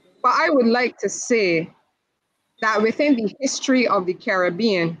 But I would like to say that within the history of the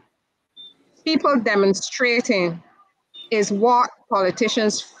Caribbean, people demonstrating is what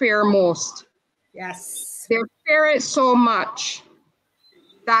politicians fear most. Yes. They fear it so much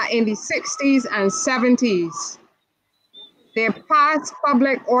that in the 60s and 70s, they passed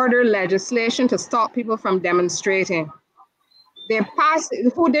public order legislation to stop people from demonstrating. They passed,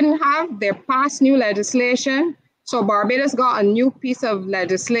 who didn't have, they passed new legislation. So Barbados got a new piece of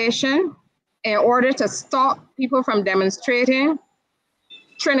legislation in order to stop people from demonstrating.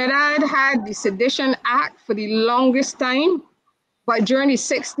 Trinidad had the Sedition Act for the longest time, but during the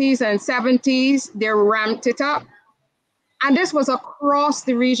 60s and 70s, they ramped it up. And this was across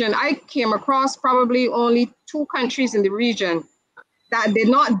the region. I came across probably only 2 countries in the region that did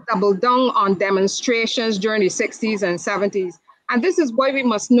not double down on demonstrations during the 60s and 70s. And this is why we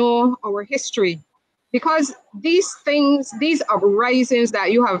must know our history, because these things, these uprisings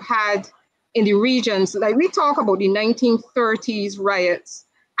that you have had in the regions, like we talk about the 1930s riots,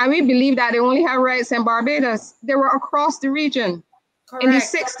 and we believe that they only have riots in Barbados. They were across the region. Correct. In the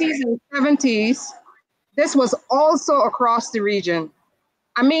 60s and 70s, this was also across the region.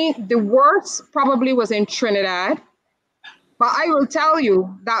 I mean, the worst probably was in Trinidad, but I will tell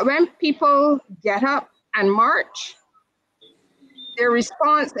you that when people get up and march, their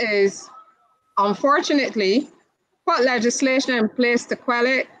response is, unfortunately, put legislation in place to quell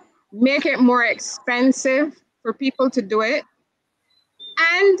it, make it more expensive for people to do it.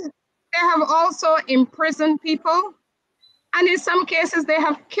 And they have also imprisoned people. And in some cases, they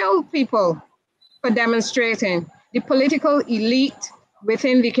have killed people for demonstrating, the political elite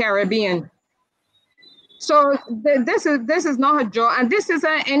within the Caribbean. So this is not a joke, and this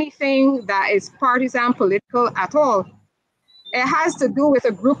isn't anything that is partisan political at all. It has to do with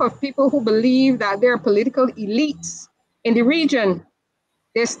a group of people who believe that they're political elites in the region.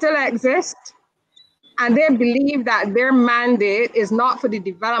 They still exist, and they believe that their mandate is not for the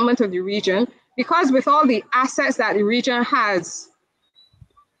development of the region, because with all the assets that the region has,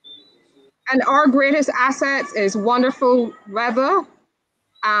 and our greatest assets is wonderful weather,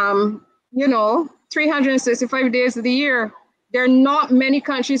 you know, 365 days of the year. There are not many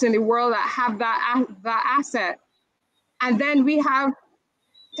countries in the world that have that asset. And then we have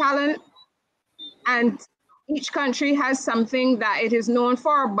talent, and each country has something that it is known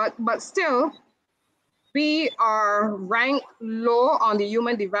for, but still, we are ranked low on the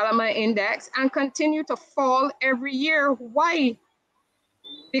Human Development Index and continue to fall every year. Why?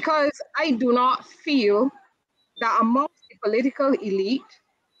 Because I do not feel that amongst the political elite,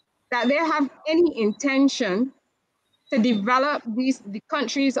 that they have any intention to develop the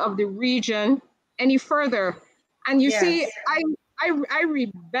countries of the region any further. And you see, I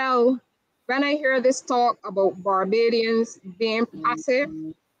rebel when I hear this talk about Barbadians being passive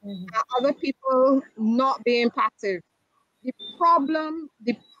and other people not being passive. The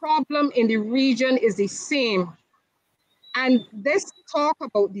problem in the region is the same. And this talk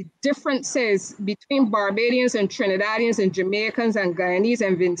about the differences between Barbadians and Trinidadians and Jamaicans and Guyanese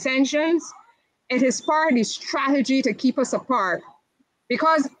and Vincentians, it is part of the strategy to keep us apart.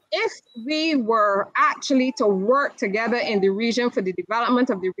 Because if we were actually to work together in the region for the development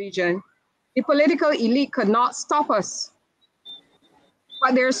of the region, the political elite could not stop us.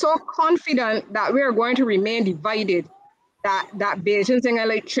 But they're so confident that we are going to remain divided, that Bajans and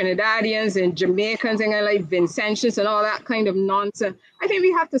like Trinidadians and Jamaicans and like Vincentians and all that kind of nonsense. I think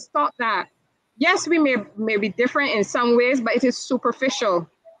we have to stop that. Yes, we may be different in some ways, but it is superficial.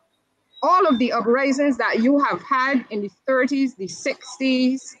 All of the uprisings that you have had in the 30s, the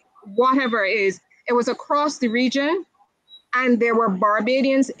 60s, whatever it is, it was across the region, and there were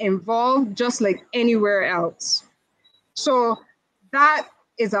Barbadians involved just like anywhere else. So that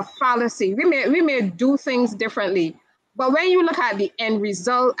is a fallacy. We may do things differently, but when you look at the end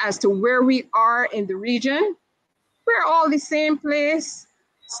result as to where we are in the region, we're all the same place,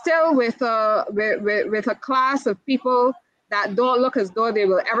 still with a class of people that don't look as though they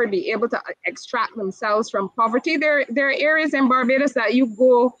will ever be able to extract themselves from poverty. There are areas in Barbados that you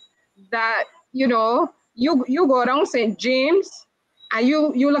go, that, you know, you go down St. James and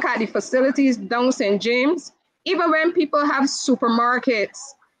you look at the facilities down St. James. Even when people have supermarkets,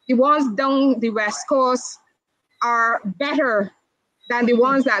 the ones down the West Coast are better than the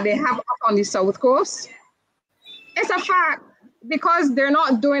ones that they have up on the South Coast. It's a fact, because they're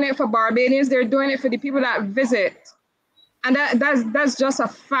not doing it for Barbadians, they're doing it for the people that visit. And that's just a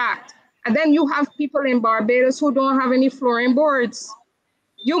fact. And then you have people in Barbados who don't have any flooring boards.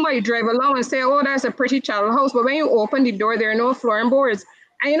 You might drive along and say, oh, that's a pretty child house. But when you open the door, there are no flooring boards.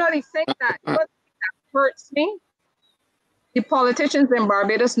 And you know, the thing that hurts me The politicians in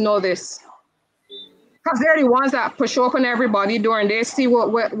Barbados know this, because they're the ones that push open everybody door and they see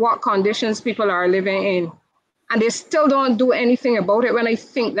what conditions people are living in. And they still don't do anything about it when I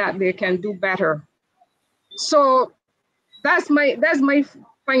think that they can do better. So that's my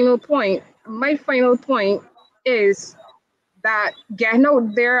final point. My final point is that getting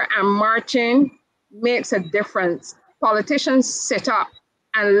out there and marching makes a difference. Politicians sit up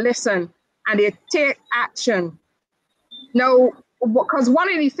and listen and they take action. Now, because one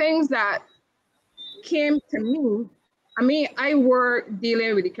of the things that came to me, I mean, I work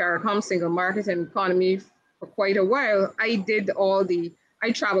dealing with the CARICOM single market and economy for quite a while. I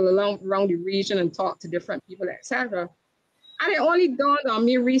travel around the region and talk to different people, etc. And it only dawned on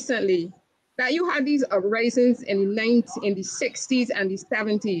me recently that you had these uprisings in the 60s and the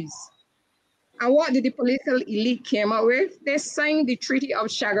 70s. And what did the political elite came up with? They signed the Treaty of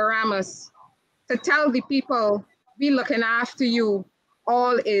Chaguaramas to tell the people, we looking after you,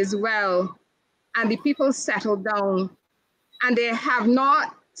 all is well. And the people settled down. And they have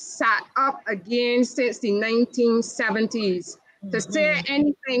not sat up again since the 1970s to say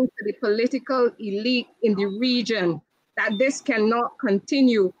anything to the political elite in the region that this cannot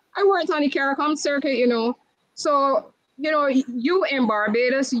continue. I worked on the CARICOM circuit, you know. So, you know, you in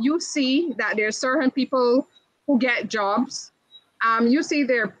Barbados, you see that there's certain people who get jobs. You see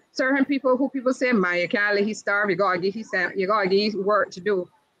there are certain people who people say, man, you can't let him starve, you gotta give him work to do.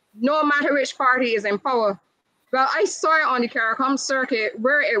 No matter which party is in power. Well, I saw it on the CARICOM circuit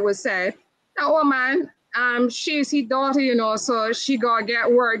where it was said, that, oh man, she's his daughter, you know, so she gotta get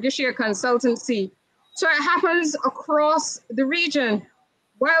work, give she a consultancy. So it happens across the region.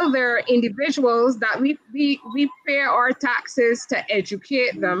 Well, there are individuals that we pay our taxes to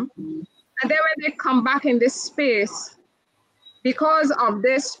educate them. And then when they come back in this space, because of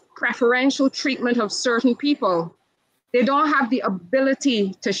this preferential treatment of certain people, they don't have the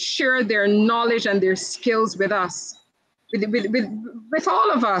ability to share their knowledge and their skills with us, with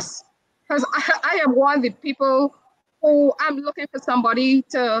all of us. Because I am one of the people who I'm looking for somebody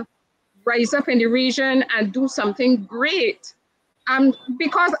to rise up in the region and do something great.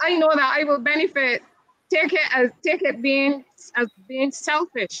 Because I know that I will benefit, take it being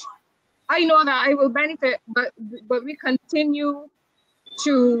selfish. I know that I will benefit, but we continue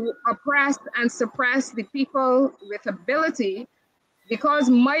to oppress and suppress the people with ability, because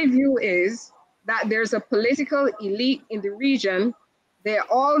my view is that there's a political elite in the region. They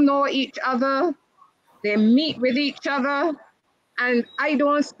all know each other, they meet with each other, and I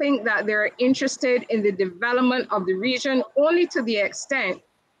don't think that they're interested in the development of the region, only to the extent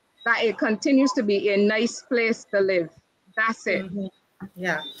that it continues to be a nice place to live. That's it.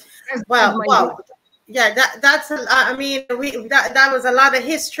 Yeah. Wow. Yeah, that's I mean, that was a lot of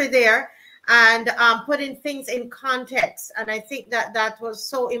history there, and putting things in context. And I think that was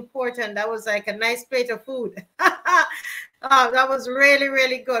so important. That was like a nice plate of food. That was really,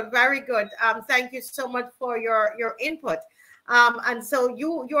 really good. Very good. Thank you so much for your input. And so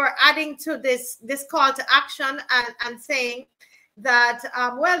you're adding to this call to action and saying that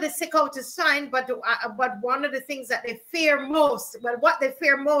well, the sick out is fine, but one of the things that they fear most, well, what they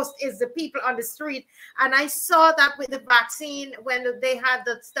fear most is the people on the street. And I saw that with the vaccine when they had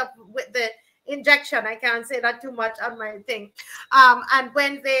the stuff with the injection. I can't say that too much on my thing.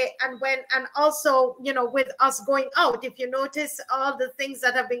 And also, you know, with us going out, if you notice all the things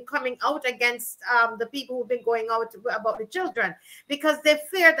that have been coming out against the people who've been going out about the children, because they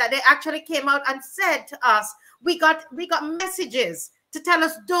fear that. They actually came out and said to us, we got messages to tell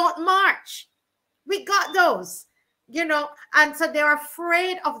us don't march. We got those, you know, and so they're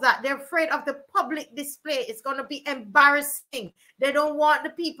afraid of that. They're afraid of the public display. It's going to be embarrassing. They don't want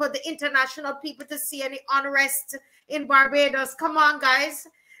the people, the international people, to see any unrest in Barbados. Come on, guys.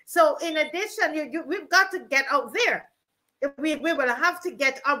 So in addition, we've got to get out there. We will have to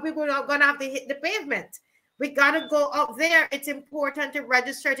get up. We're going to have to hit the pavement. We got to go out there. It's important to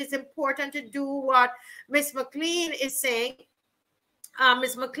register. It's important to do what Ms. McCLEAN is saying.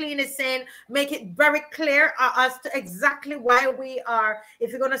 Ms. McCLEAN is saying, make it very clear as to exactly why we are. If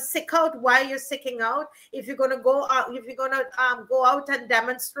you're going to sick out, why you're sicking out. If you're going to go out, if you're going to go out and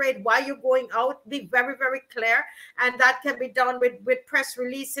demonstrate why you're going out, be very, very clear. And that can be done with press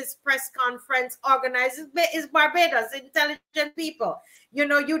releases, press conference, organizers. It's Barbados, intelligent people. You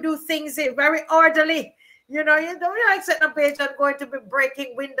know, you do things very orderly. You know, you don't like setting a page and going to be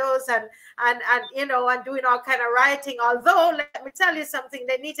breaking windows and you know, and doing all kind of rioting. Although, let me tell you something,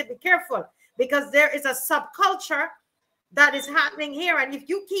 they need to be careful, because there is a subculture that is happening here. And if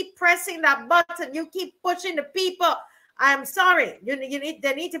you keep pressing that button, you keep pushing the people I'm sorry. They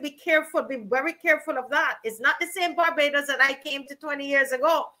need to be careful, be very careful of that. It's not the same Barbados that I came to 20 years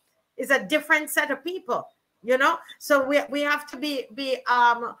ago. It's a different set of people, you know. So we have to be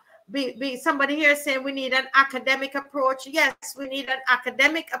somebody here saying we need an academic approach. Yes, we need an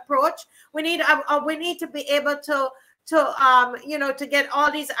academic approach. We need to be able to you know, to get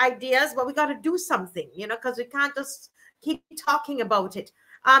all these ideas, but we got to do something, you know, because we can't just keep talking about it.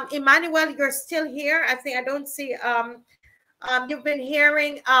 Emmanuel, you're still here. I don't see you've been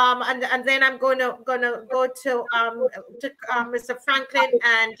hearing and then I'm gonna go to Mr. Franklin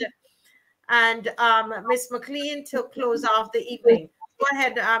and Miss McCLEAN to close off the evening. Go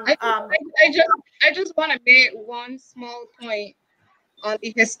ahead. I just want to make one small point on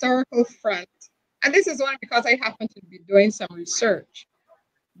the historical front, and this is only because I happen to be doing some research.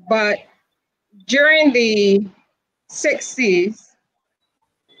 But during the 60s,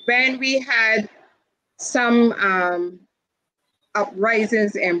 when we had some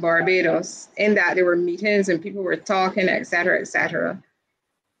uprisings in Barbados, in that there were meetings and people were talking, etc., etc.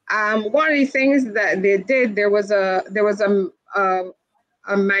 One of the things that they did, there was a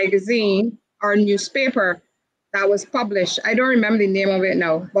magazine or newspaper that was published. I don't remember the name of it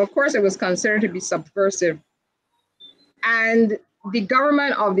now, but of course it was considered to be subversive. And the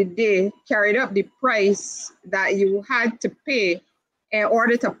government of the day carried up the price that you had to pay in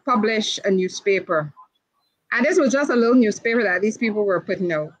order to publish a newspaper. And this was just a little newspaper that these people were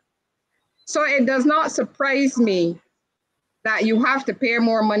putting out. So it does not surprise me that you have to pay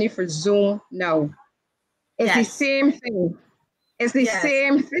more money for Zoom now. It's the same thing. It's the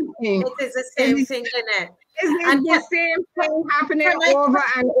same thing. It is the same thing, Lynette. It's the same thing happening over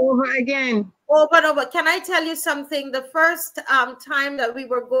and over again. Over and over. Can I tell you something? The first time that we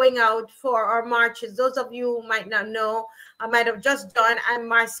were going out for our marches, those of you who might not know, I might have just joined. I'm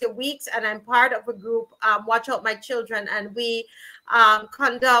Marcia Weeks, and I'm part of a group, Watch Out My Children, and we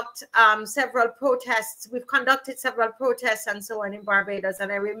conduct several protests. We've conducted several protests and so on in Barbados.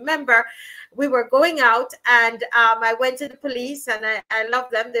 And I remember we were going out, and I went to the police, and I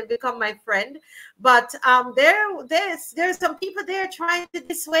love them. They've become my friend. But there's some people there trying to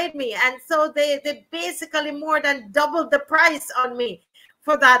dissuade me. And so they basically more than doubled the price on me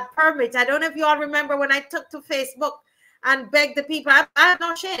for that permit. I don't know if you all remember when I took to Facebook and begged the people. I have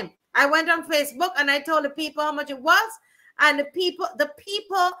no shame. I went on Facebook and I told the people how much it was. And the people,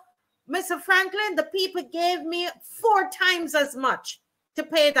 Mr. Franklin, the people gave me 4 times as much to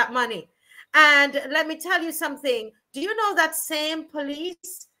pay that money. And let me tell you something. Do you know that same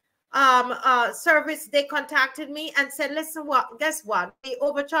police service, they contacted me and said, listen, guess what? They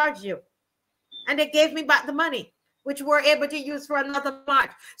overcharged you. And they gave me back the money, which we're able to use for another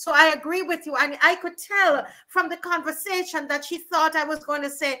march. So I agree with you. And I could tell from the conversation that she thought I was going to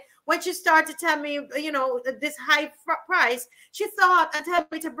say, when she started to tell me, you know, this high price, she thought and tell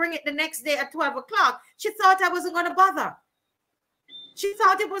me to bring it the next day at 12 o'clock. She thought I wasn't going to bother. She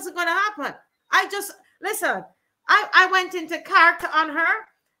thought it wasn't going to happen. Listen, I went into character on her,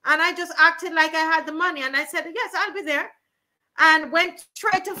 and I just acted like I had the money. And I said, yes, I'll be there. And went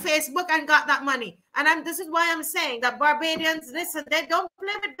straight to Facebook and got that money. And this is why I'm saying that Barbadians, listen, they don't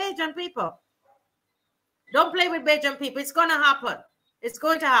play with Bajan people. Don't play with Bajan people. It's going to happen. It's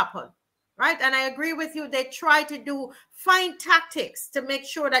going to happen, right? And I agree with you. They try to find tactics to make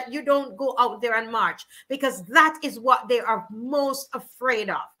sure that you don't go out there and march, because that is what they are most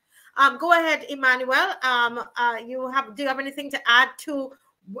afraid of. Go ahead, Emmanuel. Do you have anything to add to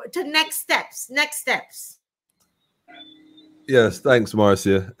next steps? Next steps. Yes, thanks,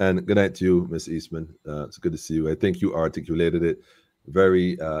 Marcia, and good night to you, Ms. Eastman. It's good to see you. I think you articulated it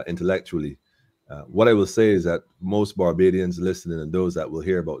very intellectually. What I will say is that most Barbadians listening and those that will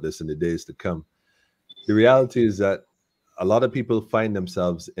hear about this in the days to come, the reality is that a lot of people find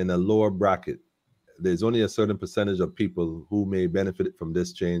themselves in a lower bracket. There's only a certain percentage of people who may benefit from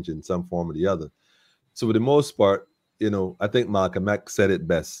this change in some form or the other. So for the most part, you know, I think Malcolm X said it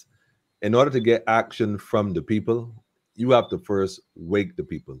best. In order to get action from the people, you have to first wake the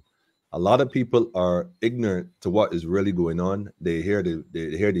people. A lot of people are ignorant to what is really going on. They hear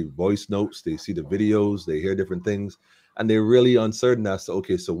the voice notes, they see the videos, they hear different things, and they're really uncertain as to,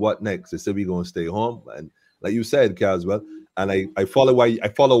 okay, so what next? They said we're going to stay home, and like you said, Caswell, and I follow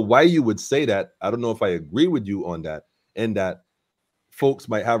why you would say that. I don't know if I agree with you on that, in that folks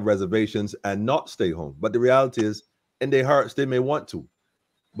might have reservations and not stay home, but the reality is, in their hearts, they may want to.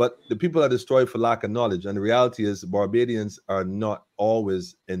 But the people are destroyed for lack of knowledge. And the reality is Barbadians are not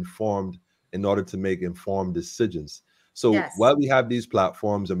always informed in order to make informed decisions. So yes, while we have these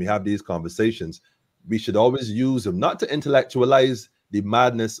platforms and we have these conversations, we should always use them, not to intellectualize the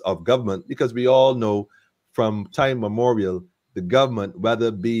madness of government, because we all know from time memorial, the government, whether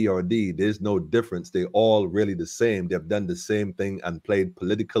B or D, there's no difference. They're all really the same. They've done the same thing and played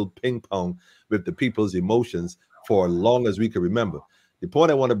political ping pong with the people's emotions for as long as we can remember. The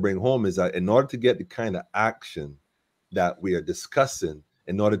point I want to bring home is that in order to get the kind of action that we are discussing,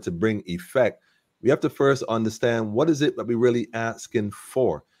 in order to bring effect, we have to first understand what is it that we're really asking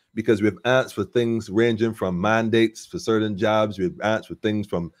for. Because we've asked for things ranging from mandates for certain jobs. We've asked for things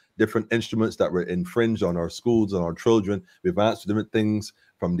from different instruments that were infringed on our schools and our children. We've asked for different things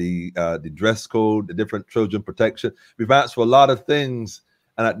from the dress code, the different children protection. We've asked for a lot of things.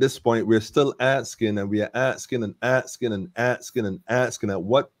 And at this point, we're still asking, and we are asking and asking and asking and asking, at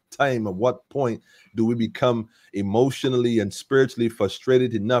what time, at what point do we become emotionally and spiritually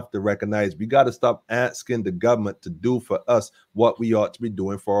frustrated enough to recognize we got to stop asking the government to do for us what we ought to be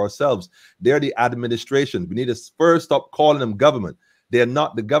doing for ourselves? They're the administration. We need to first stop calling them government. They're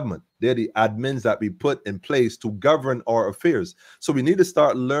not the government. They're the admins that we put in place to govern our affairs. So we need to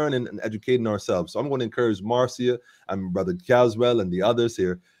start learning and educating ourselves. So I'm going to encourage Marcia and Brother Caswell and the others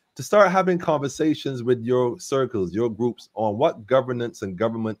here to start having conversations with your circles, your groups, on what governance and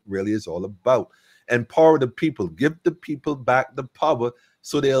government really is all about. Empower the people, give the people back the power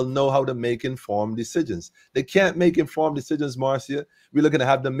so they'll know how to make informed decisions. They can't make informed decisions, Marcia. We're looking to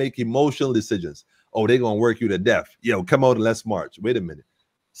have them make emotional decisions. Oh, they're going to work you to death. Yo, come out and let's march. Wait a minute.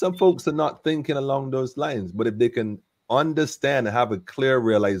 Some folks are not thinking along those lines, but if they can understand and have a clear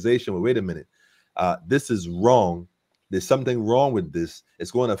realization, well, wait a minute, this is wrong. There's something wrong with this.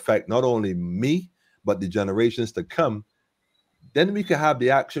 It's going to affect not only me, but the generations to come. Then we can have the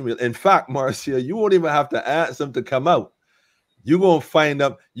action. In fact, Marcia, you won't even have to ask them to come out. You're going to find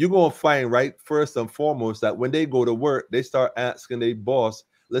up, you're going to find right first and foremost that when they go to work, they start asking their boss,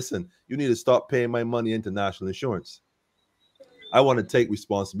 listen, you need to stop paying my money into national insurance. I want to take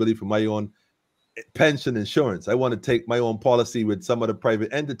responsibility for my own pension insurance. I want to take my own policy with some other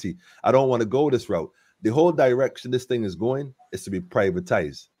private entity. I don't want to go this route. The whole direction this thing is going is to be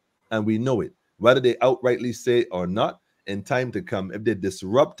privatized. And we know it. Whether they outrightly say it or not, in time to come, if they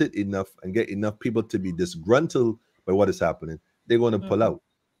disrupt it enough and get enough people to be disgruntled by what is happening, they're going to pull out.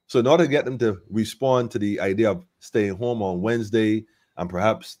 So in order to get them to respond to the idea of staying home on Wednesday and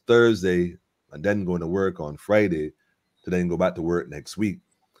perhaps Thursday and then going to work on Friday to then go back to work next week,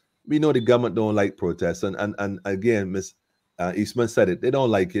 we know the government don't like protests. And again, Ms. Eastman said it. They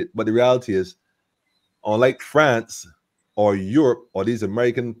don't like it. But the reality is, unlike France or Europe or these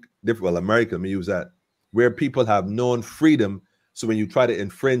American, well, America, let me use that, where people have known freedom. So when you try to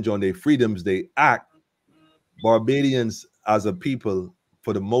infringe on their freedoms, they act. Barbadians as a people,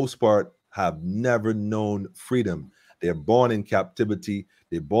 for the most part, have never known freedom. They're born in captivity.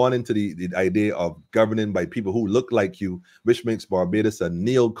 They're born into the idea of governing by people who look like you, which makes Barbados a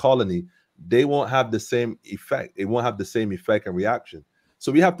neo-colony. They won't have the same effect. It won't have the same effect and reaction.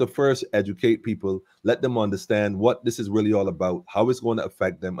 So we have to first educate people, let them understand what this is really all about, how it's going to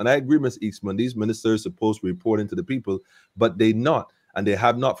affect them. And I agree, Ms. Eastman, these ministers are supposed to report into the people, but they not, and they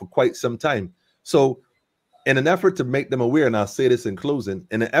have not for quite some time. So in an effort to make them aware, and I'll say this in closing,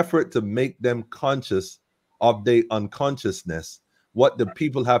 in an effort to make them conscious of their unconsciousness, what the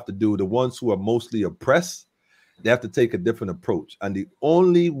people have to do, the ones who are mostly oppressed, they have to take a different approach. And the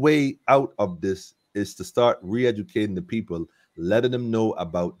only way out of this is to start re-educating the people, letting them know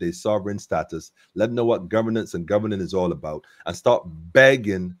about their sovereign status, let them know what governance and governing is all about, and stop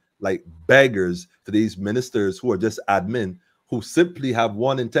begging like beggars to these ministers who are just admin, who simply have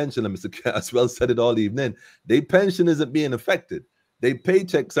one intention, and Mr. Caswell said it all evening, their pension isn't being affected. Their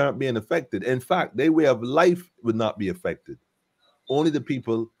paychecks aren't being affected. In fact, their way of life would not be affected. Only the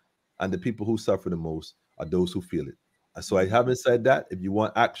people, and the people who suffer the most are those who feel it. So I haven't said that. If you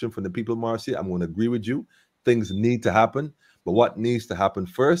want action from the people, Marcia, I'm going to agree with you. Things need to happen. But what needs to happen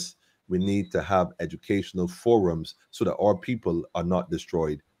first, we need to have educational forums so that our people are not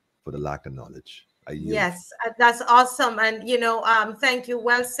destroyed for the lack of knowledge. Yes, that's awesome. And, you know, thank you.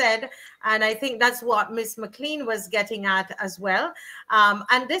 Well said. And I think that's what Ms. McCLEAN was getting at as well.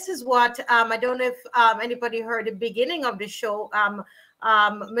 And this is what, I don't know if anybody heard the beginning of the show.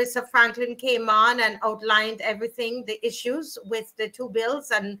 Mr. Franklin came on and outlined everything, the issues with the two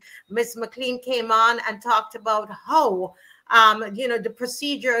bills. And Ms. McCLEAN came on and talked about how you know, the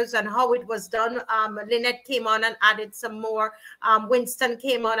procedures and how it was done. Lynette came on and added some more. Winston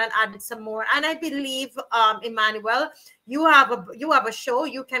came on and added some more. And I believe, Emmanuel, you have a show.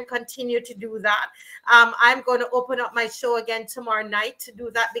 You can continue to do that. I'm going to open up my show again tomorrow night to do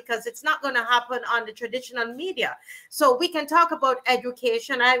that, because it's not going to happen on the traditional media. So we can talk about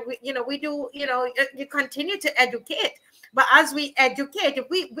education. You know, we do, you know, you continue to educate. But as we educate,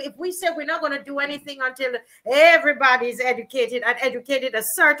 if we say we're not going to do anything until everybody is educated and educated a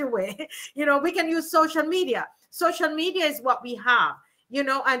certain way, you know, we can use social media. Social media is what we have, you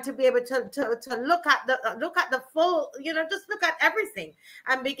know, and to be able to look at the full, you know, just look at everything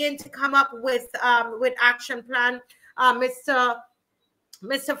and begin to come up with action plan. Mr.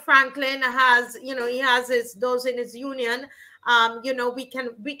 Franklin has, you know, he has those in his union. You know, we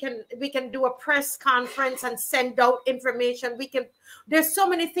can do a press conference and send out information. There's so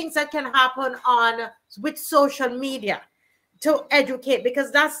many things that can happen with social media to educate,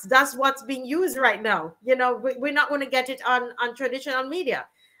 because that's what's being used right now. You know, we're not going to get it on traditional media,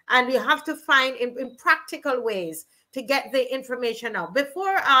 and we have to find in practical ways to get the information out.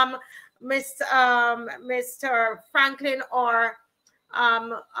 Before Mr. Franklin or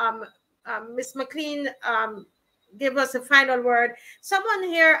Ms. McCLEAN give us a final word. Someone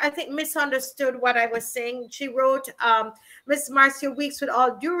here, I think, misunderstood what I was saying. She wrote, Ms. Marcia Weeks, with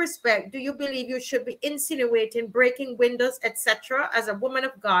all due respect, do you believe you should be insinuating breaking windows, etc., as a woman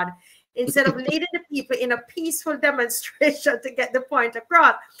of God, instead of leading the people in a peaceful demonstration to get the point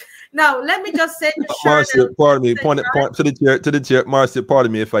across? Now, let me just say to Marcia, pardon me, point to the chair. Marcia,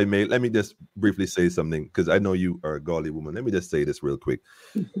 pardon me if I may. Let me just briefly say something, because I know you are a godly woman. Let me just say this real quick.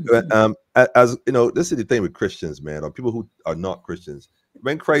 As you know, this is the thing with Christians, man, or people who are not Christians.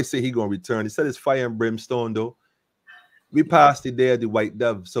 When Christ said he gonna return, he said it's fire and brimstone, though. We passed the day of the white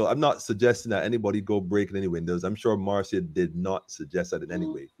dove. So I'm not suggesting that anybody go breaking any windows. I'm sure Marcia did not suggest that in any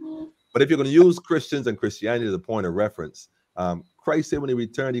way. But if you're going to use Christians and Christianity as a point of reference, Christ said when he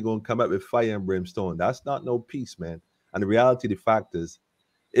returned, he's going to come up with fire and brimstone. That's not no peace, man. And the reality, the fact is,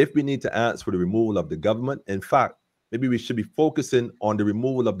 if we need to answer for the removal of the government, in fact, maybe we should be focusing on the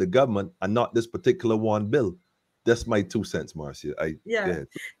removal of the government and not this particular one bill. That's my 2 cents, Marcia. Yeah.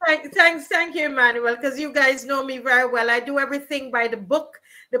 Thank you, Emmanuel, because you guys know me very well. I do everything by the book.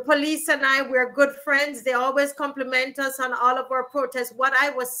 The police and I, we're good friends. They always compliment us on all of our protests. What I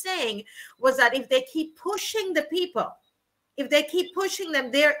was saying was that if they keep pushing the people, if they keep pushing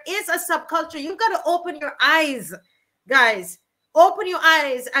them, there is a subculture. You've got to open your eyes, guys. Open your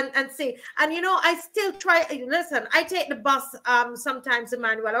eyes and see. And, you know, I still try. Listen, I take the bus sometimes,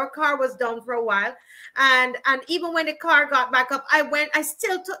 Emmanuel. Our car was down for a while. And even when the car got back up, I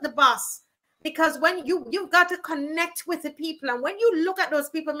still took the bus. Because when you've got to connect with the people. And when you look at those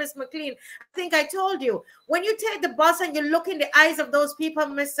people, Miss McCLEAN, I think I told you, when you take the bus and you look in the eyes of those people,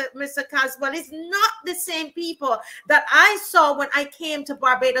 Mr. Caswell, it's not the same people that I saw when I came to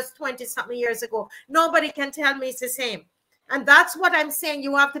Barbados 20-something years ago. Nobody can tell me it's the same. And that's what I'm saying.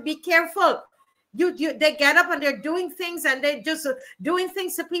 You have to be careful. They get up and they're doing things, and they're just doing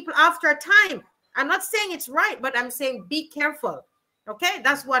things to people after a time. I'm not saying it's right, but I'm saying be careful. Okay,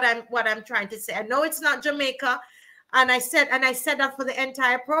 that's what I'm trying to say. I know it's not Jamaica, and I said that for the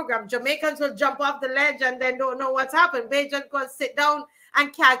entire program. Jamaicans will jump off the ledge and then don't know what's happened. Bajans going to sit down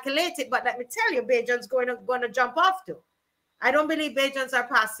and calculate it, but let me tell you, Bajans going to jump off too. I don't believe Bajans are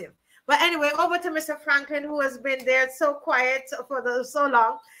passive. But anyway, over to Mr. Franklin, who has been there so quiet for so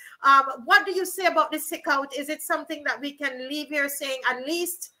long. What do you say about the sick out? Is it something that we can leave here saying at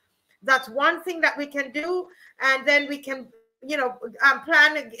least that's one thing that we can do, and then we can, you know,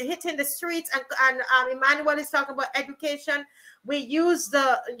 plan hitting the streets, and Emmanuel is talking about education. We use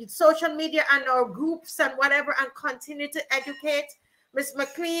the social media and our groups and whatever and continue to educate. Ms.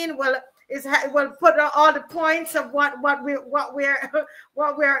 McCLEAN will put all the points of what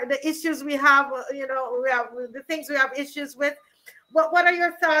we're the issues we have, you know, we have the things we have issues with. What are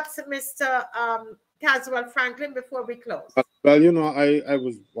your thoughts, Mr. Caswell Franklin, before we close? Well, you know, I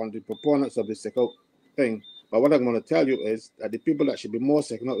was one of the proponents of the sick out thing, but what I'm going to tell you is that the people that should be more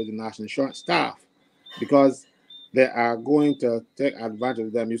sick out is the national insurance staff, because they are going to take advantage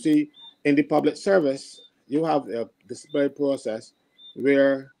of them. You see, in the public service, you have a disciplinary process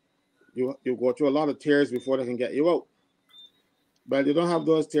where you go through a lot of tiers before they can get you out. But you don't have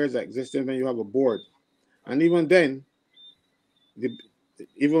those tiers existing when you have a board. And even then,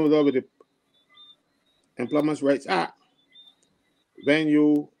 even though with the Employment Rights Act, when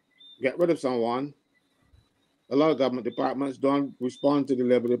you get rid of someone, a lot of government departments don't respond to the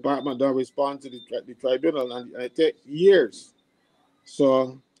Labor Department, don't respond to the tribunal, and it takes years.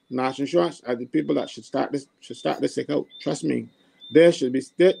 So national insurance are the people that should start this sick out. Trust me, there should be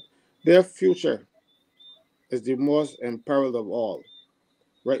their future is the most imperiled of all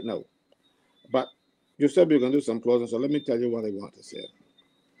right now. But you said we were going to do some closing, so let me tell you what I want to say.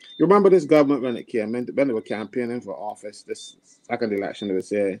 You remember this government when it came in, when they were campaigning for office, this second election, they would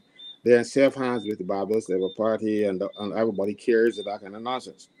say they're in safe hands with the Barbados Labour Party and everybody cares, that kind of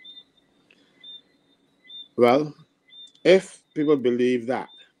nonsense. Well, If people believe that,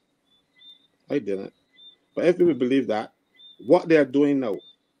 I didn't, but if people believe that, what they are doing now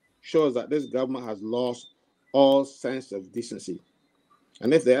shows that this government has lost all sense of decency.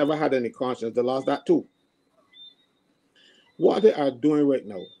 And if they ever had any conscience, they lost that too. What they are doing right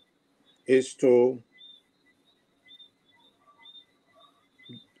now is to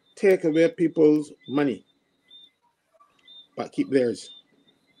take away people's money, but keep theirs.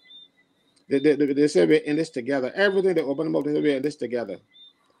 They say we're in this together. Everything they open up, they say we're in this together.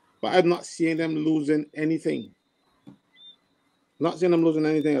 But I'm not seeing them losing anything. Not seeing them losing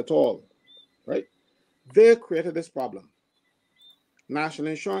anything at all, right? They created this problem. National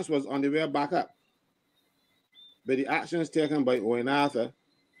insurance was on the way back up. But the actions taken by Owen Arthur,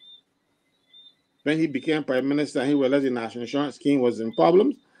 when he became prime minister, he realized the national insurance scheme was in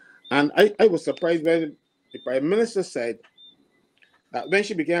problems. And I was surprised when the prime minister said that when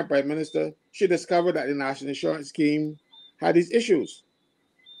she became prime minister, she discovered that the national insurance scheme had these issues.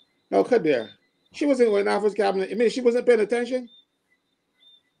 Now, cut there. She was in Owen Arthur's cabinet. I mean, she wasn't paying attention.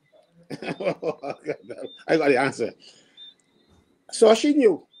 I got the answer. So she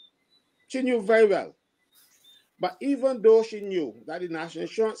knew. She knew very well. But even though she knew that the national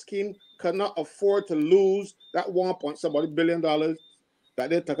insurance scheme could not afford to lose that $1 billion that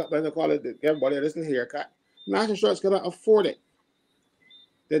they took up, they call it, everybody a little haircut, national insurance could not afford it.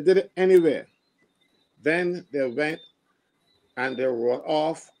 They did it anyway. Then they went and they wrote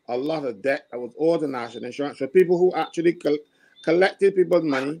off a lot of debt that was owed to national insurance for people who actually collected people's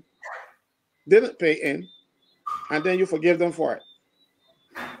money, didn't pay in, and then you forgive them for it.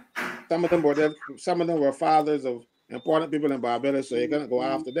 Some of them were fathers of important people in Barbados, so you're gonna go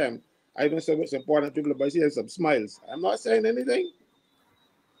after them. I don't say which important people, but I see some smiles. I'm not saying anything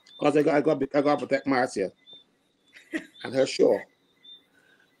because I got to protect Marcia and her show.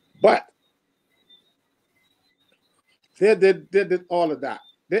 But they did all of that.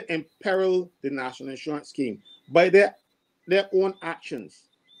 They imperiled the national insurance scheme by their own actions.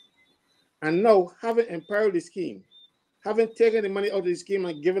 And now, having imperiled the scheme, having taken the money out of the scheme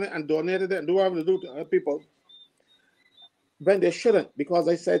and given it and donated it and do whatever they do to other people, when they shouldn't, because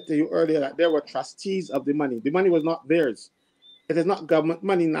I said to you earlier that they were trustees of the money. The money was not theirs. It is not government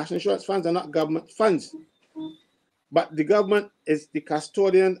money. National insurance funds are not government funds. But the government is the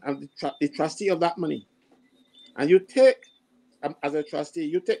custodian and the trustee of that money. And you take, as a trustee,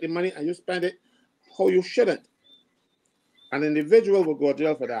 you take the money and you spend it how you shouldn't. An individual will go to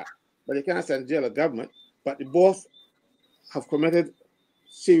jail for that. But you can't send jail a government. But they both have committed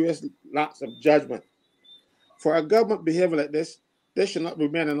serious lapse of judgment. For a government behavior like this, they should not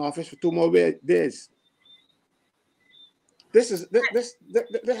remain in office for 2 more days.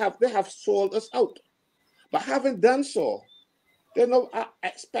 They have sold us out. But having done so, they now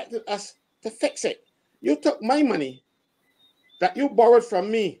expected us to fix it. You took my money that you borrowed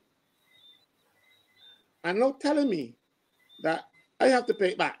from me and now telling me that I have to pay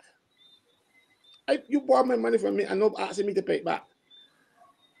it back. You borrowed my money from me and now asking me to pay it back.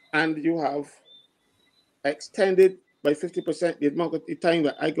 And you have extended by 50% the amount of the time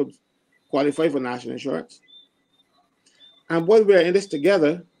that I could qualify for national insurance. And while we're in this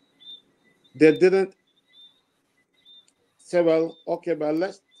together, they didn't say, well, okay, but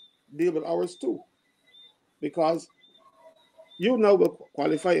let's deal with ours too. Because you now will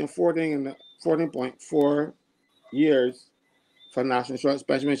qualify in 14.4 years for national insurance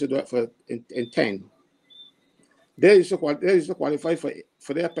pension. You should do it in 10. They used to qualify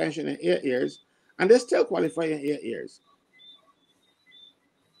for their pension in 8 years, and they still qualify in 8 years.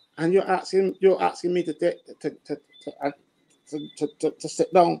 And you're asking me to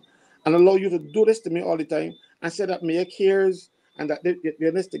sit down and allow you to do this to me all the time and say that me cares and that they're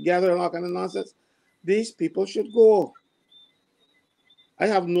in this together and all kind of nonsense. These people should go. I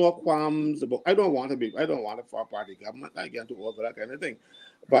have no qualms about. I don't want a four-party government. I get too old for that kind of thing.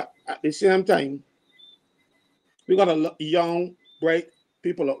 But at the same time, we got a young, bright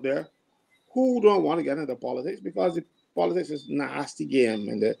people out there who don't want to get into politics because the politics is a nasty game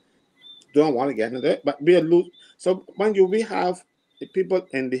and they don't want to get into it. But so mind you, we have the people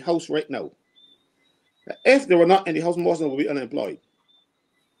in the house right now. If they were not in the house, most of them would be unemployed.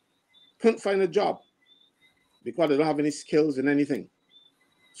 Couldn't find a job because they don't have any skills in anything.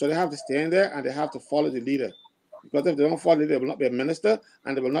 So they have to stay in there and they have to follow the leader. Because if they don't follow the leader, they will not be a minister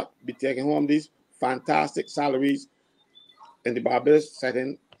and they will not be taking home these fantastic salaries in the Barbados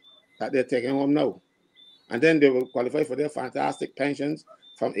setting that they're taking home now. And then they will qualify for their fantastic pensions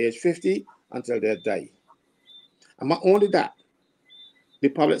from age 50 until they die. And not only that, the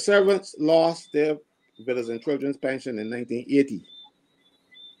public servants lost their widows and children's pension in 1980.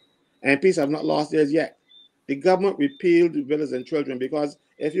 MPs have not lost theirs yet. the government repealed the Widows and Children, because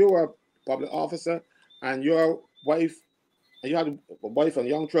if you were a public officer and your wife, and you had a wife and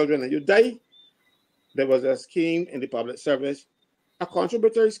young children and you die, there was a scheme in the public service, a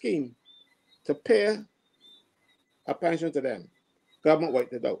contributory scheme to pay a pension to them. Government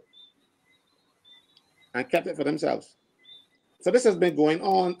wiped it out and kept it for themselves. So this has been going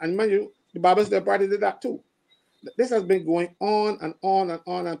on, and mind you, the Barbados Party did that too. This has been going on and on and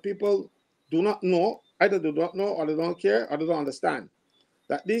on, and people do not know, either do not know or they don't care or they don't understand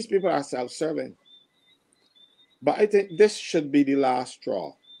that these people are self-serving. But I think this should be the last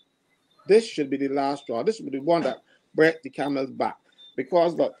straw. This should be the last straw. This should be the one that breaks the camel's back.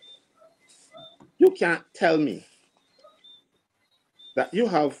 Because look, you can't tell me that you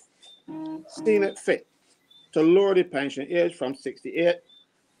have seen it fit to lower the pension age from 68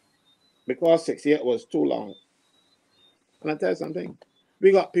 because 68 was too long. And I tell you something,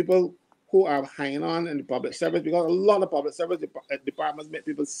 we got people who are hanging on in the public service because a lot of public service departments make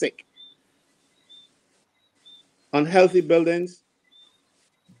people sick. Unhealthy buildings,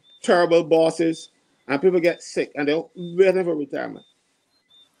 terrible bosses, and people get sick and they're waiting for retirement.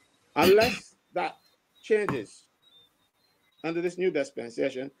 Unless that changes under this new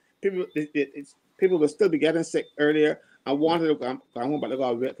dispensation, people will still be getting sick earlier and wanted to come home, but they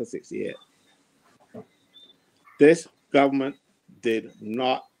got to wait till 68. This government did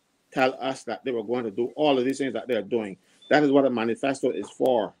not tell us that they were going to do all of these things that they're doing. That is what a manifesto is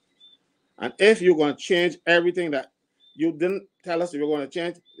for. And if you're going to change everything that you didn't tell us you were going to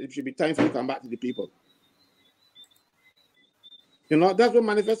change, it should be time for you to come back to the people. You know, that's what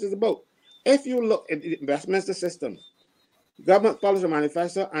manifesto is about. If you look at the Westminster system, government publish a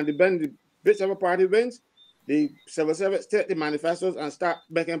manifesto, and the whichever party wins, the civil service take the manifestos and start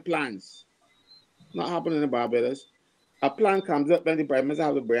making plans. Not happening in Barbados. A plan comes up when the Prime Minister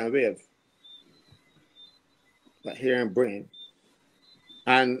has a brain wave, like hearing brain.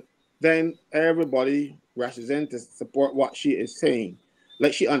 And then everybody rushes in to support what she is saying.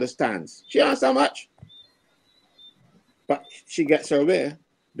 Like she understands. She understands much. But she gets her way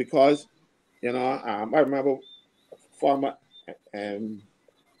because, you know, I remember former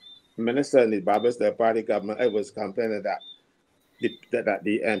minister in the Barbados Party government, I was complaining that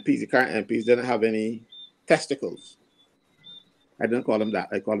the MPs, the current MPs, didn't have any testicles. I didn't call them that.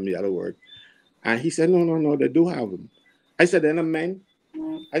 I called them the other word. And he said, no, they do have them. I said, they're not men.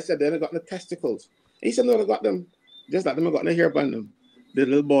 I said, they got no testicles. He said, no, they got them. Just like them, I got no hair on them. The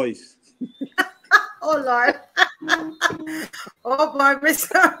little boys. Oh, Lord. Oh, boy,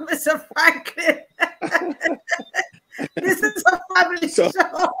 Mr. Franklin. This is a family show.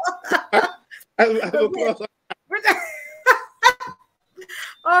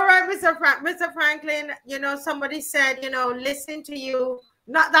 All right, Mr. Franklin, you know, somebody said, you know, listen to you,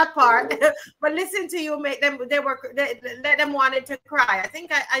 not that part, but listen to you, make them, let them wanted to cry. I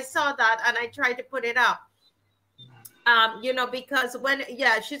think I saw that and I tried to put it up. You know, because when,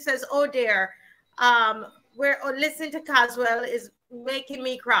 yeah, she says, oh dear, listening to Caswell is making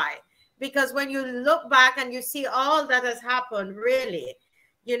me cry. Because when you look back and you see all that has happened, really,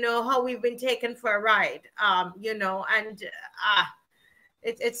 you know, how we've been taken for a ride, you know, and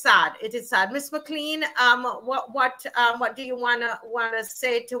it's sad. It is sad. Miss McCLEAN, what do you wanna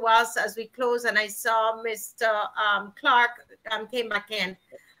say to us as we close? And I saw Mr. Clark came back in. Okay.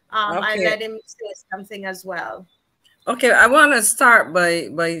 I let him say something as well. Okay, I want to start by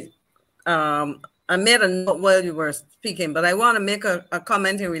I made a note while you were speaking, but I want to make a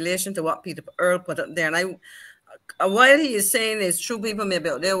comment in relation to what Peter Earl put up there. And while he is saying is true, people may be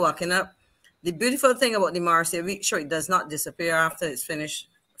out there walking up. The beautiful thing about the Marcia Week show, it does not disappear after it's finished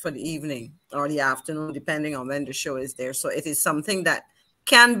for the evening or the afternoon, depending on when the show is there. So it is something that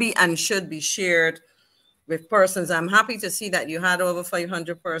can be and should be shared with persons. I'm happy to see that you had over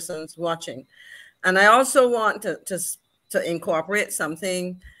 500 persons watching. And I also want to incorporate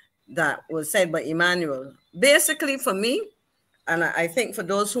something that was said by Emmanuel. Basically for me, and I think for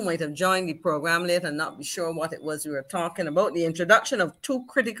those who might have joined the program late and not be sure what it was we were talking about, the introduction of two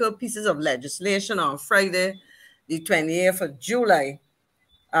critical pieces of legislation on Friday, the 28th of July,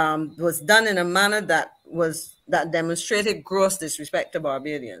 was done in a manner that demonstrated gross disrespect to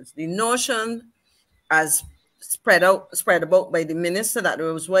Barbadians. The notion, as spread about by the minister, that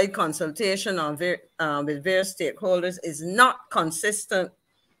there was wide consultation on with various stakeholders is not consistent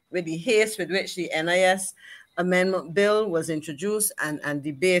with the haste with which the NIS amendment bill was introduced and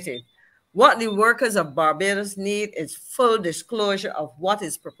debated. What the workers of Barbados need is full disclosure of what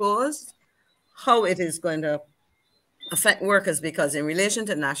is proposed, how it is going to affect workers, because in relation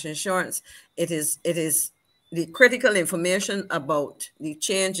to national insurance, it is the critical information about the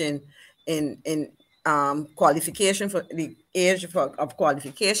change in qualification for the age of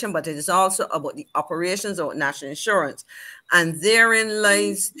qualification, but it is also about the operations of national insurance. And therein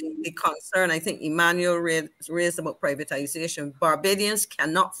lies the concern I think Emmanuel raised about privatization. Barbadians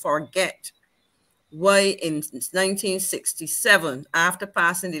cannot forget why in 1967, after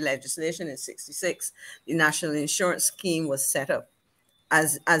passing the legislation in 66, the national insurance scheme was set up.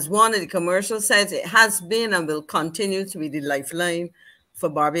 As one of the commercials says, it has been and will continue to be the lifeline for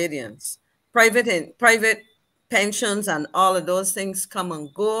Barbadians. Private pensions and all of those things come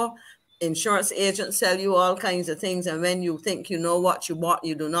and go. Insurance agents sell you all kinds of things, and when you think you know what you want,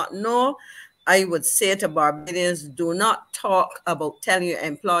 you do not know. I would say to Barbadians, do not talk about telling your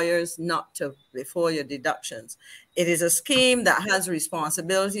employers not to before your deductions. It is a scheme that has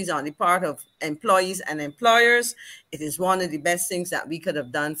responsibilities on the part of employees and employers. It is one of the best things that we could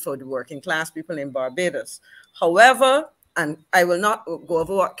have done for the working class people in Barbados. However, and I will not go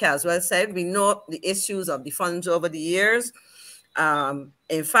over what CASWELL said, we know the issues of the funds over the years.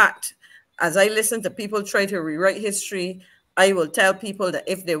 In fact, as I listen to people try to rewrite history, I will tell people that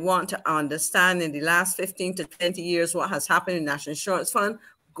if they want to understand in the last 15 to 20 years what has happened in the National Insurance Fund,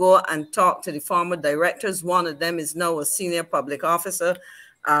 go and talk to the former directors. One of them is now a senior public officer,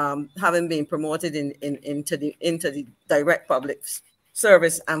 having been promoted into the direct public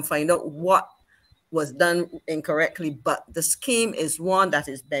service, and find out what was done incorrectly. But the scheme is one that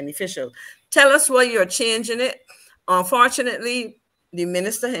is beneficial. Tell us why you're changing it. Unfortunately, the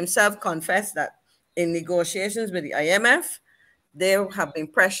minister himself confessed that in negotiations with the IMF, they have been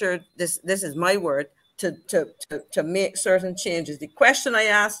pressured, this is my word, to make certain changes. The question I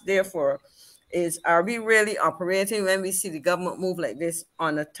ask, therefore, is, are we really operating when we see the government move like this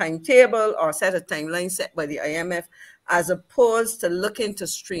on a timetable or set a timeline set by the IMF, as opposed to looking to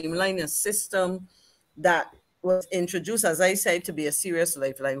streamline a system that was introduced, as I said, to be a serious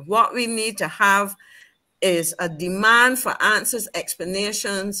lifeline? What we need to have is a demand for answers,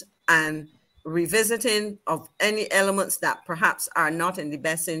 explanations, and revisiting of any elements that perhaps are not in the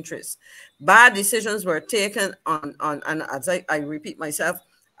best interest. Bad decisions were taken on and as I repeat myself,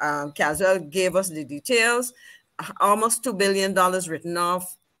 CASWELL gave us the details. Almost $2 billion written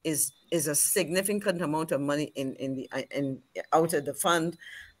off is a significant amount of money out of the fund,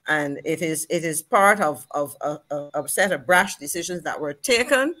 and it is part of a set of brash decisions that were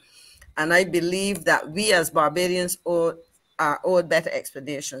taken. And I believe that we as Barbadians are owed better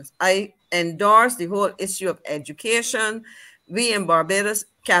explanations. I endorse the whole issue of education. We in Barbados,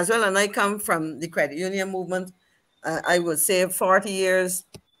 CASWELL and I come from the credit union movement. I would say 40 years.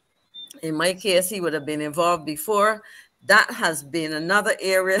 In my case, he would have been involved before. That has been another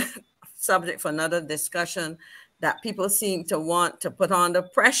area, subject for another discussion, that people seem to want to put under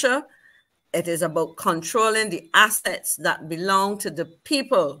pressure. It is about controlling the assets that belong to the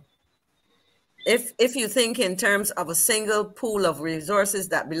people. If you think in terms of a single pool of resources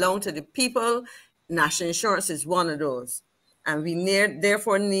that belong to the people, national insurance is one of those. And we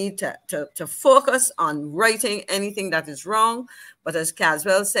therefore need to focus on righting anything that is wrong. But as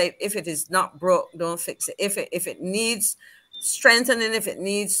CASWELL said, if it is not broke, don't fix it. If it needs strengthening, if it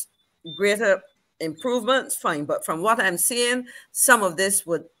needs greater improvements, fine. But from what I'm seeing, some of this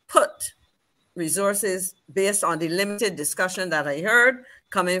would put resources, based on the limited discussion that I heard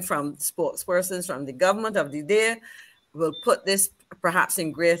coming from spokespersons from the government of the day, will put this perhaps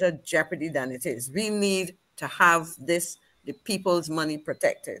in greater jeopardy than it is. We need to have this, the people's money,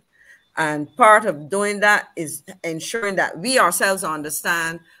 protected. And part of doing that is ensuring that we ourselves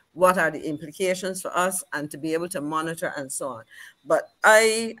understand what are the implications for us and to be able to monitor and so on. But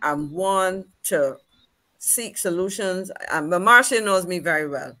I am one to seek solutions. Marcia knows me very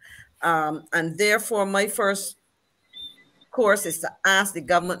well. And therefore, my first course is to ask the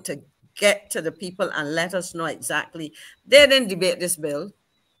government to get to the people and let us know exactly. They didn't debate this bill.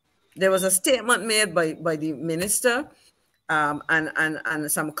 There was a statement made by the minister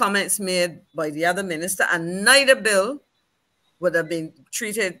and some comments made by the other minister, and neither bill would have been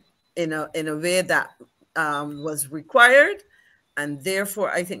treated in a way that was required. And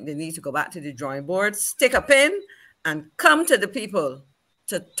therefore, I think they need to go back to the drawing board, stick a pin, and come to the people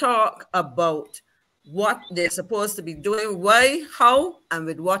to talk about what they're supposed to be doing, why, how, and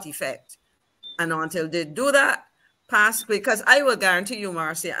with what effect. And until they do that, pass, because I will guarantee you,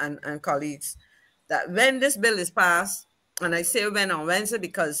 Marcia and colleagues, that when this bill is passed, and I say when on Wednesday,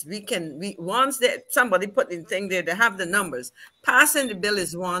 because once somebody put in thing there, they have the numbers. Passing the bill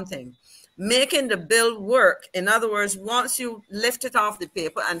is one thing. Making the bill work, in other words, once you lift it off the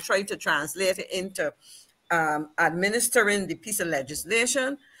paper and try to translate it into administering the piece of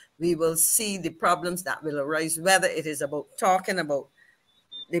legislation, we will see the problems that will arise, whether it is about talking about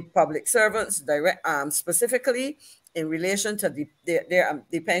the public servants direct, specifically in relation to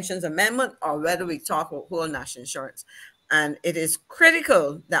the pensions amendment, or whether we talk about whole national insurance. And it is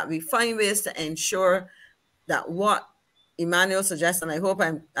critical that we find ways to ensure that what Emmanuel suggests, and I hope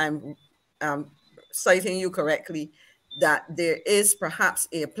I'm citing you correctly, that there is perhaps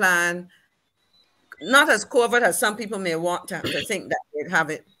a plan, not as covert as some people may want to think, that they'd have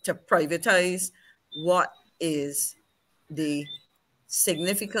it to privatize what is the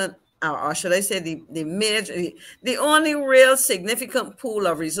significant, or should I say the major, the only real significant pool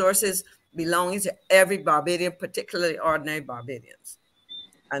of resources belonging to every Barbadian, particularly ordinary Barbadians.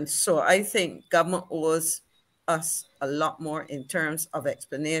 And so I think government owes us a lot more in terms of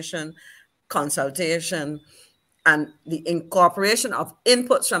explanation, consultation, and the incorporation of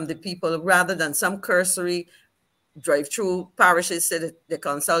inputs from the people, rather than some cursory drive-through parishes say that they're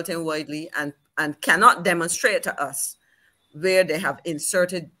consulting widely and cannot demonstrate to us where they have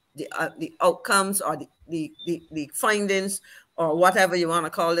inserted the outcomes or the findings, or whatever you want to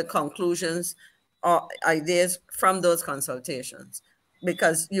call it, conclusions or ideas from those consultations.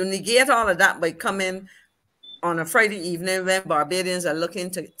 Because you negate all of that by coming on a Friday evening when Barbadians are looking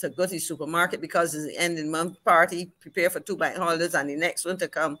to go to the supermarket because it's the end of the month party, prepare for 2 bank holidays and the next one to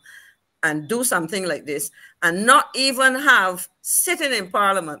come, and do something like this, and not even have sitting in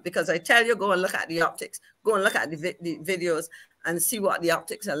Parliament. Because I tell you, go and look at the optics, go and look at the videos and see what the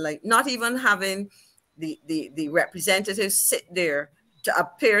optics are like. Not even having the representatives sit there to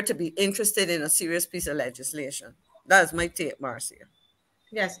appear to be interested in a serious piece of legislation. That's my take, Marcia.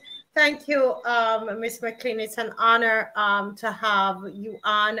 Yes, thank you, Ms. McCLEAN. It's an honor to have you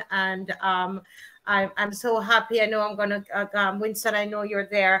on, and I'm so happy. I know I'm going to, Winston, I know you're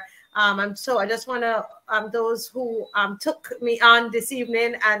there. I just want to, those who took me on this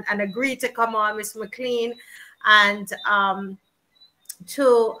evening and agreed to come on, Ms. McCLEAN, and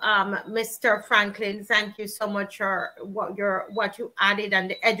to Mr. Franklin, thank you so much for what you added and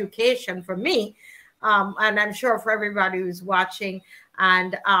the education for me, and I'm sure for everybody who's watching,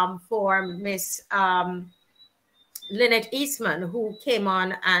 and for Miss Lynette Eastman, who came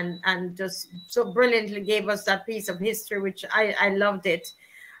on and just so brilliantly gave us that piece of history, which I loved it.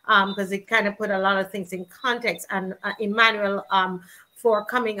 Because it kind of put a lot of things in context, and Emmanuel for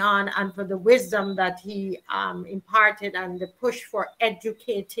coming on and for the wisdom that he imparted, and the push for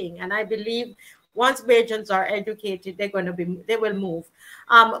educating. And I believe once Bajans are educated, they will move.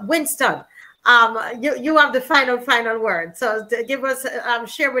 Winston, you have the final word. So give us,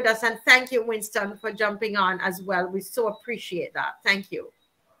 share with us, and thank you, Winston, for jumping on as well. We so appreciate that. Thank you.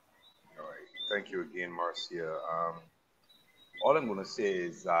 All right, thank you again, Marcia. All I'm going to say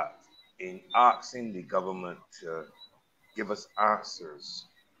is that in asking the government to give us answers,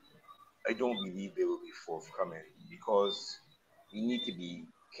 I don't believe they will be forthcoming, because we need to be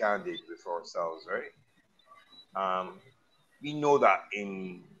candid with ourselves, right? We know that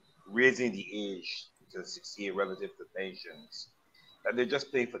in raising the age to 68 relative to pensions, that they're just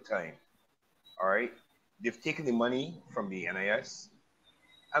playing for time, all right? They've taken the money from the NIS,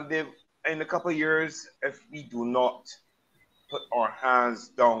 and in a couple of years, if we do not put our hands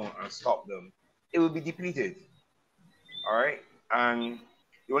down and stop them, it will be depleted. All right? And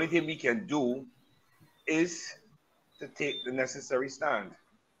the only thing we can do is to take the necessary stand.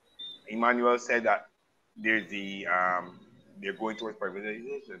 Emmanuel said that there's they're going towards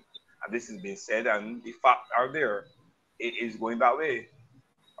privatization. And this has been said, and the facts are there. It is going that way.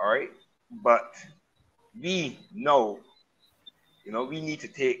 All right? But we know, we need to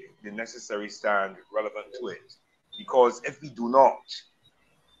take the necessary stand relevant to it. Because if we do not,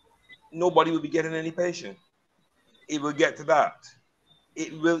 nobody will be getting any pension. It will get to that.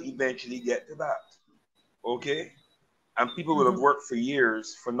 It will eventually get to that. Okay? And people will have worked for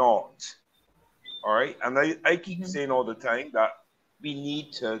years for naught. All right? And I keep saying all the time that we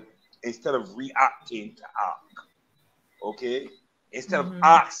need to, instead of reacting, to act. Okay? Instead of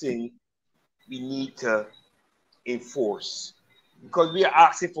asking, we need to enforce. Because we are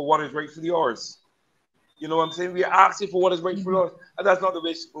asking for what is rightfully ours. You know what I'm saying? We are asking for what is right for us. And that's not the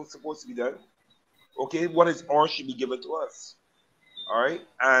way it's supposed to be done. Okay? What is ours should be given to us. All right?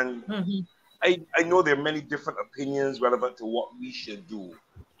 And I know there are many different opinions relevant to what we should do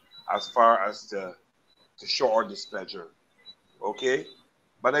as far as to show our displeasure. Okay?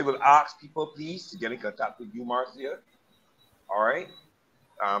 But I will ask people, please, to get in contact with you, Marcia. All right?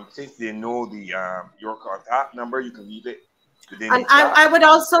 Since they know your contact number, you can leave it. And I would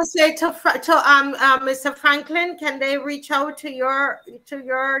also say to Mr. Franklin, can they reach out to your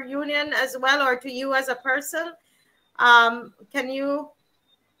union as well, or to you as a person? Can you,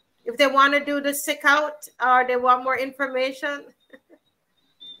 if they want to do the sick out or they want more information?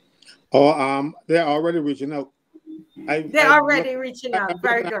 Oh, they're already reaching out. They're already reaching out.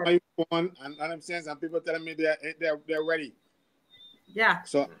 Very good. And I'm saying some people telling me they're ready. Yeah.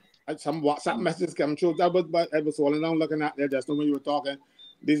 So some WhatsApp messages come through. That was, but I was falling down looking at there just when you were talking.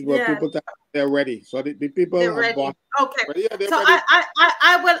 These were people that they're ready. So the people they're ready. Okay. Ready. Yeah, so ready.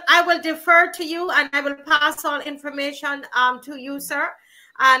 I will defer to you, and I will pass all information to you, sir.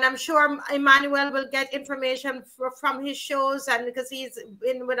 And I'm sure Emmanuel will get information from his shows, and because he's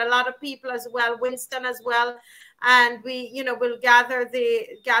in with a lot of people as well, Winston as well, and we, you know, will gather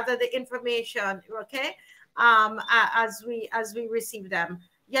the information, okay, as we receive them.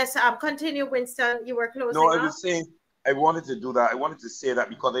 Yes, continue, Winston. You were closing. No, I was saying I wanted to do that. I wanted to say that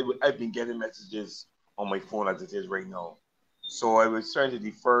because I've been getting messages on my phone as it is right now. So I was trying to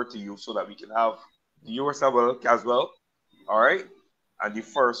defer to you so that we can have the USL as well, all right? And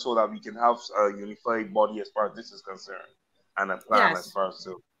defer so that we can have a unified body as far as this is concerned and a plan as far as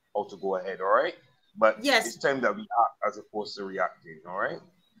how to go ahead, all right? But it's time that we act as opposed to reacting, all right?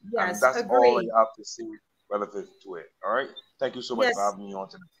 Yes, and that's all I have to say relative to it, all right? Thank you so much for having me on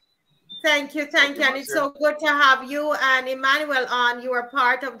tonight. Thank you. And it's so good to have you and Emmanuel on. You were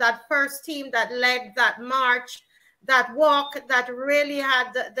part of that first team that led that march, that walk, that really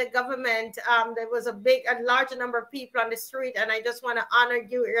had the government. There was a large number of people on the street, and I just want to honor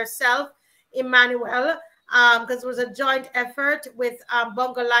you yourself, Emmanuel, because it was a joint effort with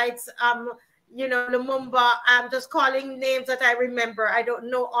Bongo Lights, you know, Lumumba. I'm just calling names that I remember. I don't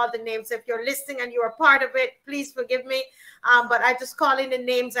know all the names. If you're listening and you are part of it, please forgive me. But I just call in the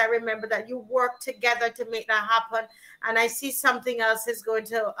names I remember that you worked together to make that happen. And I see something else is going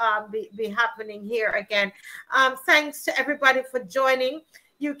to be happening here again. Thanks to everybody for joining.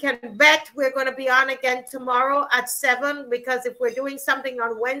 You can bet we're going to be on again tomorrow at 7, because if we're doing something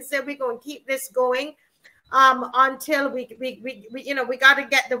on Wednesday, we're going to keep this going until we you know, we got to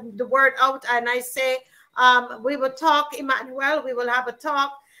get the word out. And I say we will talk, Emmanuel, we will have a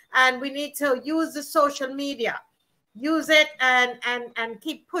talk, and we need to use the social media. Use it and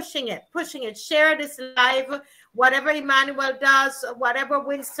keep pushing it. Share this live, whatever Emmanuel does, whatever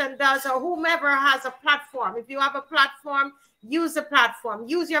Winston does, or whomever has a platform. If you have a platform, use the platform.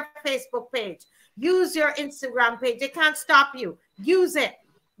 Use your Facebook page. Use your Instagram page. They can't stop you. Use it,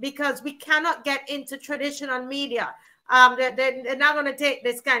 because we cannot get into traditional media. They're not going to take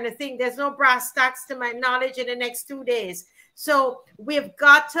this kind of thing. There's no brass tacks, to my knowledge, in the next 2 days. So we've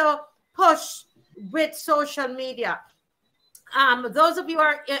got to push with social media. Those of you who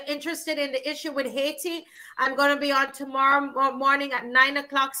are interested in the issue with Haiti, I'm going to be on tomorrow morning at 9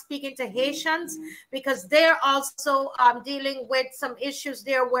 o'clock speaking to Haitians, because they're also dealing with some issues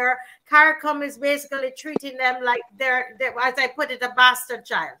there where CARICOM is basically treating them like they're, as I put it, a bastard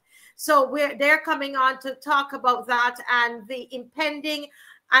child. So they're coming on to talk about that and the impending,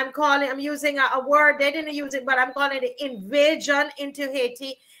 I'm using a word, they didn't use it, but I'm calling it invasion into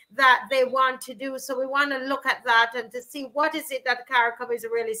Haiti that they want to do. So we want to look at that and to see what is it that CARICOM is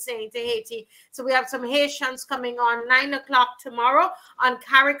really saying to Haiti. So we have some Haitians coming on 9 o'clock tomorrow on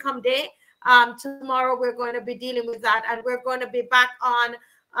CARICOM Day. Tomorrow we're going to be dealing with that, and we're going to be back on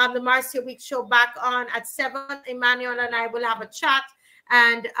the Marcia Week show back on at 7. Emmanuel and I will have a chat,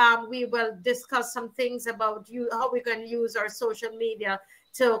 and we will discuss some things about how we can use our social media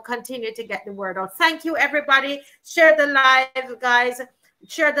to continue to get the word out. Thank you, everybody. Share the live, guys.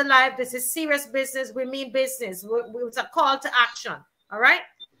 Share the live. This is serious business. We mean business. It's a call to action. All right?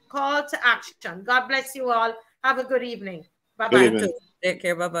 Call to action. God bless you all. Have a good evening. Bye-bye. Take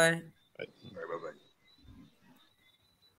care. Bye-bye. Bye.